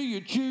prove it to you.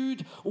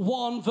 Jude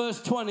 1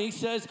 verse 20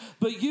 says,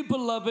 but you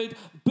beloved,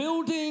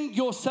 building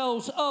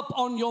yourselves up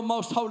on your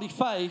most holy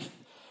faith,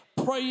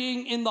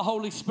 praying in the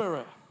Holy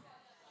Spirit.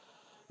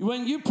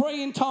 When you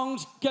pray in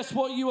tongues, guess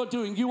what you are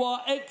doing? You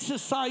are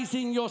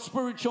exercising your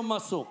spiritual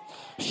muscle.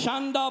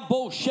 Shanda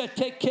bo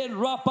sheteke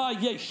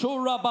rabaye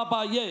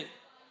shorababaye.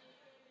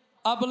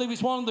 I believe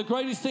it's one of the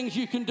greatest things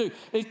you can do.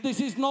 This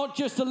is not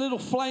just a little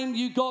flame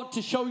you got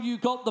to show you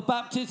got the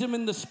baptism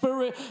in the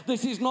Spirit.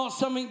 This is not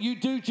something you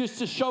do just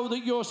to show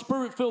that you're a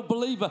Spirit-filled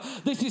believer.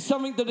 This is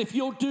something that if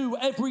you'll do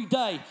every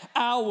day,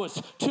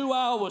 hours, 2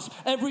 hours,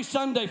 every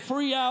Sunday,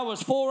 3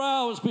 hours, 4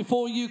 hours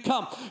before you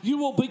come, you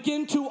will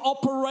begin to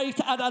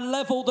operate at a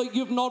level that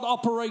you've not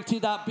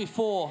operated at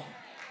before.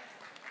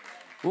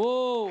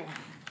 Whoa.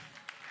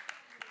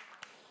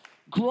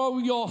 Grow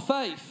your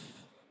faith.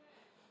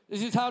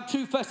 This is how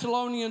 2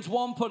 Thessalonians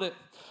 1 put it.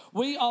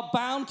 We are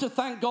bound to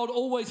thank God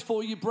always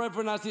for you,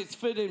 brethren, as it's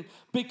fitting,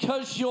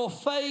 because your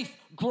faith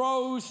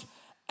grows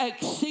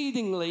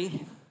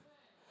exceedingly,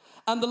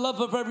 and the love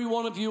of every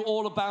one of you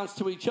all abounds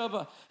to each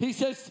other. He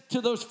says to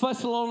those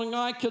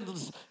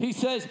Thessalonians, he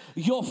says,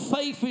 your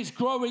faith is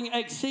growing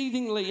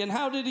exceedingly. And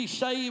how did he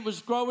say it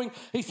was growing?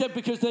 He said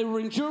because they were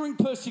enduring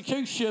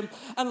persecution,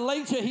 and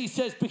later he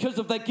says because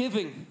of their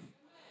giving.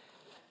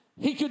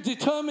 He could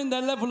determine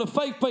their level of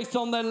faith based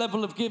on their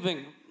level of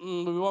giving.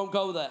 We won't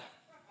go there.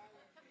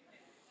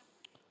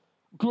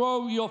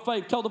 Grow your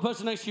faith. Tell the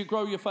person next to you,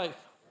 grow your faith.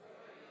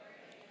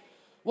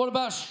 What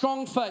about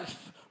strong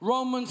faith?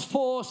 Romans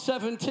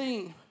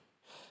 4:17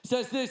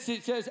 says this.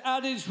 It says,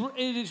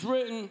 it is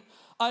written,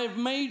 I have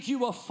made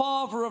you a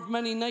father of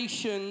many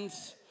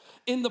nations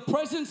in the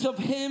presence of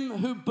him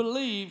who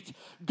believed,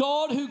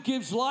 God who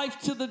gives life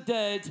to the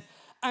dead,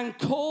 and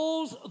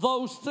calls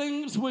those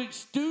things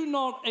which do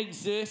not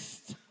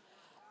exist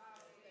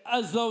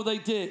as though they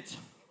did.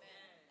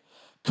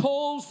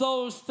 Calls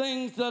those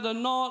things that are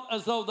not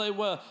as though they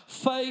were.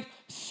 Faith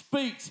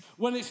speaks.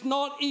 When it's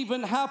not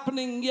even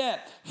happening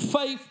yet,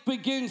 faith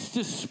begins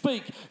to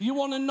speak. You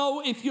want to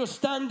know if you're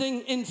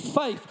standing in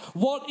faith.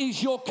 What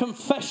is your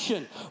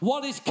confession?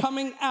 What is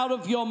coming out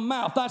of your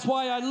mouth? That's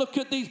why I look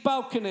at these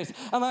balconies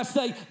and I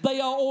say,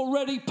 they are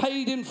already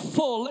paid in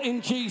full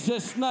in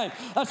Jesus' name.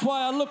 That's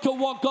why I look at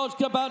what God's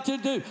about to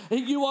do.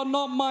 You are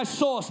not my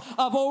source.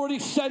 I've already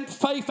sent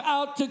faith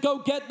out to go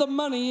get the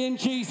money in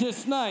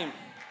Jesus' name.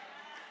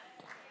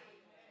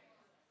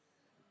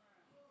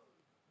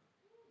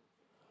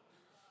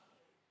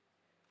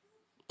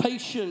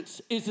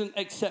 patience isn't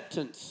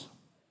acceptance.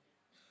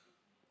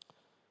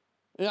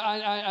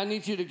 I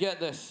need you to get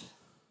this.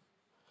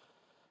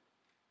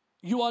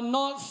 You are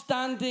not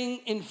standing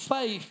in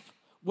faith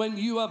when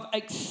you have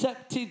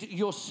accepted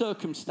your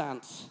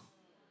circumstance.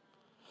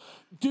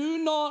 Do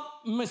not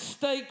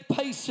mistake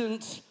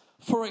patience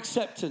for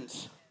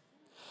acceptance.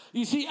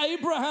 You see,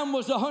 Abraham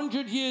was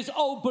 100 years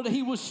old, but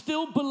he was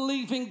still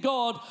believing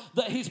God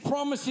that his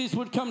promises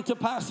would come to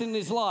pass in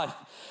his life.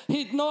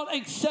 He'd not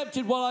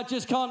accepted, well, I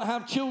just can't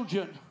have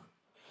children.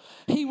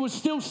 He was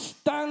still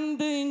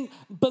standing,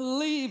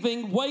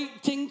 believing,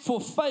 waiting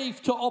for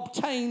faith to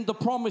obtain the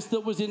promise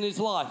that was in his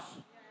life.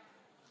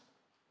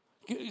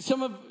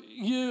 Some of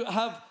you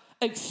have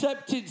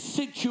accepted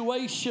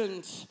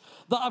situations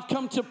that I've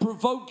come to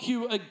provoke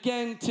you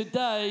again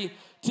today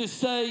to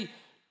say,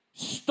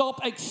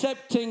 stop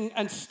accepting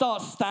and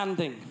start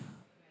standing.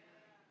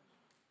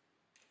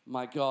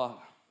 My God.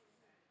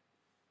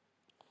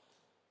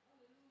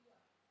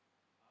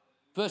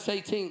 Verse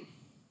 18.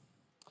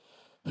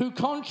 Who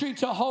contrary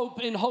to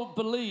hope in hope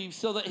believed,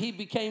 so that he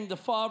became the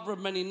father of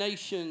many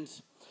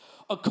nations,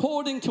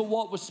 according to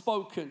what was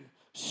spoken,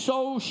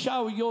 so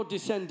shall your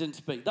descendants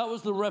be. That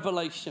was the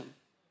revelation.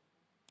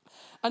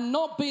 And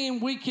not being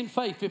weak in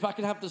faith, if I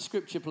can have the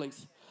scripture,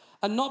 please.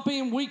 And not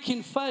being weak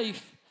in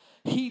faith,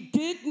 he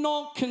did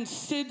not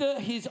consider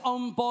his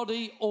own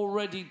body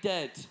already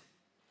dead,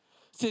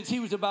 since he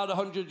was about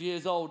 100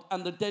 years old,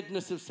 and the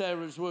deadness of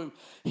Sarah's womb.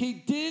 He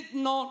did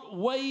not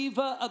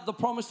waver at the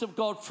promise of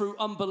God through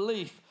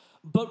unbelief,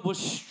 but was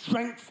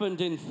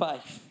strengthened in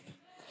faith,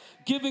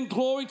 giving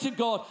glory to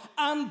God,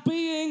 and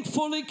being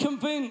fully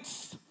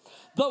convinced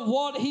that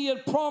what he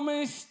had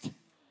promised,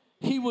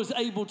 he was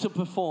able to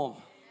perform.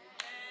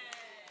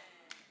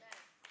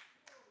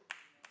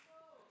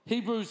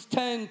 Hebrews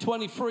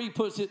 10:23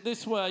 puts it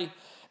this way.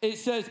 It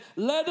says,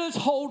 let us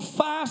hold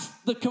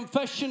fast the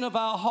confession of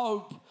our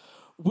hope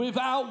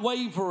without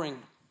wavering,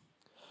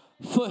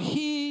 for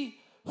he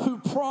who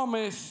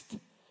promised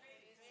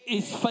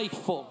is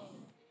faithful.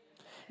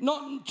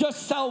 Not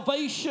just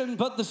salvation,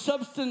 but the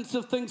substance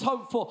of things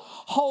hoped for.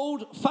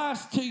 Hold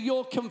fast to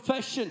your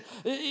confession.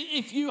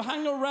 If you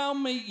hang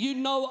around me, you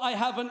know I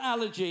have an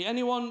allergy.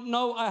 Anyone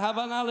know I have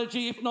an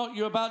allergy? If not,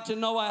 you're about to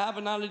know I have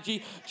an allergy.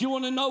 Do you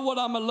want to know what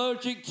I'm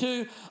allergic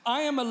to?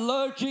 I am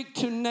allergic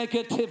to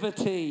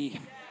negativity.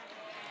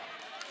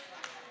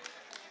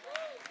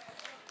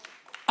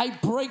 I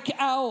break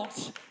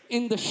out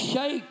in the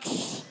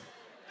shakes.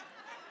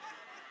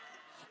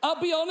 I'll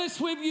be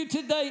honest with you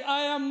today,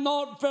 I am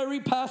not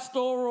very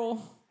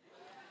pastoral.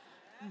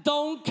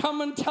 Don't come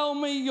and tell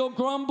me your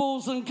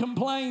grumbles and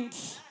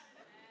complaints.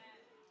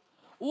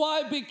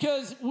 Why?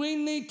 Because we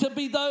need to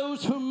be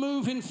those who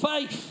move in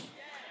faith.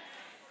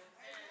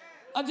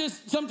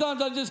 Sometimes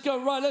I just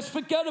go, right, let's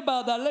forget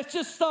about that. Let's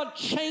just start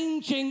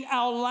changing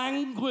our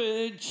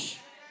language.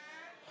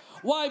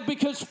 Why?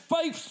 Because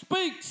faith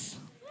speaks.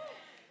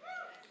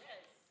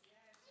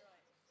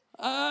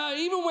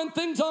 Even when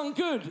things aren't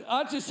good,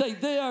 I just say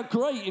they are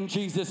great in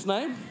Jesus'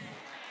 name.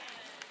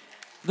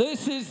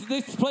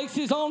 This place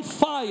is on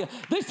fire.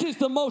 This is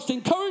the most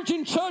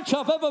encouraging church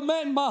I've ever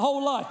met in my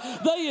whole life.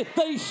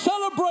 They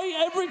celebrate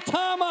every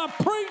time I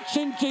preach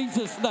in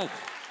Jesus' name.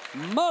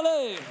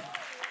 Male.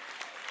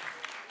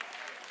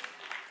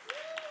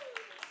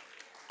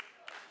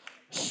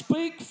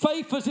 Speak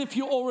faith as if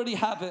you already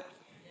have it.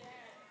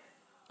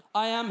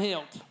 I am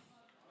healed.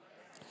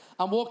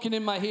 I'm walking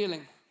in my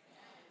healing.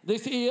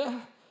 This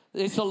year,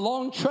 it's a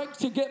long trek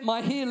to get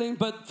my healing,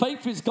 but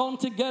faith is gone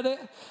to get it,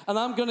 and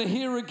I'm going to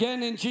hear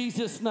again in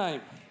Jesus'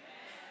 name.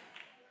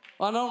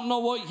 I don't know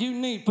what you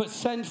need, but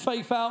send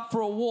faith out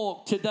for a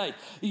walk today.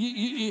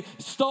 You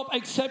stop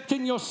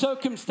accepting your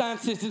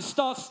circumstances and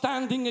start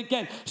standing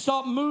again.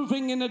 Start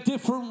moving in a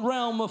different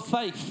realm of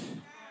faith.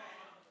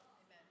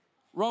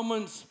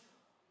 Romans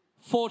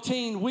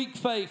 14, weak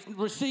faith.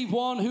 Receive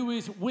one who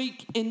is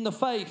weak in the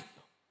faith,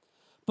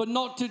 but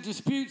not to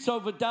disputes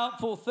over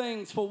doubtful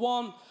things. For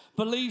one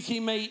believes he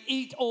may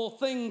eat all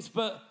things,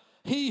 but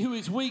he who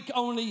is weak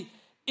only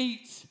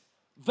eats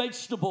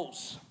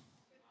vegetables.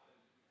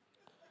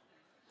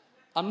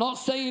 I'm not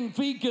saying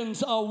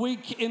vegans are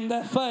weak in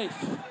their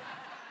faith,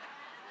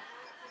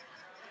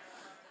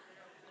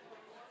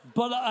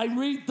 but I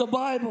read the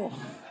Bible.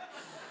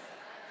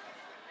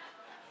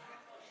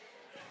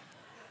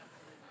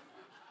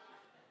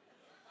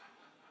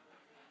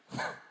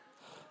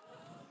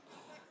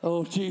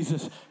 Oh,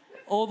 Jesus.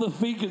 All the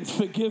vegans,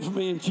 forgive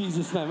me in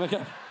Jesus' name.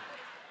 Okay.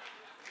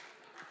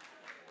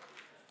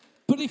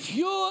 But if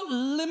you're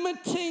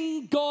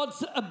limiting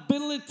God's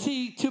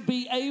ability to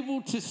be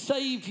able to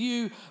save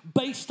you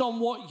based on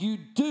what you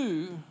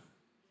do,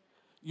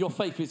 your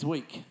faith is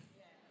weak.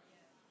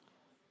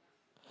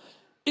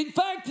 In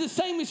fact, the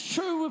same is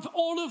true with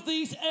all of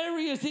these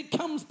areas. It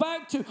comes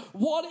back to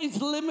what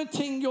is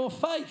limiting your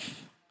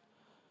faith.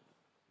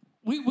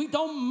 We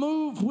don't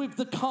move with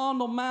the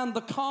carnal man.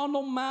 The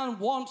carnal man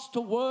wants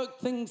to work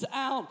things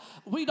out.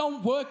 We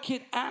don't work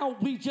it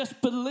out. We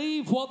just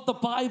believe what the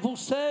Bible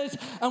says,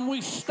 and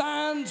we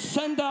stand,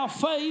 send our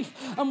faith,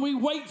 and we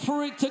wait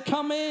for it to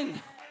come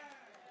in.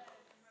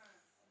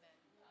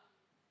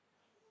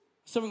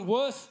 Something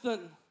worse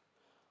than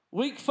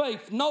weak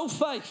faith, no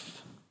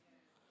faith.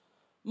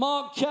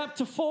 Mark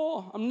chapter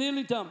 4, I'm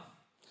nearly done.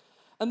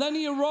 And then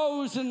he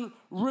arose and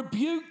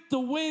rebuked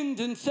the wind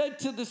and said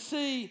to the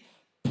sea,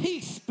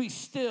 "Peace, be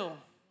still."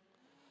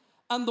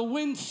 And the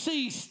wind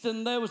ceased,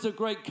 and there was a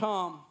great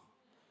calm.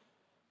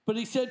 But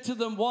he said to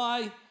them,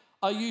 "Why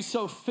are you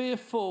so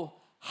fearful?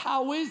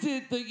 How is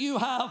it that you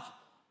have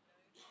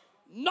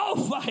no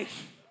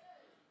faith?"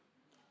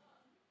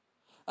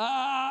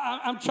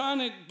 I'm trying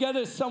to get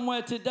us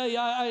somewhere today.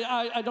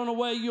 I don't know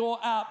where you're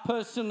at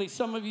personally.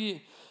 Some of you,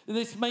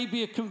 this may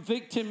be a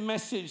convicting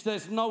message.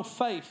 There's no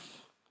faith.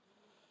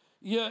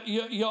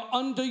 You're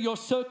under your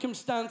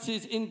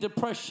circumstances in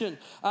depression.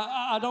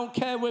 I don't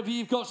care whether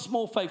you've got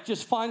small faith.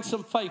 Just find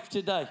some faith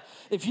today.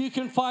 If you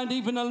can find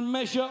even a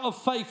measure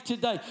of faith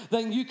today,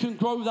 then you can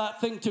grow that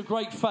thing to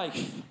great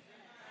faith.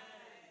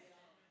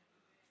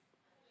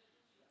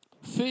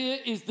 Fear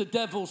is the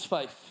devil's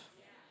faith.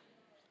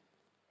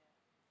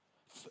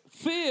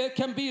 Fear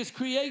can be as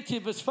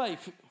creative as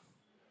faith.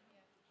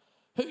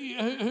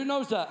 Who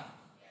knows that?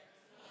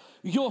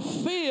 Your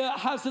fear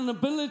has an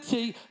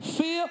ability.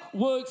 Fear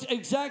works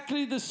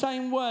exactly the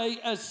same way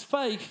as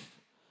faith.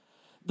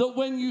 That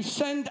when you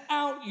send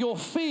out your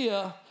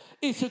fear,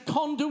 it's a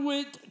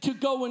conduit to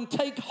go and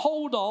take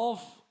hold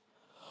of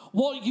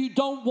what you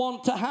don't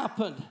want to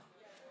happen.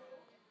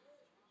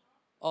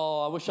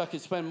 Oh, I wish I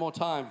could spend more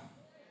time.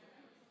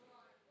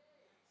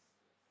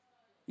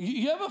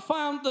 You ever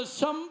found that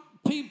some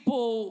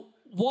people,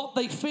 what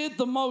they feared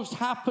the most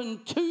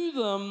happened to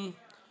them?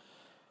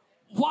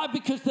 Why?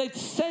 Because they'd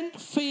sent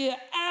fear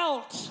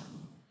out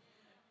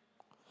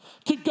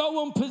to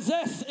go and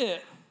possess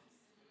it.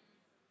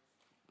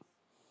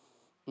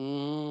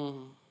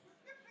 You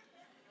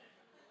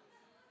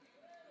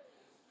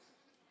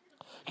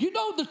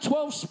know, the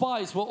 12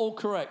 spies were all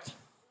correct.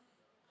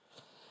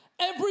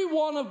 Every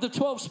one of the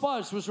 12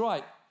 spies was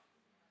right.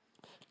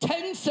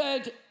 10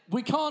 said,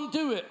 "We can't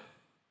do it."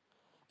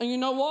 And you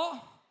know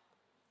what?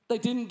 They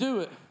didn't do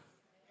it.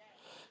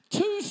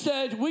 2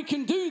 said, "We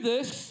can do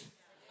this."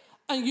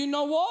 And you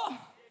know what?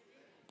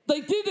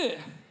 They did it.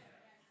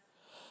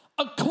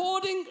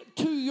 According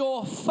to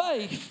your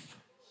faith,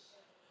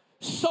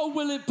 so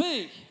will it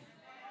be.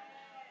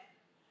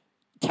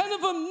 10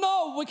 of them,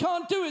 "No, we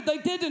can't do it." They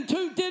didn't.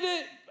 2 did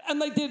it,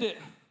 and they did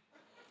it.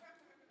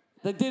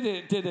 They did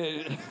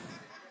it.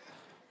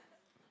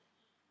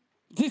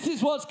 This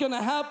is what's going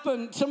to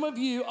happen. Some of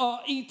you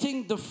are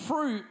eating the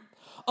fruit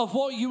of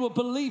what you were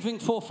believing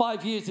for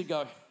 5 years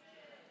ago.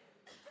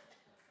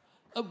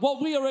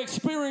 What we are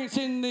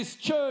experiencing in this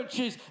church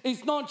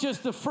is not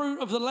just the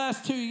fruit of the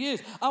last 2 years.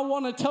 I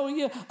want to tell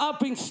you, I've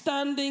been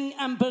standing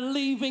and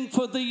believing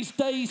for these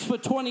days for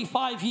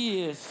 25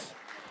 years.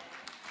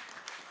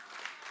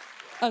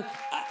 And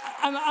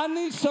I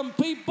need some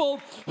people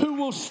who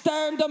will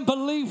stand and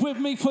believe with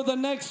me for the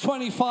next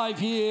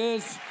 25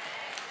 years.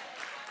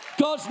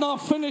 God's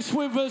not finished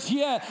with us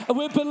yet.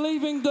 We're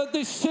believing that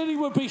this city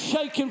will be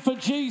shaken for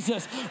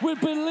Jesus. We're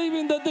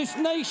believing that this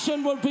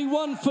nation will be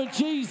won for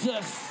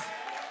Jesus.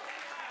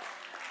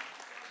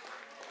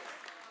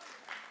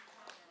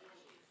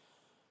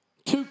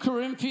 2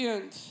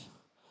 Corinthians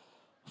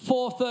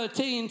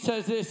 4:13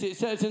 says this. It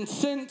says, "And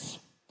since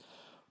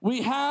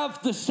we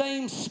have the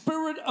same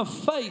spirit of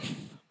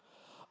faith,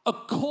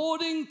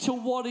 according to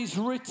what is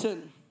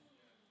written,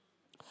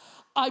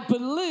 I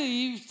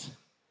believed,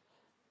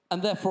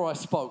 and therefore I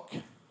spoke."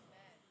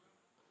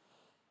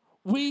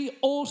 We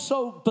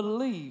also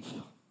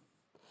believe,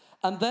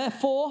 and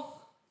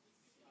therefore,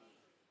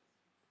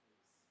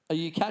 are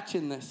you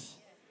catching this?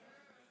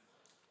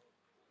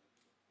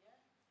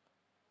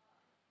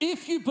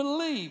 If you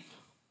believe,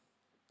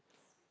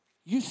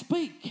 you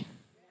speak.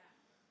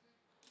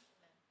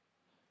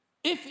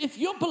 If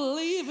you're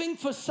believing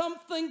for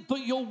something,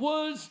 but your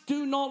words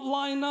do not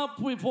line up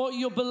with what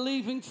you're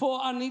believing for,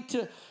 I need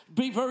to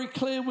be very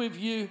clear with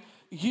you.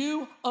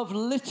 You of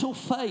little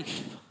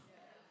faith.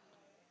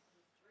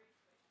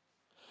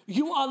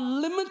 You are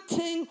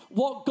limiting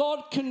what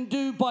God can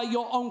do by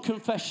your own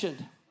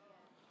confession.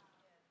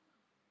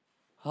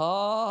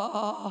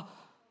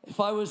 If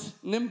I was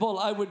nimble,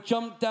 I would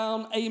jump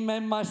down,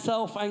 amen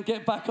myself, and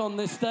get back on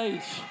this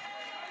stage.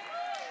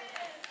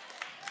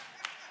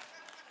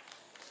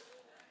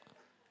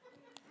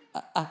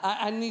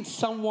 I need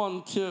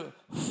someone to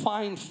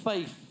find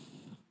faith.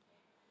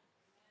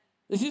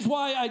 This is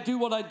why I do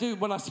what I do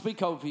when I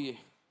speak over you.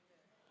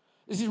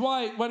 This is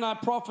why when I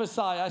prophesy,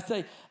 I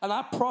say, and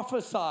I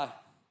prophesy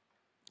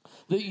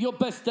that your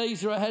best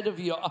days are ahead of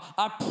you.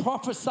 I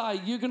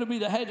prophesy you're going to be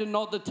the head and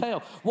not the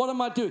tail. What am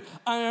I doing?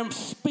 I am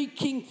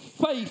speaking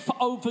faith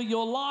over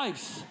your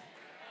lives.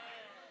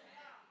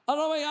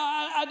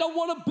 I I don't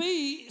want to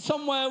be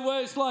somewhere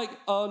where it's like,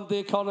 oh, the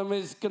economy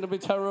is going to be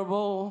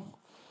terrible.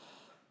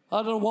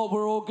 I don't know what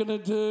we're all going to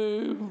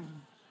do.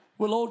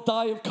 We'll all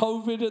die of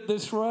COVID at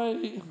this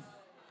rate.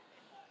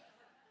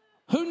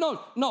 Who knows?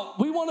 No,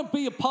 we want to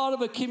be a part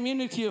of a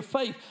community of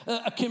faith,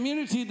 a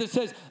community that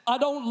says, I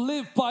don't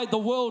live by the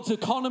world's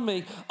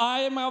economy.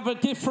 I am of a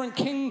different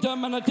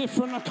kingdom and a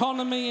different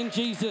economy in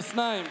Jesus'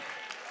 name.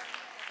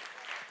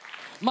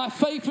 My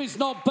faith is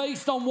not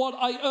based on what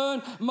I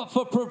earn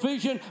for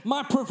provision.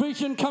 My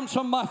provision comes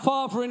from my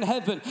Father in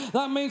heaven.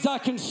 That means I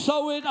can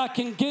sow it, I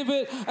can give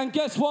it, and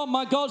guess what?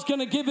 My God's going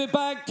to give it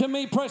back to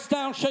me, pressed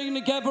down, shaken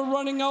together,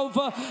 running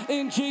over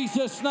in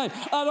Jesus' name.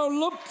 I don't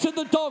look to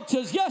the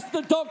doctors. Yes,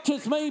 the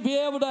doctors may be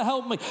able to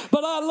help me,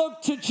 but I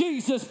look to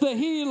Jesus, the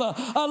healer.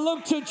 I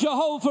look to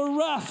Jehovah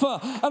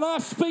Rapha, and I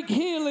speak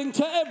healing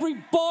to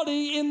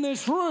everybody in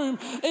this room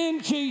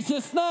in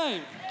Jesus'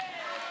 name.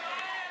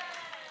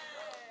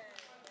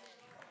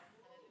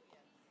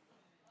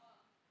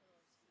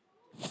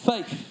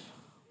 Faith.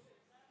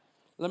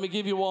 Let me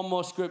give you one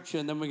more scripture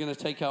and then we're going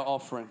to take our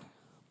offering.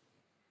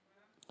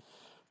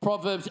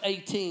 Proverbs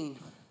 18,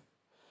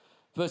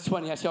 verse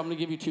 20. Actually, I'm going to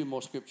give you two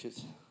more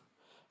scriptures.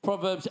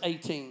 Proverbs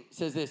 18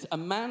 says this: a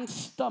man's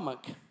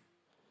stomach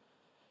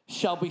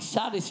shall be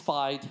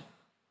satisfied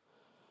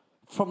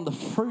from the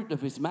fruit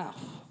of his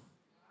mouth.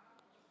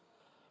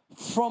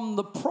 From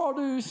the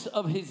produce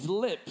of his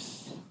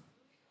lips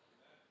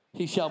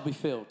he shall be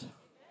filled.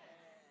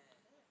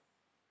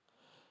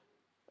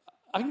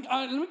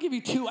 Let me give you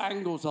two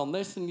angles on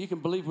this, and you can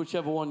believe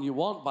whichever one you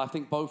want, but I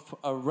think both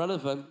are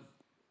relevant.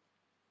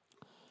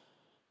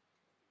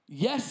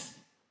 Yes,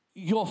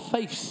 your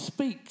faith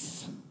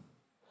speaks,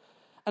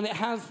 and it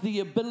has the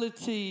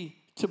ability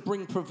to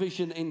bring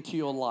provision into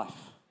your life.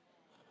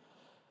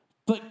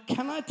 But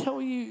can I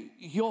tell you,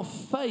 your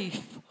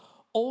faith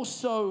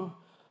also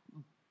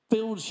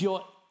builds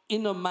your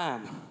inner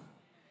man.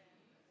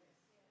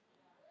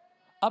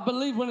 I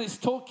believe when it's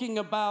talking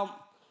about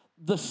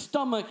the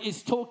stomach,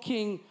 is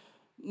talking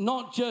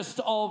not just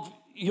of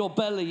your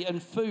belly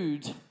and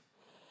food.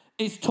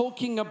 It's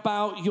talking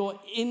about your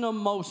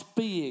innermost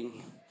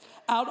being.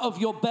 Out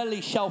of your belly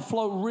shall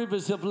flow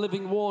rivers of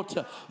living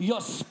water. Your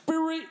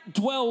spirit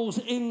dwells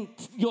in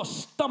your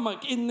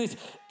stomach, in this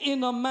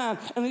inner man.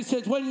 And it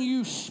says when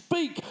you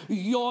speak,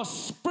 your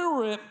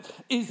spirit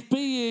is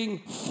being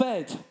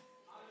fed.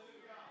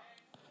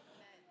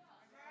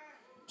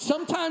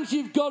 Sometimes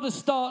you've got to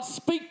start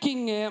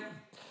speaking it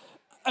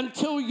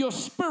until your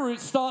spirit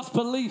starts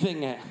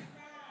believing it.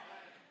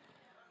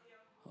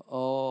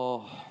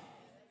 Oh.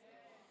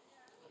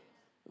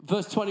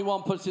 Verse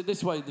 21 puts it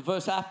this way. The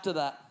verse after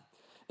that,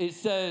 it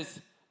says,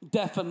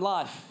 death and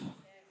life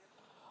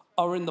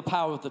are in the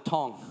power of the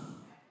tongue,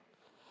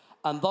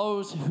 and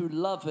those who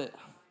love it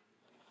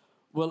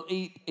will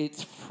eat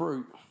its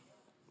fruit.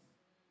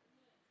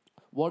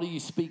 What are you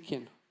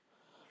speaking?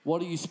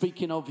 What are you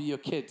speaking over your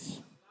kids?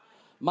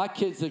 My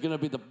kids are going to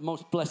be the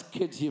most blessed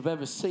kids you've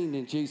ever seen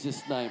in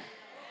Jesus' name.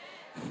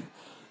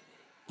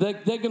 They're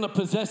going to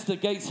possess the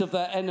gates of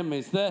their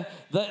enemies.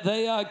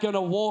 They are going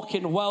to walk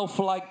in wealth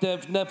like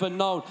they've never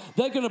known.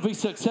 They're going to be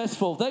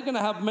successful. They're going to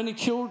have many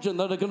children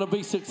that are going to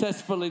be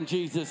successful in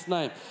Jesus'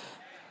 name.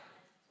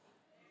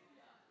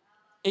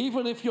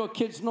 Even if your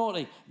kid's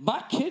naughty,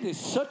 my kid is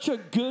such a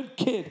good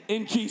kid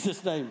in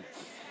Jesus' name.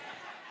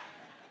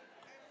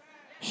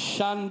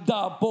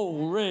 Shanda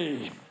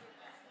Bore.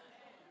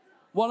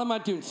 What am I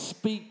doing?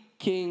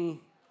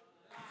 Speaking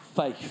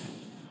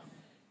faith.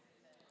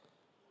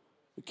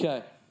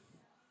 Okay.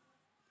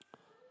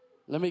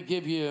 Let me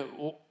give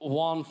you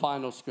one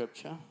final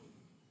scripture.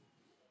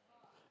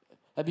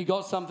 Have you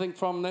got something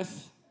from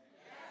this?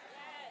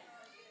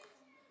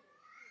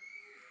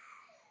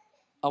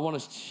 I want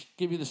to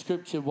give you the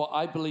scripture, what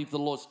I believe the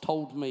Lord's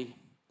told me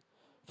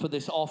for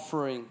this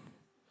offering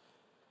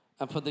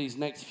and for these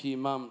next few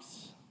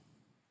months.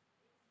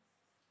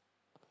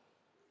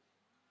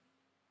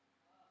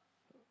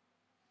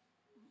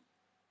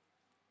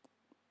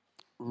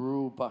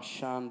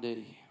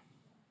 Rubashandi.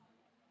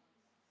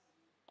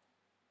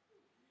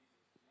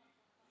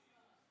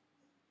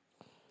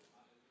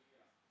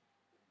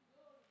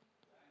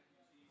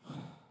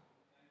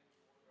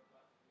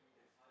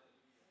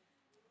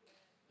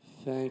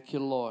 Thank you,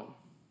 Lord.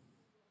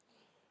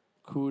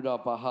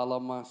 Kuda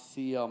bahalama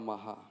siya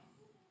maha.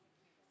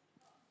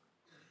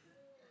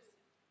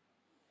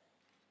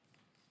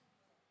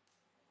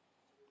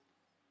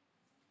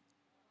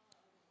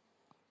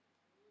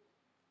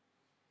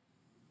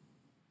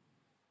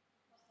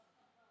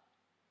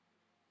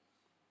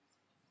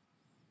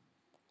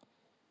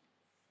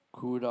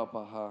 Kuda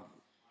baha.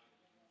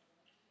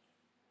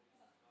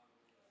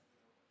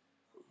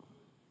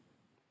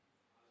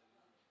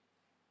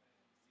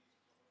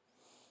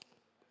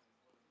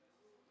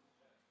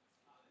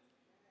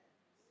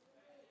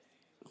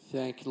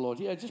 Thank you, Lord.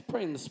 Yeah, just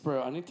pray in the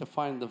Spirit. I need to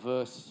find the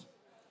verse.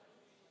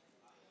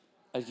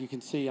 As you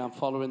can see, I'm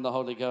following the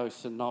Holy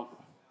Ghost and not...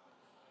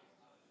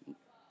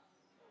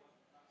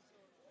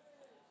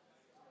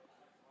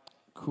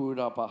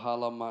 Kura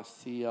bahala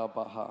masiya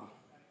baha.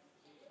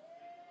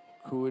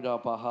 Kura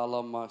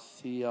bahala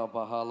masia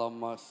bahala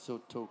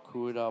masuto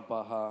kura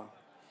baha.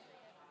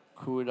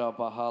 Kura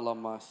bahala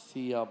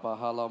masia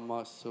bahala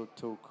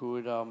masuto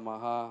kura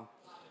maha.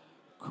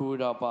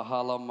 Kura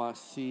bahala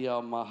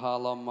masia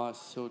mahala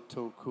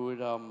masuto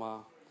kura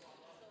ma.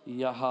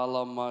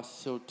 Yahala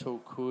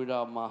masuto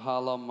kura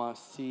mahala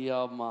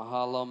masia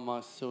mahala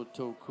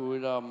masuto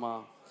kura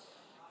ma.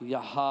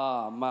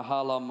 Yaha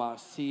mahala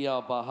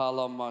masia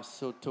bahala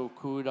masuto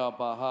kura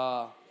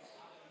baha.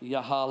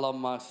 Yahala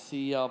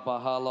masia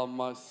bahala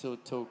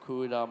masuto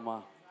kura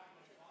ma.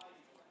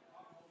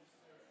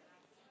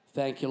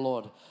 Thank you,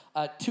 Lord.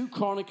 2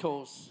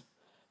 Chronicles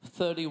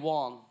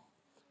 31.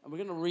 And we're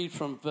going to read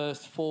from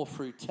verse 4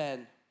 through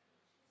 10.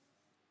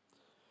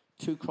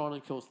 2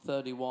 Chronicles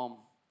 31,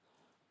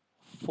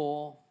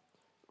 4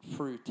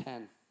 through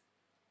 10.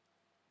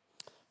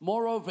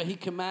 Moreover, he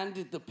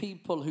commanded the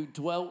people who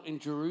dwelt in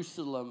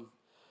Jerusalem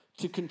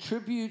to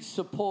contribute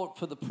support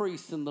for the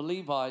priests and the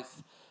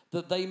Levites,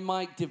 that they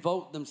might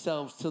devote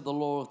themselves to the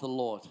law of the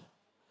Lord.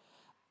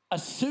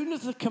 As soon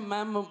as the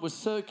commandment was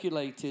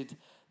circulated,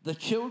 the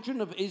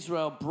children of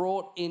Israel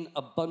brought in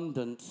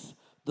abundance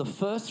the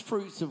first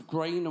fruits of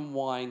grain and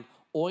wine,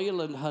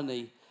 oil and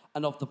honey,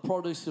 and of the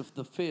produce of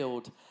the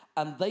field,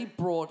 and they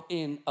brought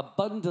in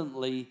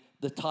abundantly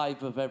the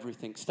tithe of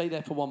everything. Stay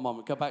there for one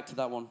moment. Go back to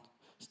that one.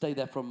 Stay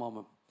there for a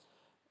moment.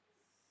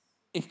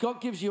 If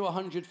God gives you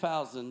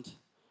 100,000,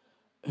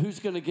 who's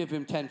going to give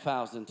him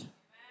 10,000?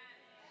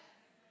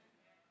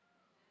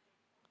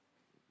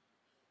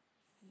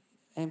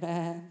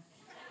 Amen.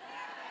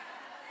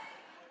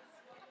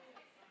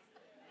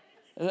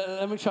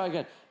 Let me try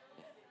again.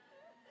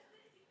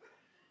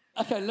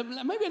 Okay,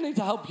 maybe I need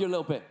to help you a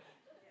little bit.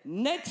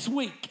 Next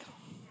week,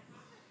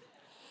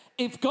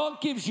 if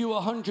God gives you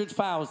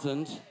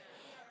 100,000,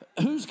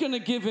 who's going to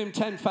give him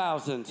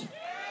 10,000?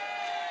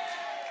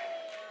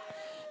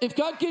 If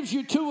God gives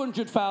you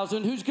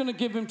 200,000, who's going to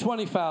give him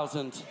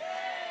 20,000?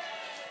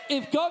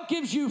 If God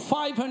gives you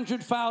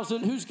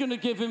 500,000, who's going to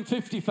give him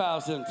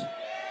 50,000?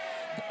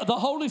 The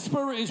Holy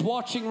Spirit is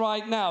watching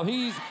right now.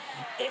 He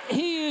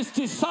is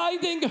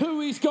deciding who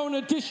he's going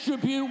to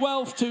distribute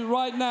wealth to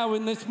right now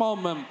in this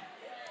moment.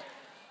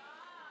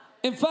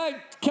 In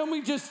fact, can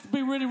we just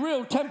be really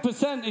real?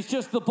 10% is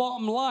just the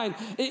bottom line.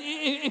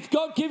 If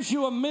God gives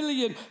you 1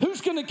 million, who's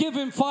going to give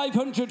him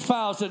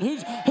 500,000?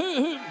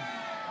 Who?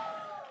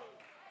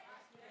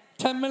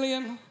 10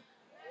 million?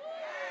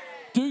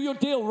 Do your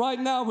deal right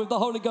now with the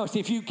Holy Ghost.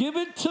 If you give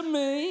it to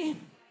me,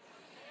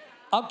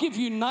 I'll give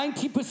you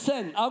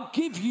 90%. I'll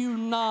give you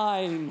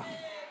 9.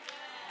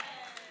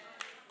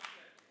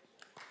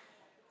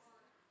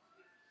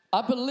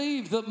 I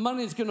believe that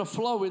money is going to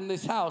flow in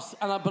this house,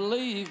 and I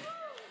believe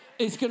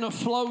it's going to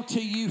flow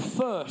to you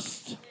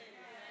first.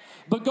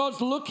 But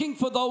God's looking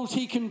for those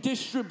he can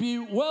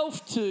distribute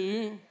wealth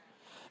to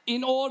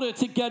in order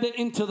to get it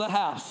into the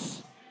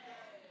house.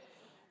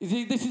 You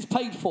see, this is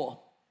paid for.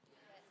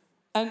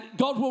 And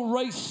God will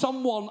raise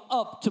someone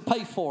up to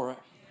pay for it.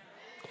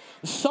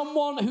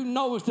 Someone who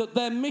knows that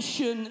their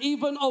mission,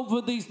 even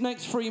over these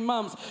next 3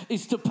 months,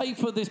 is to pay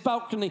for this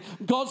balcony.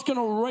 God's going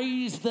to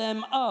raise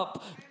them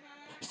up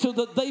so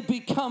that they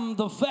become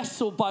the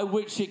vessel by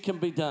which it can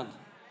be done.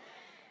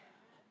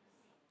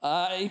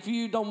 If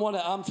you don't want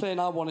it, I'm saying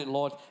I want it,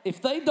 Lord.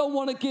 If they don't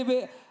want to give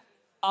it,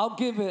 I'll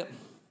give it.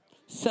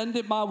 Send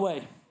it my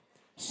way.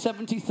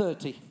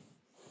 70-30.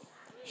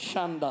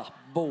 Shanda,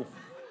 bull.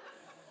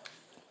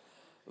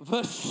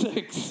 Verse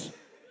 6.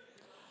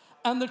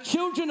 And the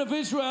children of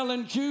Israel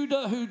and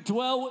Judah who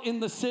dwell in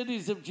the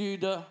cities of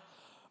Judah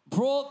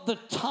brought the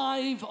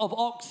tithe of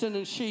oxen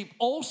and sheep,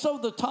 also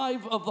the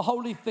tithe of the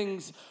holy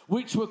things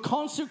which were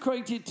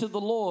consecrated to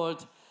the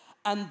Lord,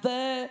 and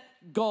their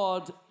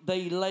God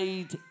they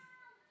laid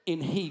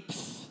in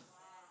heaps.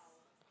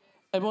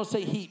 Everyone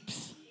say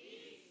heaps.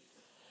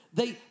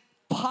 They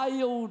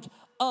piled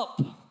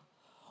up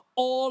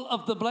all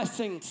of the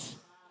blessings.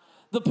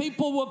 The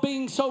people were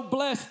being so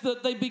blessed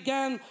that they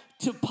began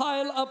to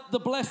pile up the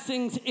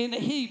blessings in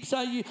heaps.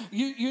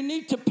 You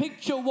need to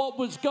picture what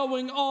was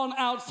going on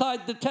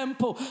outside the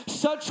temple.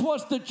 Such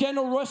was the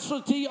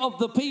generosity of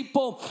the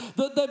people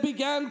that there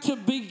began to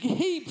be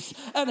heaps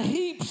and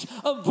heaps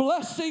of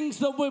blessings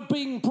that were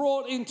being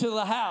brought into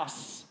the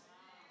house.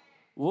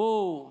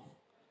 Whoa.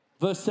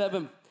 Verse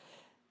 7.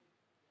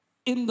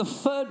 In the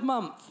 3rd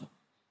month.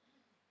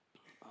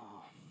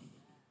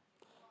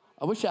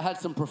 I wish I had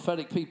some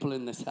prophetic people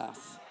in this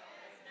house.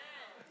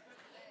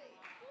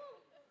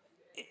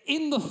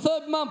 In the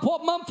 3rd month,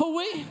 what month are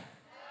we?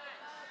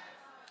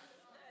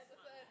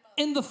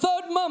 In the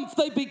 3rd month,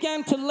 they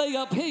began to lay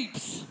up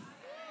heaps.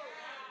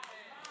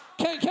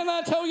 Can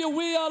I tell you,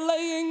 we are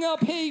laying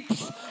up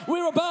heaps.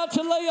 We're about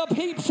to lay up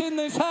heaps in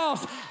this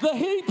house. The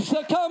heaps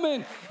are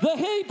coming. The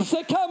heaps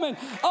are coming.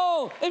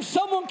 Oh, if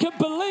someone could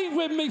believe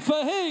with me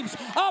for heaps,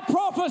 I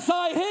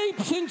prophesy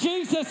heaps in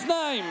Jesus'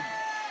 name.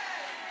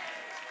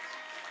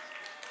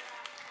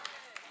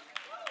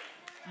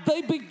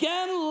 They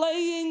began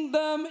laying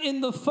them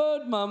in the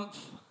 3rd month,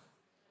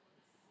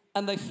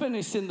 and they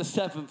finished in the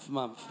 7th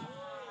month.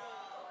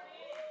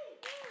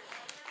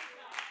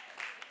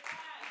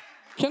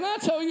 Can I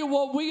tell you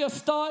what we are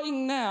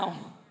starting now?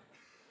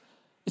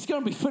 It's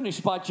going to be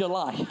finished by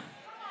July.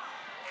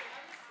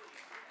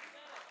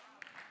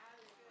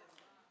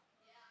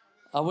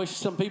 I wish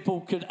some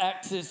people could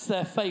access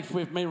their faith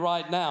with me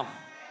right now.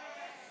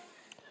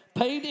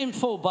 Paid in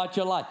full by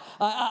July.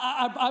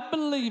 I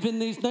believe in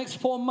these next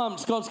 4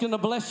 months, God's going to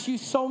bless you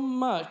so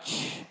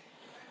much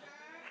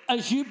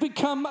as you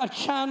become a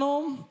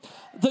channel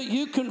that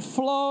you can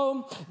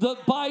flow,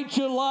 that by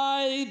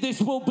July this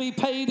will be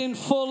paid in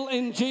full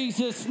in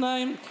Jesus'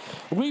 name.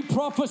 We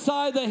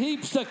prophesy the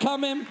heaps are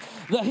coming.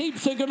 The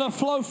heaps are going to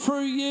flow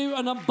through you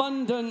in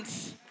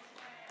abundance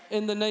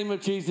in the name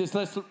of Jesus.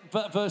 Let's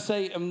verse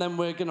 8, and then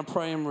we're going to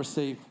pray and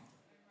receive.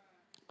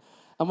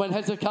 And when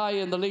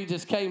Hezekiah and the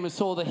leaders came and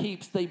saw the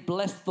heaps, they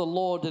blessed the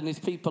Lord and his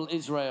people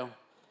Israel.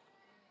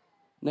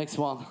 Next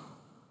one.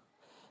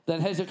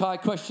 Then Hezekiah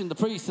questioned the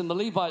priests and the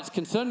Levites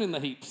concerning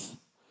the heaps.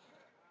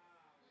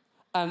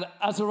 And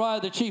Azariah,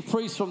 the chief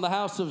priest from the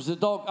house of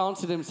Zadok,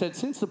 answered him and said,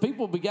 since the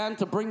people began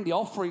to bring the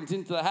offerings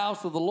into the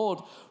house of the Lord,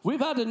 we've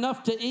had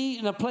enough to eat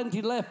and a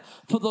plenty left,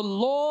 for the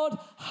Lord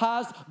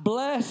has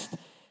blessed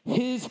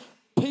his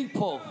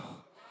people.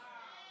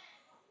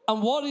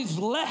 And what is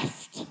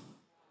left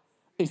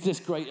is this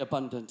great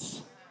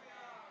abundance.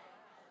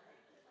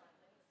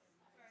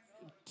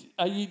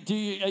 Are you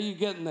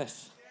getting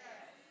this?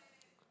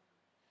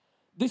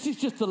 This is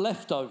just the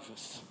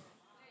leftovers.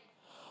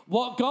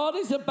 What God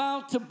is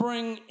about to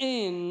bring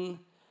in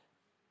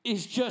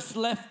is just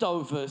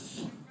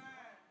leftovers.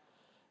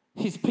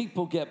 His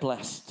people get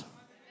blessed.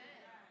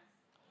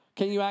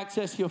 Can you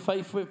access your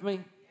faith with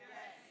me?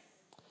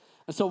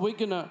 And so we're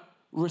going to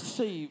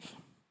receive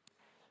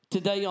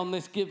today on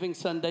this Giving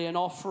Sunday an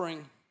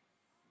offering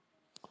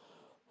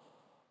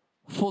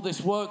for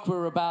this work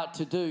we're about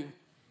to do.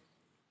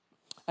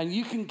 And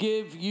you can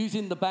give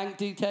using the bank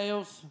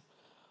details,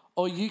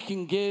 or you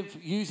can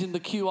give using the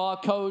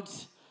QR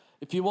codes.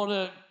 If you want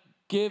to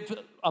give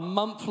a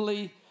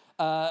monthly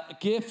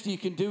gift, you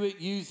can do it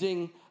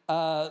using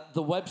the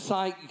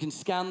website. You can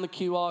scan the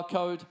QR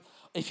code.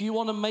 If you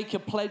want to make a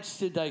pledge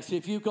today, so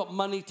if you've got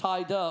money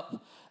tied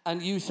up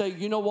and you say,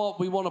 you know what,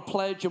 we want to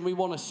pledge and we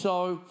want to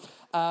sow,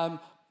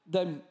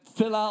 then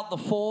fill out the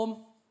form.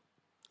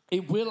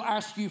 It will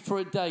ask you for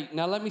a date.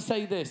 Now, let me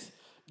say this.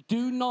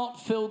 Do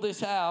not fill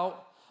this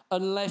out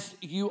unless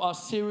you are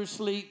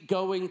seriously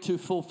going to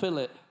fulfill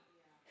it.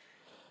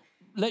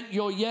 Let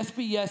your yes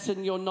be yes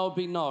and your no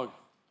be no.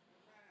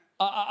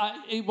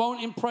 It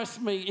won't impress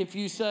me if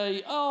you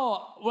say,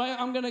 oh, well,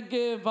 I'm going to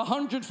give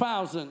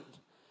 100,000,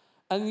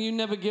 and you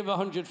never give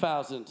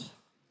 100,000.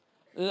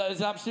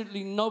 There's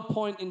absolutely no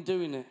point in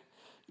doing it.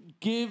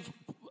 Give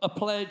a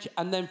pledge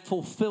and then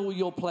fulfill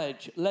your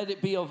pledge. Let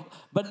it be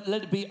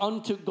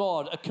unto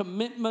God, a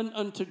commitment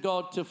unto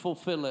God to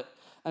fulfill it.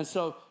 And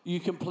so you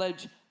can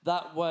pledge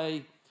that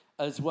way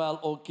as well,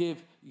 or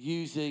give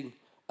using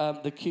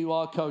the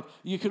QR code.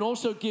 You can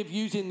also give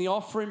using the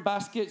offering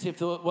baskets, if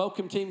the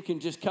welcome team can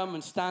just come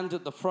and stand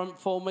at the front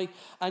for me.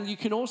 And you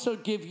can also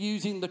give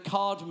using the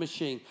card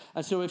machine.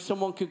 And so if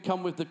someone could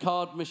come with the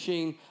card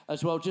machine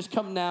as well, just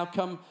come now,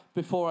 come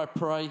before I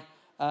pray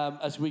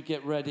as we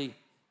get ready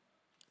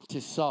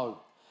to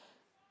sow.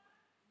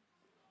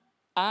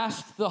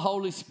 Ask the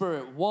Holy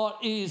Spirit, what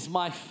is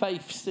my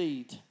faith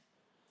seed?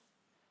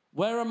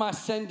 Where am I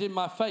sending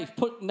my faith?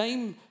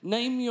 Name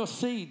your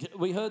seed.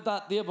 We heard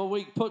that the other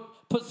week.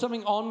 Put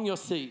something on your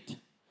seed.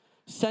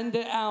 Send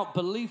it out.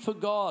 Believe for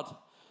God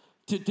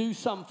to do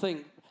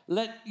something.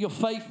 Let your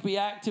faith be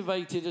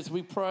activated as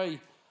we pray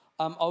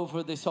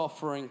over this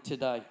offering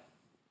today.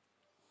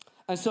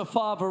 And so,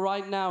 Father,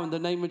 right now in the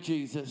name of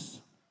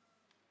Jesus,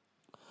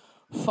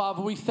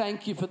 Father, we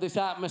thank you for this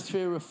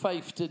atmosphere of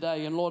faith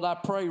today. And Lord, I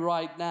pray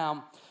right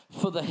now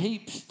for the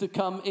heaps to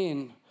come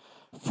in.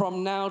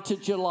 From now to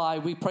July,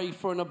 we pray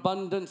for an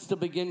abundance to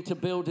begin to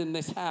build in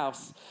this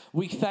house.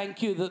 We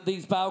thank you that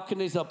these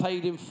balconies are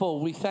paid in full.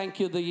 We thank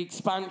you the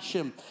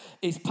expansion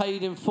is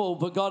paid in full.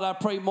 But God, I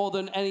pray more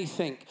than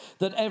anything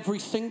that every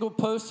single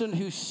person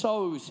who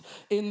sows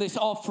in this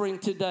offering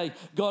today,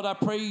 God, I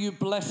pray you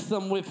bless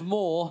them with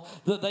more,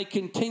 that they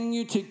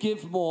continue to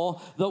give more,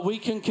 that we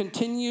can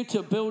continue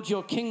to build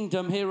your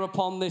kingdom here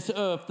upon this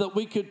earth, that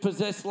we could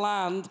possess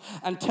land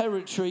and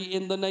territory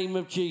in the name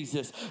of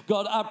Jesus.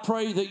 God, I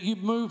pray that you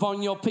move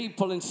on your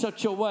people in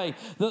such a way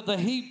that the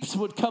heaps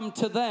would come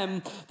to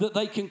them, that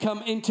they can come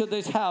into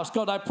this house.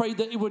 God, I pray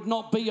that it would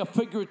not be a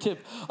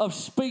figurative of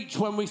speech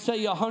when we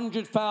say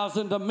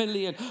 100,000, 1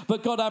 million.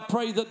 But God, I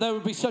pray that there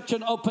would be such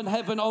an open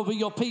heaven over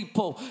your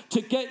people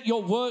to get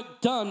your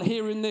work done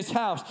here in this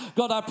house.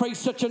 God, I pray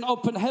such an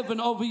open heaven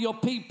over your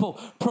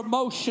people.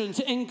 Promotions,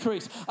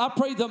 increase. I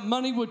pray that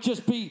money would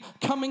just be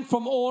coming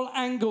from all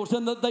angles,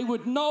 and that they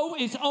would know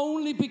it's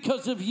only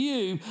because of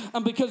you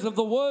and because of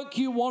the work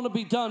you want to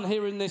be done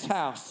here in this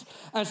house.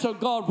 And so,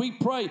 God, we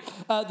pray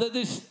that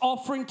this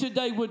offering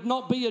today would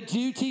not be a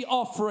duty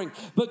offering,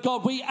 but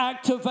God, we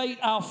activate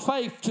our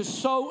faith to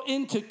sow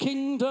into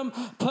kingdom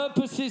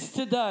purposes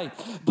today,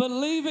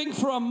 believing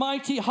for a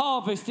mighty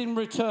harvest in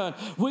return.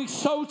 We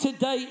sow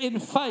today in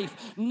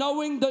faith,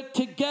 knowing that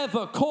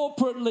together,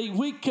 corporately,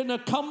 we can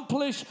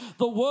accomplish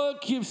the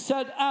work you've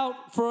set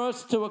out for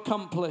us to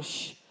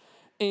accomplish.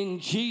 In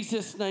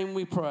Jesus' name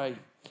we pray.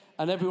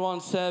 And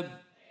everyone said,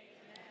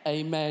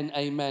 amen,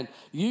 amen.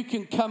 You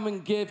can come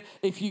and give.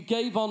 If you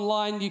gave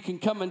online, you can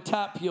come and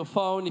tap your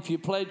phone. If you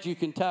pledge, you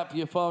can tap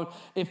your phone.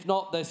 If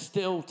not, there's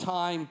still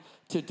time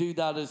to do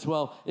that as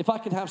well. If I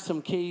can have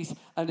some keys,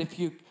 and if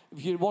you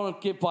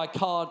want to give by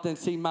card, then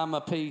see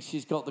Mama P.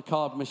 She's got the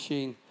card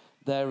machine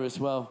there as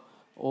well.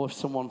 Or if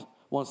someone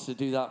wants to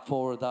do that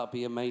for her, that'd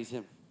be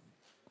amazing.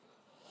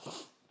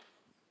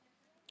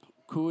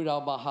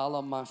 Kura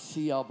bahala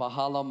masia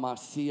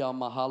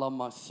mahala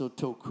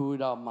masuto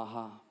kura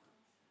maha.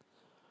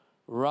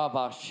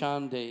 Rabba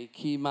shande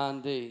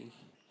kimande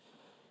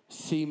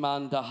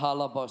simanda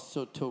halaba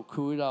soto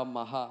kura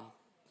maha.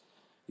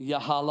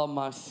 Yahala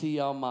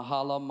masia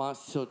mahala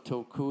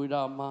masuto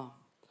kura ma.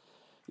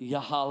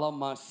 Yahala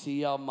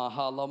masia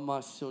mahala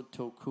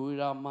masuto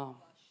kura ma.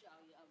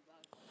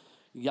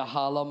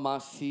 Yahala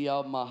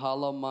masia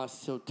mahala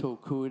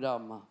masuto kura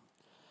ma.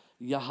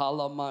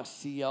 Yahala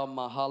masia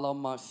mahala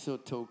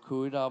masuto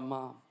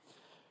kurama.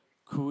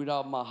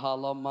 Kura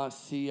mahala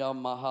masia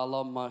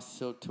mahala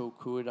masuto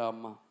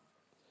kurama.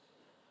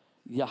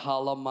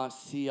 Yahala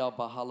masia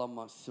bahala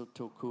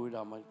masuto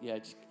kurama. Yeah,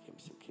 just give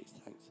me some keys,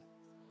 thanks.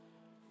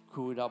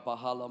 Kura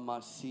bahala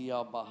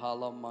masia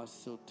bahala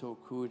masuto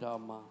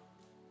kurama.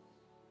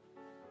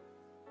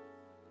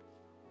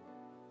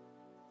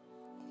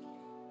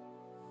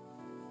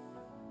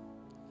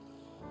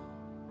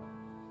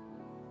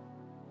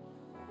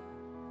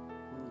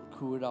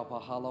 Kura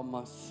bahala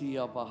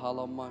masia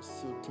bahala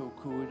masuto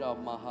kura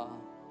maha.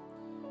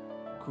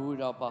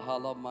 Kura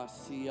bahala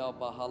masia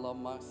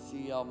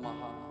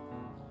maha.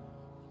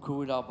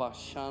 Kura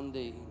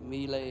bashande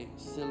mile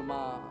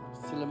silma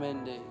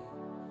silamende.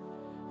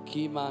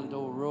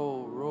 Kimando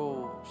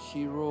ro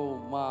shiro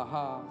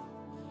maha.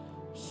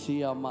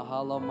 Sia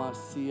mahala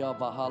masia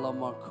bahala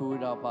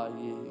makura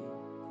baye.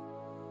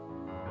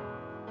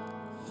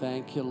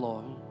 Thank you,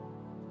 Lord.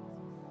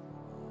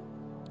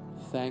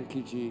 Thank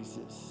you,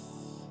 Jesus.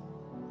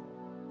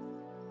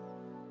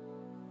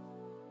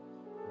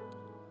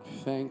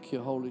 Thank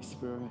you, Holy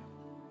Spirit.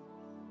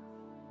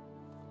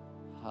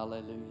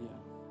 Hallelujah.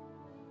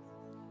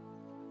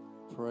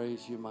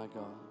 Praise you, my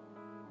God.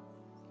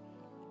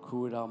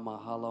 Kura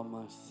mahala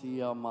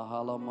masia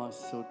mahala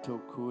masuto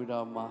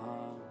kura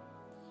maha.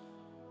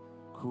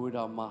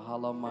 Kura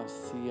mahala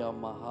masia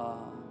maha.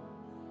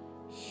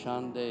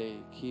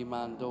 Shande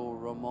kimando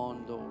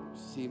ramondo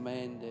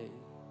simende.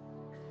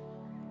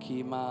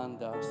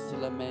 Kimanda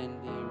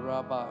silamende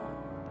rabba.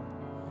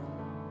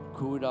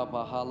 Kura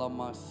bahala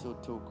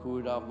masuto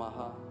kura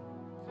maha.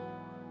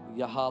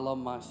 Yahala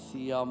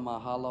masia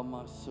mahala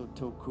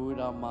masuto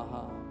kura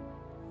maha.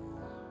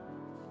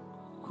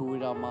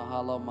 Kura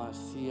mahala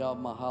masia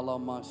mahala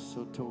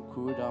masuto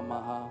kura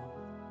maha.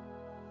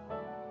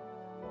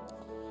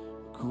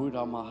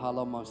 Kura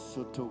mahala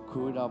masuto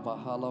kura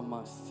bahala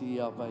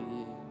masia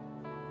baye.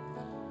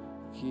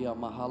 Kia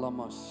mahala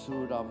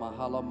masura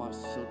mahala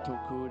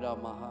masuto kura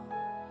maha.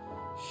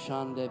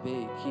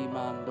 Shandebe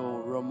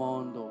kimando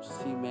ramondo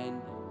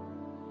simende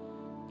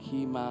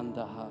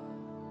kimandaha.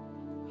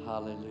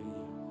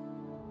 Hallelujah.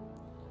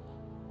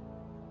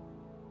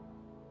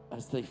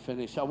 As they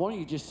finish, I want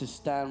you just to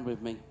stand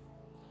with me,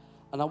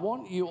 and I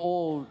want you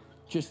all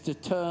just to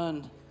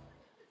turn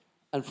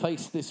and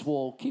face this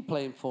wall. Keep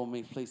playing for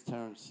me, please,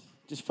 Terence.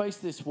 Just face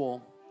this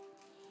wall,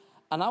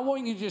 and I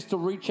want you just to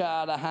reach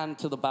out a hand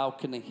to the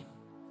balcony,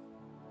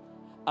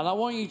 and I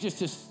want you just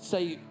to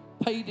say,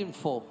 paid in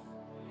full.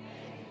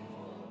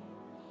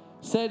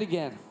 Say it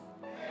again.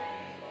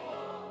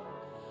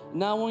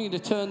 Now I want you to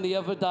turn the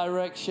other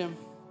direction.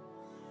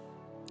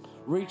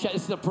 Reach out.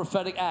 This is a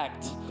prophetic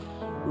act.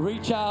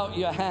 Reach out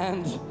your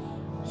hand.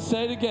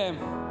 Say it again.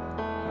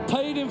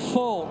 Paid in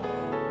full.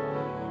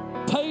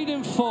 Paid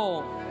in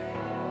full.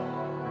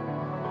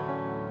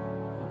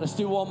 Let's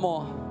do one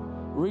more.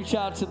 Reach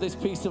out to this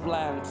piece of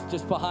land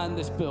just behind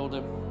this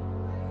building.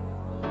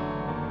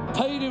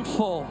 Paid in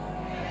full.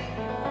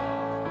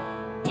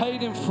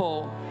 Paid in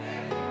full.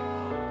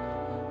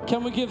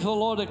 Can we give the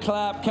Lord a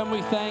clap? Can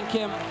we thank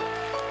Him?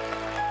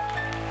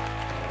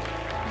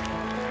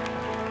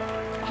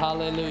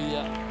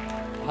 Hallelujah.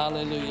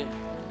 Hallelujah.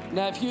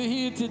 Now, if you're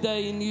here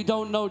today and you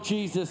don't know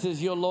Jesus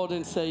as your Lord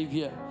and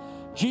Savior,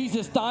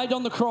 Jesus died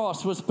on the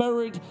cross, was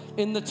buried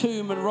in the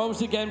tomb, and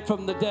rose again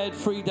from the dead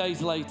 3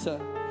 days later.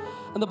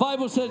 And the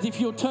Bible says if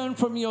you'll turn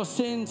from your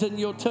sins and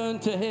you'll turn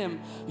to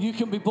Him, you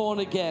can be born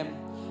again.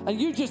 And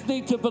you just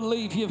need to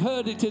believe. You've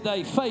heard it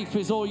today. Faith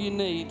is all you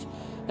need.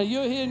 And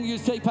you're here and you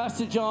say,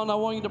 Pastor John, I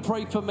want you to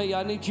pray for me.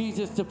 I need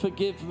Jesus to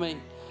forgive me.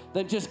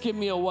 Then just give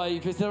me a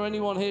wave. Is there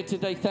anyone here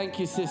today? Thank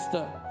you,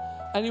 sister.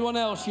 Anyone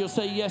else, you'll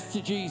say yes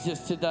to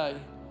Jesus today.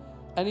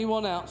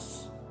 Anyone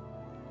else?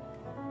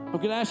 I'm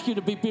going to ask you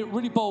to be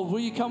really bold. Will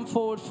you come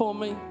forward for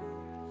me?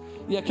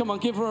 Yeah, come on,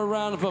 give her a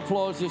round of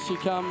applause as she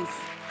comes.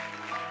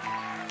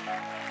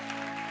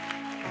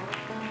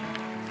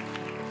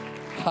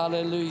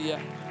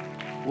 Hallelujah.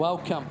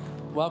 Welcome.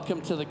 Welcome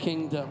to the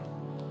kingdom.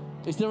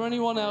 Is there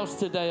anyone else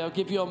today? I'll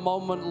give you a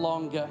moment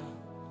longer.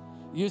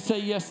 You say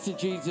yes to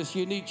Jesus.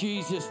 You need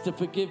Jesus to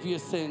forgive your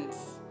sins.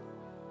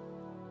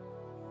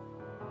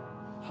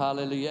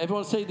 Hallelujah.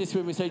 Everyone say this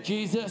with me. Say,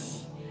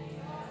 Jesus,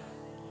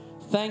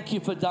 thank you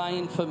for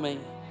dying for me.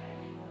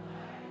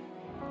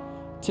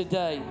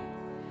 Today,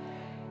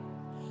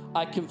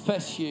 I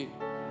confess you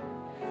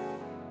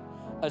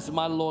as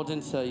my Lord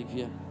and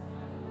Savior.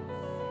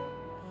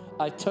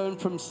 I turn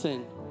from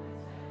sin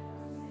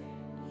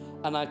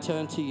and I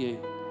turn to you.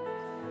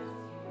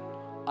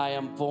 I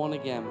am born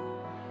again.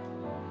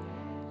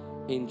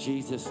 In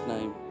Jesus'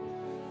 name,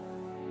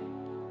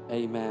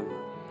 amen.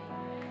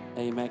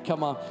 Amen.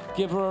 Come on,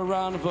 give her a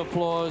round of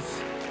applause.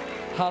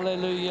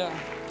 Hallelujah.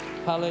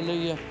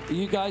 Hallelujah. Are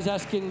you guys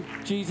asking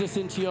Jesus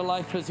into your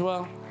life as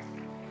well?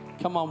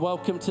 Come on,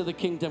 welcome to the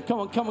kingdom. Come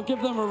on,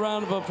 give them a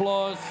round of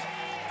applause.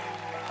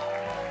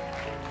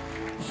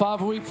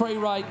 Father, we pray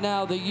right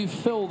now that you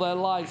fill their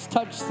lives,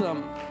 touch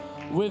them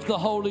with the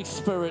Holy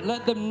Spirit.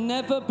 Let them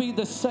never be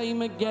the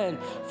same again.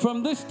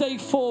 From this day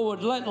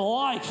forward, let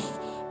life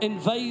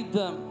invade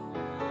them.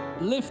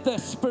 Lift their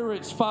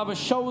spirits, Father.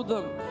 Show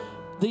them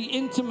the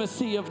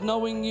intimacy of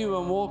knowing you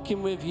and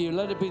walking with you.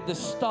 Let it be the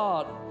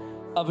start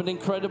of an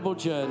incredible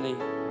journey.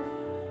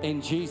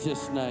 In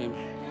Jesus' name,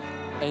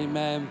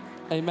 amen.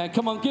 Amen.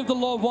 Come on, give the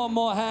Lord one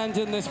more hand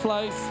in this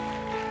place.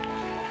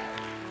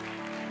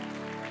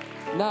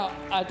 Now,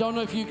 I don't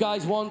know if you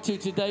guys want to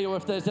today or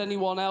if there's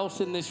anyone else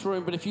in this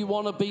room, but if you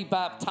want to be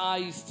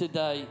baptized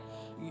today,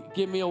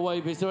 give me a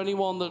wave. Is there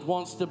anyone that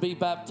wants to be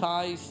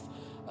baptized?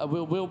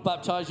 We'll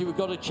baptize you. We've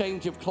got a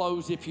change of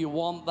clothes if you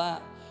want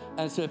that.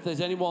 And so if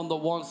there's anyone that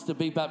wants to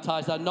be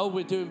baptized, I know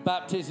we're doing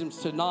baptisms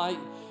tonight.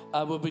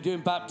 We'll be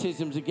doing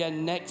baptisms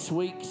again next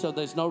week, so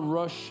there's no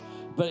rush.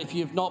 But if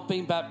you've not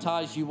been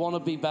baptized, you want to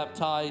be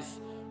baptized,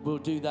 we'll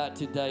do that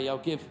today. I'll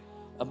give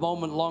a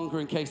moment longer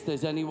in case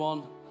there's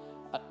anyone.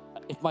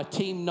 If my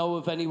team know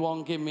of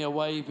anyone, give me a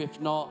wave. If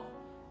not,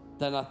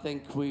 then I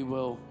think we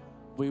will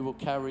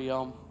carry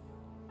on.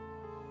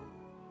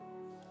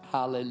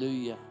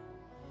 Hallelujah.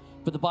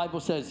 But the Bible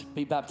says,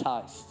 be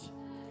baptized.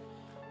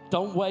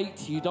 Don't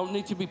wait. You don't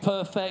need to be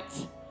perfect.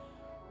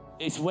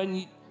 It's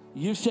when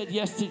you said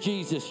yes to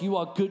Jesus, you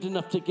are good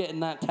enough to get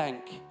in that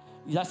tank.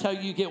 That's how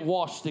you get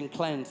washed and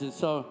cleansed. And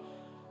so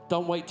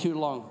don't wait too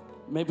long.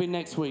 Maybe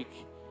next week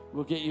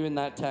we'll get you in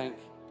that tank.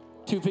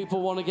 2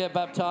 people want to get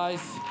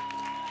baptized.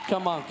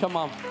 Come on, come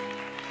on.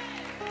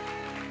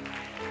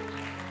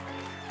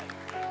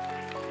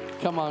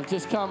 Come on,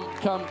 just come.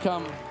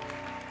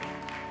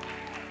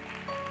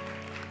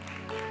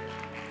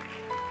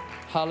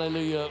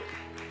 Hallelujah.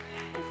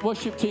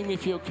 Worship team,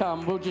 if you'll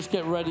come, we'll just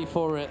get ready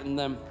for it and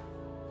then.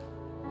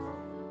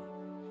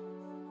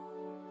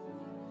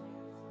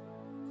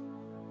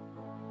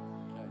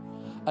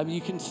 You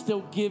can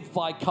still give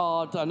by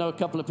card. I know a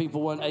couple of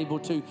people weren't able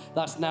to.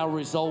 That's now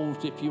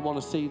resolved if you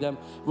want to see them.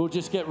 We'll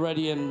just get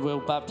ready and we'll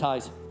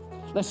baptize.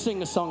 Let's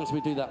sing a song as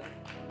we do that.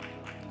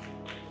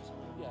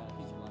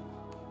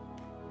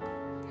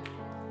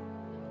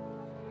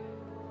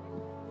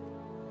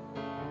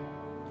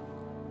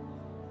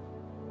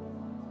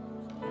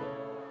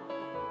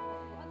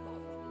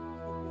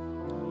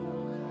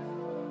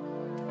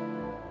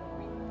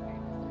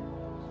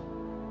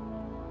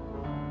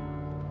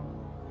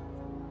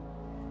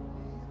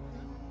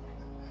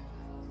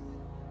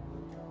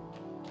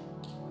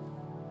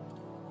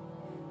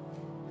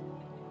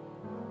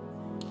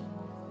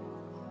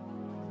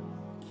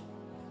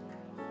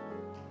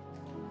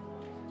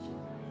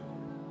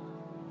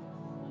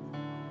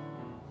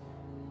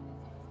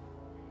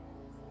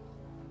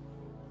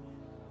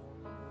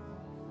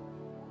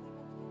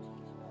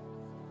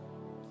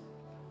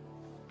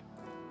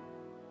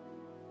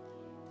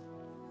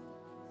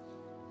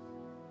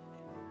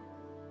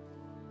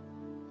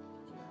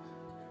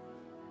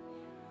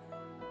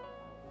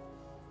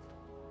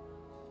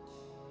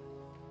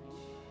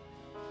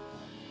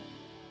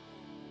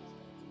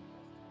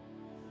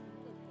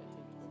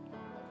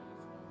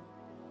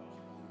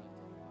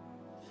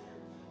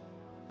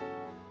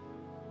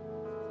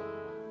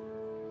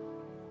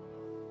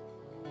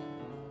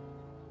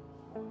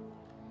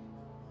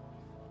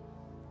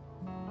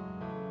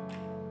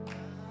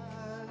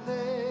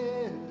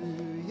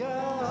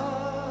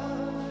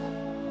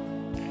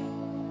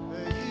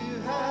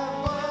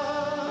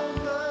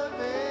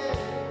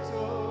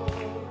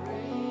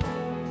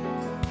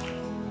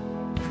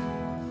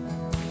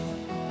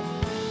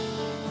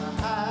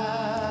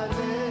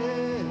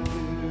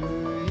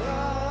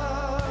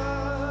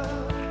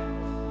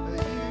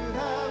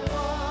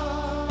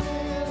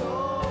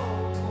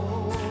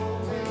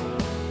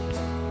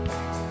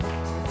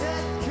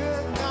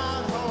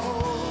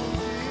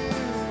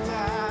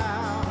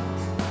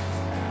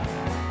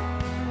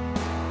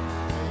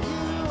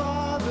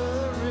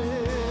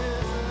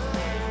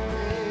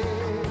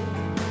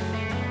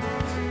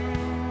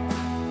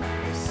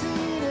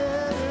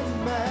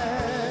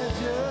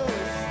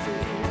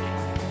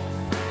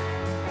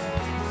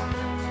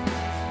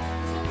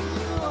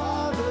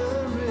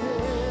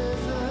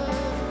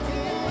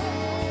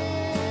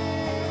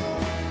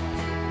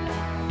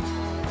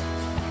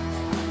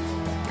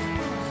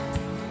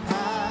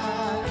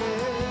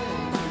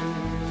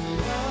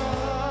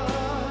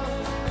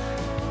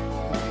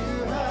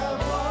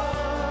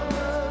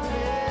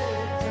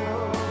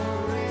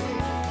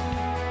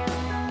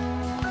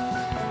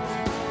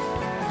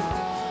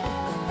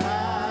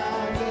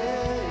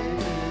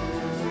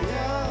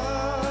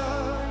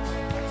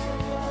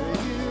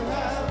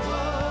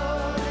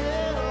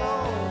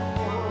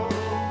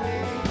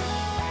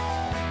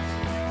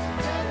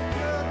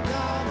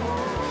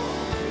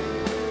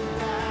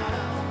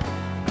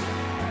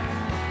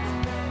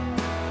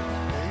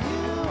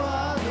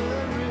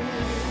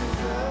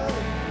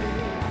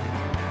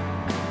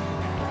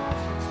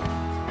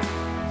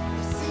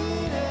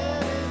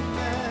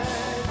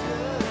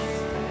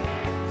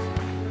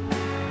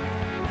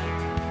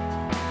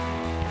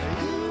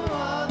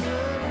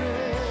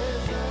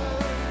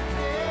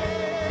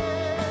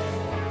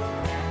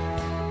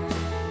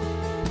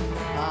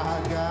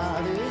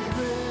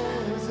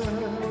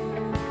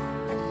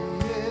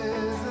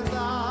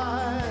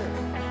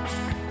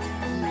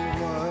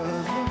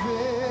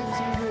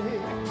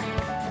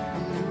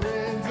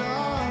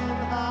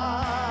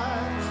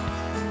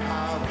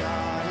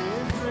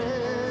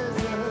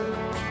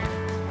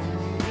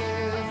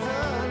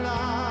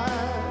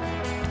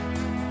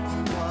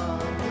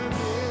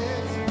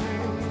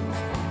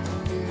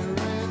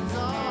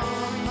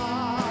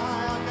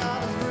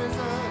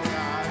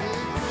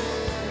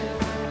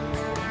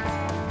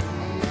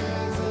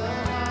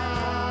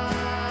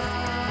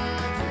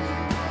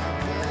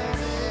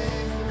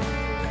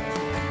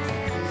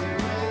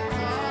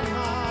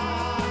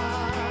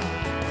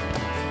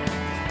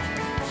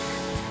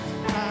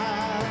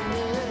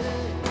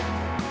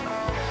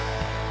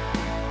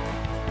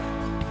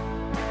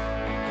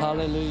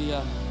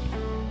 Hallelujah.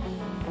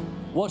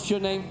 What's your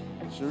name?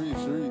 Sharif.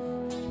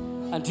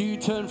 And do you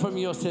turn from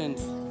your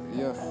sins?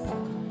 Yes.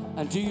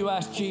 And do you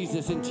ask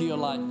Jesus into your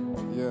life?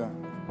 Yeah.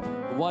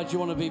 Why do you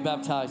want to be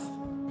baptized?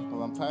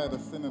 Because I'm tired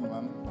of sinning,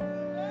 man.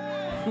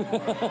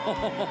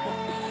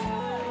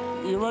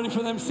 You ready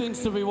for them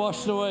sins to be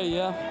washed away,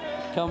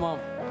 yeah? Come on.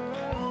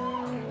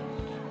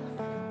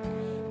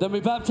 Then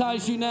we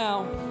baptize you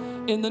now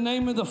in the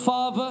name of the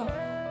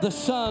Father, the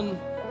Son,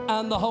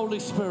 and the Holy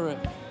Spirit.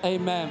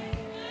 Amen.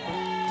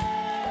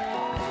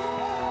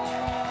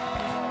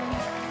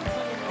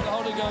 The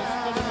Holy Ghost,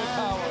 fill him with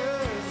power.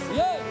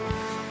 Yeah.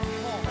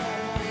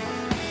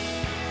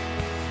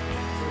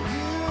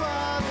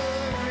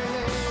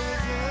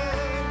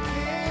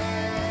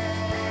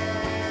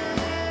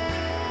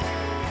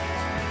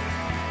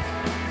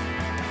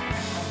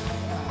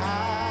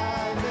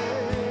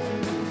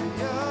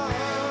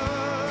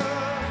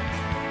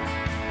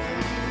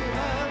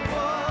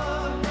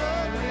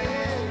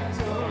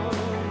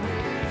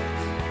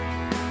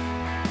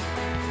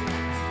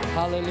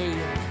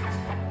 Hallelujah.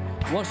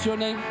 What's your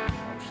name?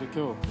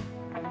 Shaquille.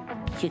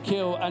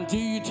 Shaquille. And do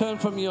you turn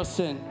from your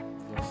sin?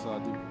 Yes, I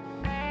do.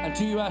 And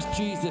do you ask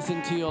Jesus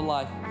into your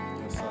life?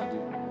 Yes, I do.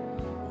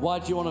 Why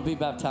do you want to be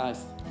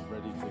baptized?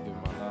 Ready to give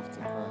my life to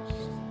Christ.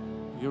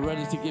 You're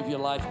ready to give your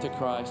life to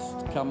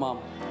Christ. Come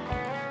on.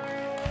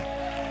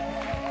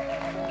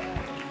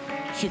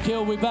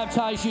 Shaquille, we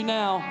baptize you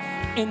now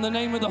in the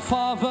name of the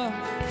Father,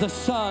 the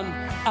Son,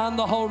 and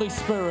the Holy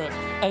Spirit.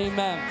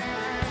 Amen.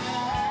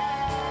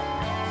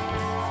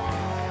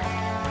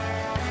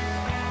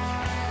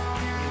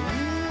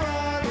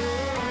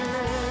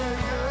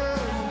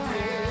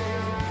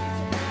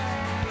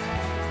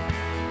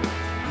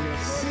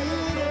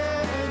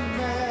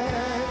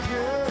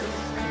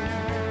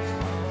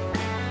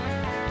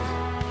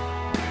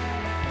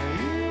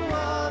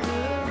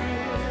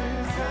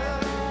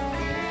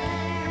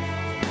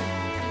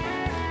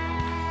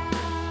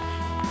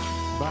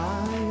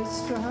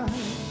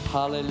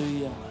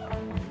 Hallelujah.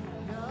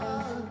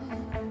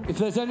 If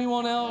there's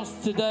anyone else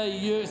today,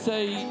 you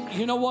say,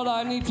 you know what,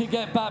 I need to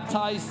get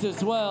baptized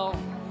as well.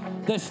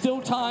 There's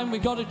still time. We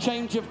got a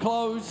change of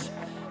clothes.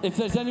 If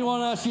there's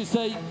anyone else, you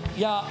say,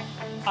 yeah,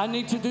 I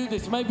need to do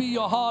this. Maybe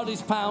your heart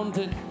is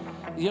pounding.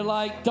 You're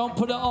like, don't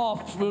put it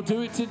off. We'll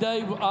do it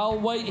today. I'll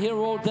wait here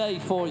all day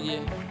for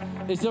you.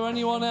 Is there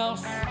anyone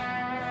else?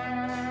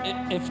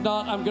 If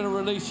not, I'm going to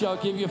release you. I'll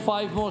give you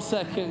 5 more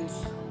seconds.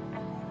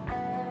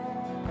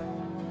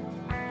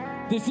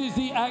 This is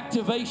the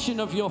activation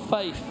of your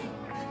faith.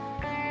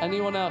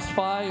 Anyone else?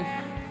 5,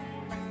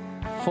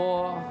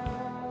 4,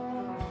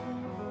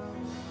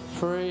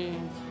 3,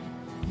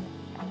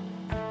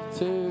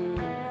 2,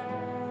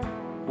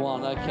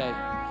 1. Okay.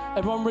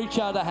 Everyone reach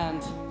out a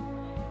hand.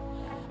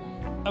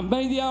 And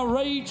may the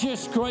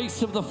outrageous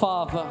grace of the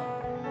Father,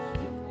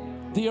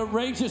 the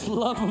outrageous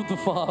love of the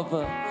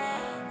Father,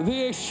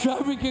 the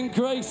extravagant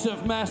grace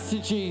of Master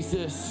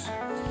Jesus,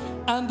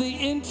 and the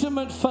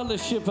intimate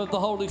fellowship of the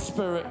Holy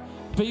Spirit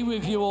be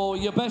with you all.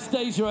 Your best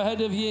days are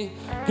ahead of you.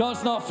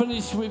 God's not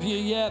finished with you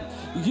yet.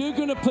 You're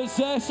going to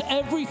possess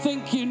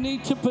everything you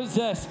need to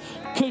possess,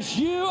 because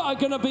you are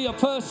going to be a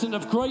person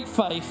of great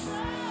faith.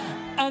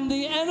 And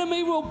the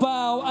enemy will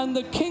bow and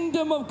the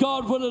kingdom of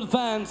God will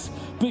advance,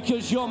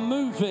 because you're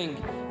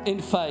moving in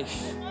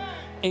faith.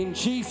 In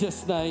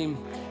Jesus' name.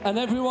 And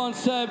everyone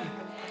said,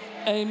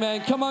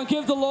 amen. Come on,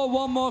 give the Lord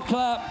one more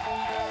clap.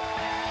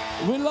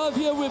 We love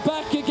you. We're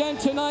back again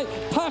tonight.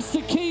 Pastor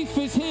Keith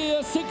is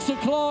here 6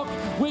 o'clock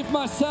with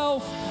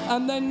myself.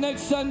 And then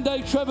next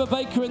Sunday, Trevor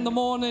Baker in the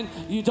morning.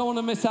 You don't want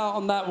to miss out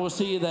on that. We'll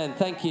see you then.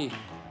 Thank you.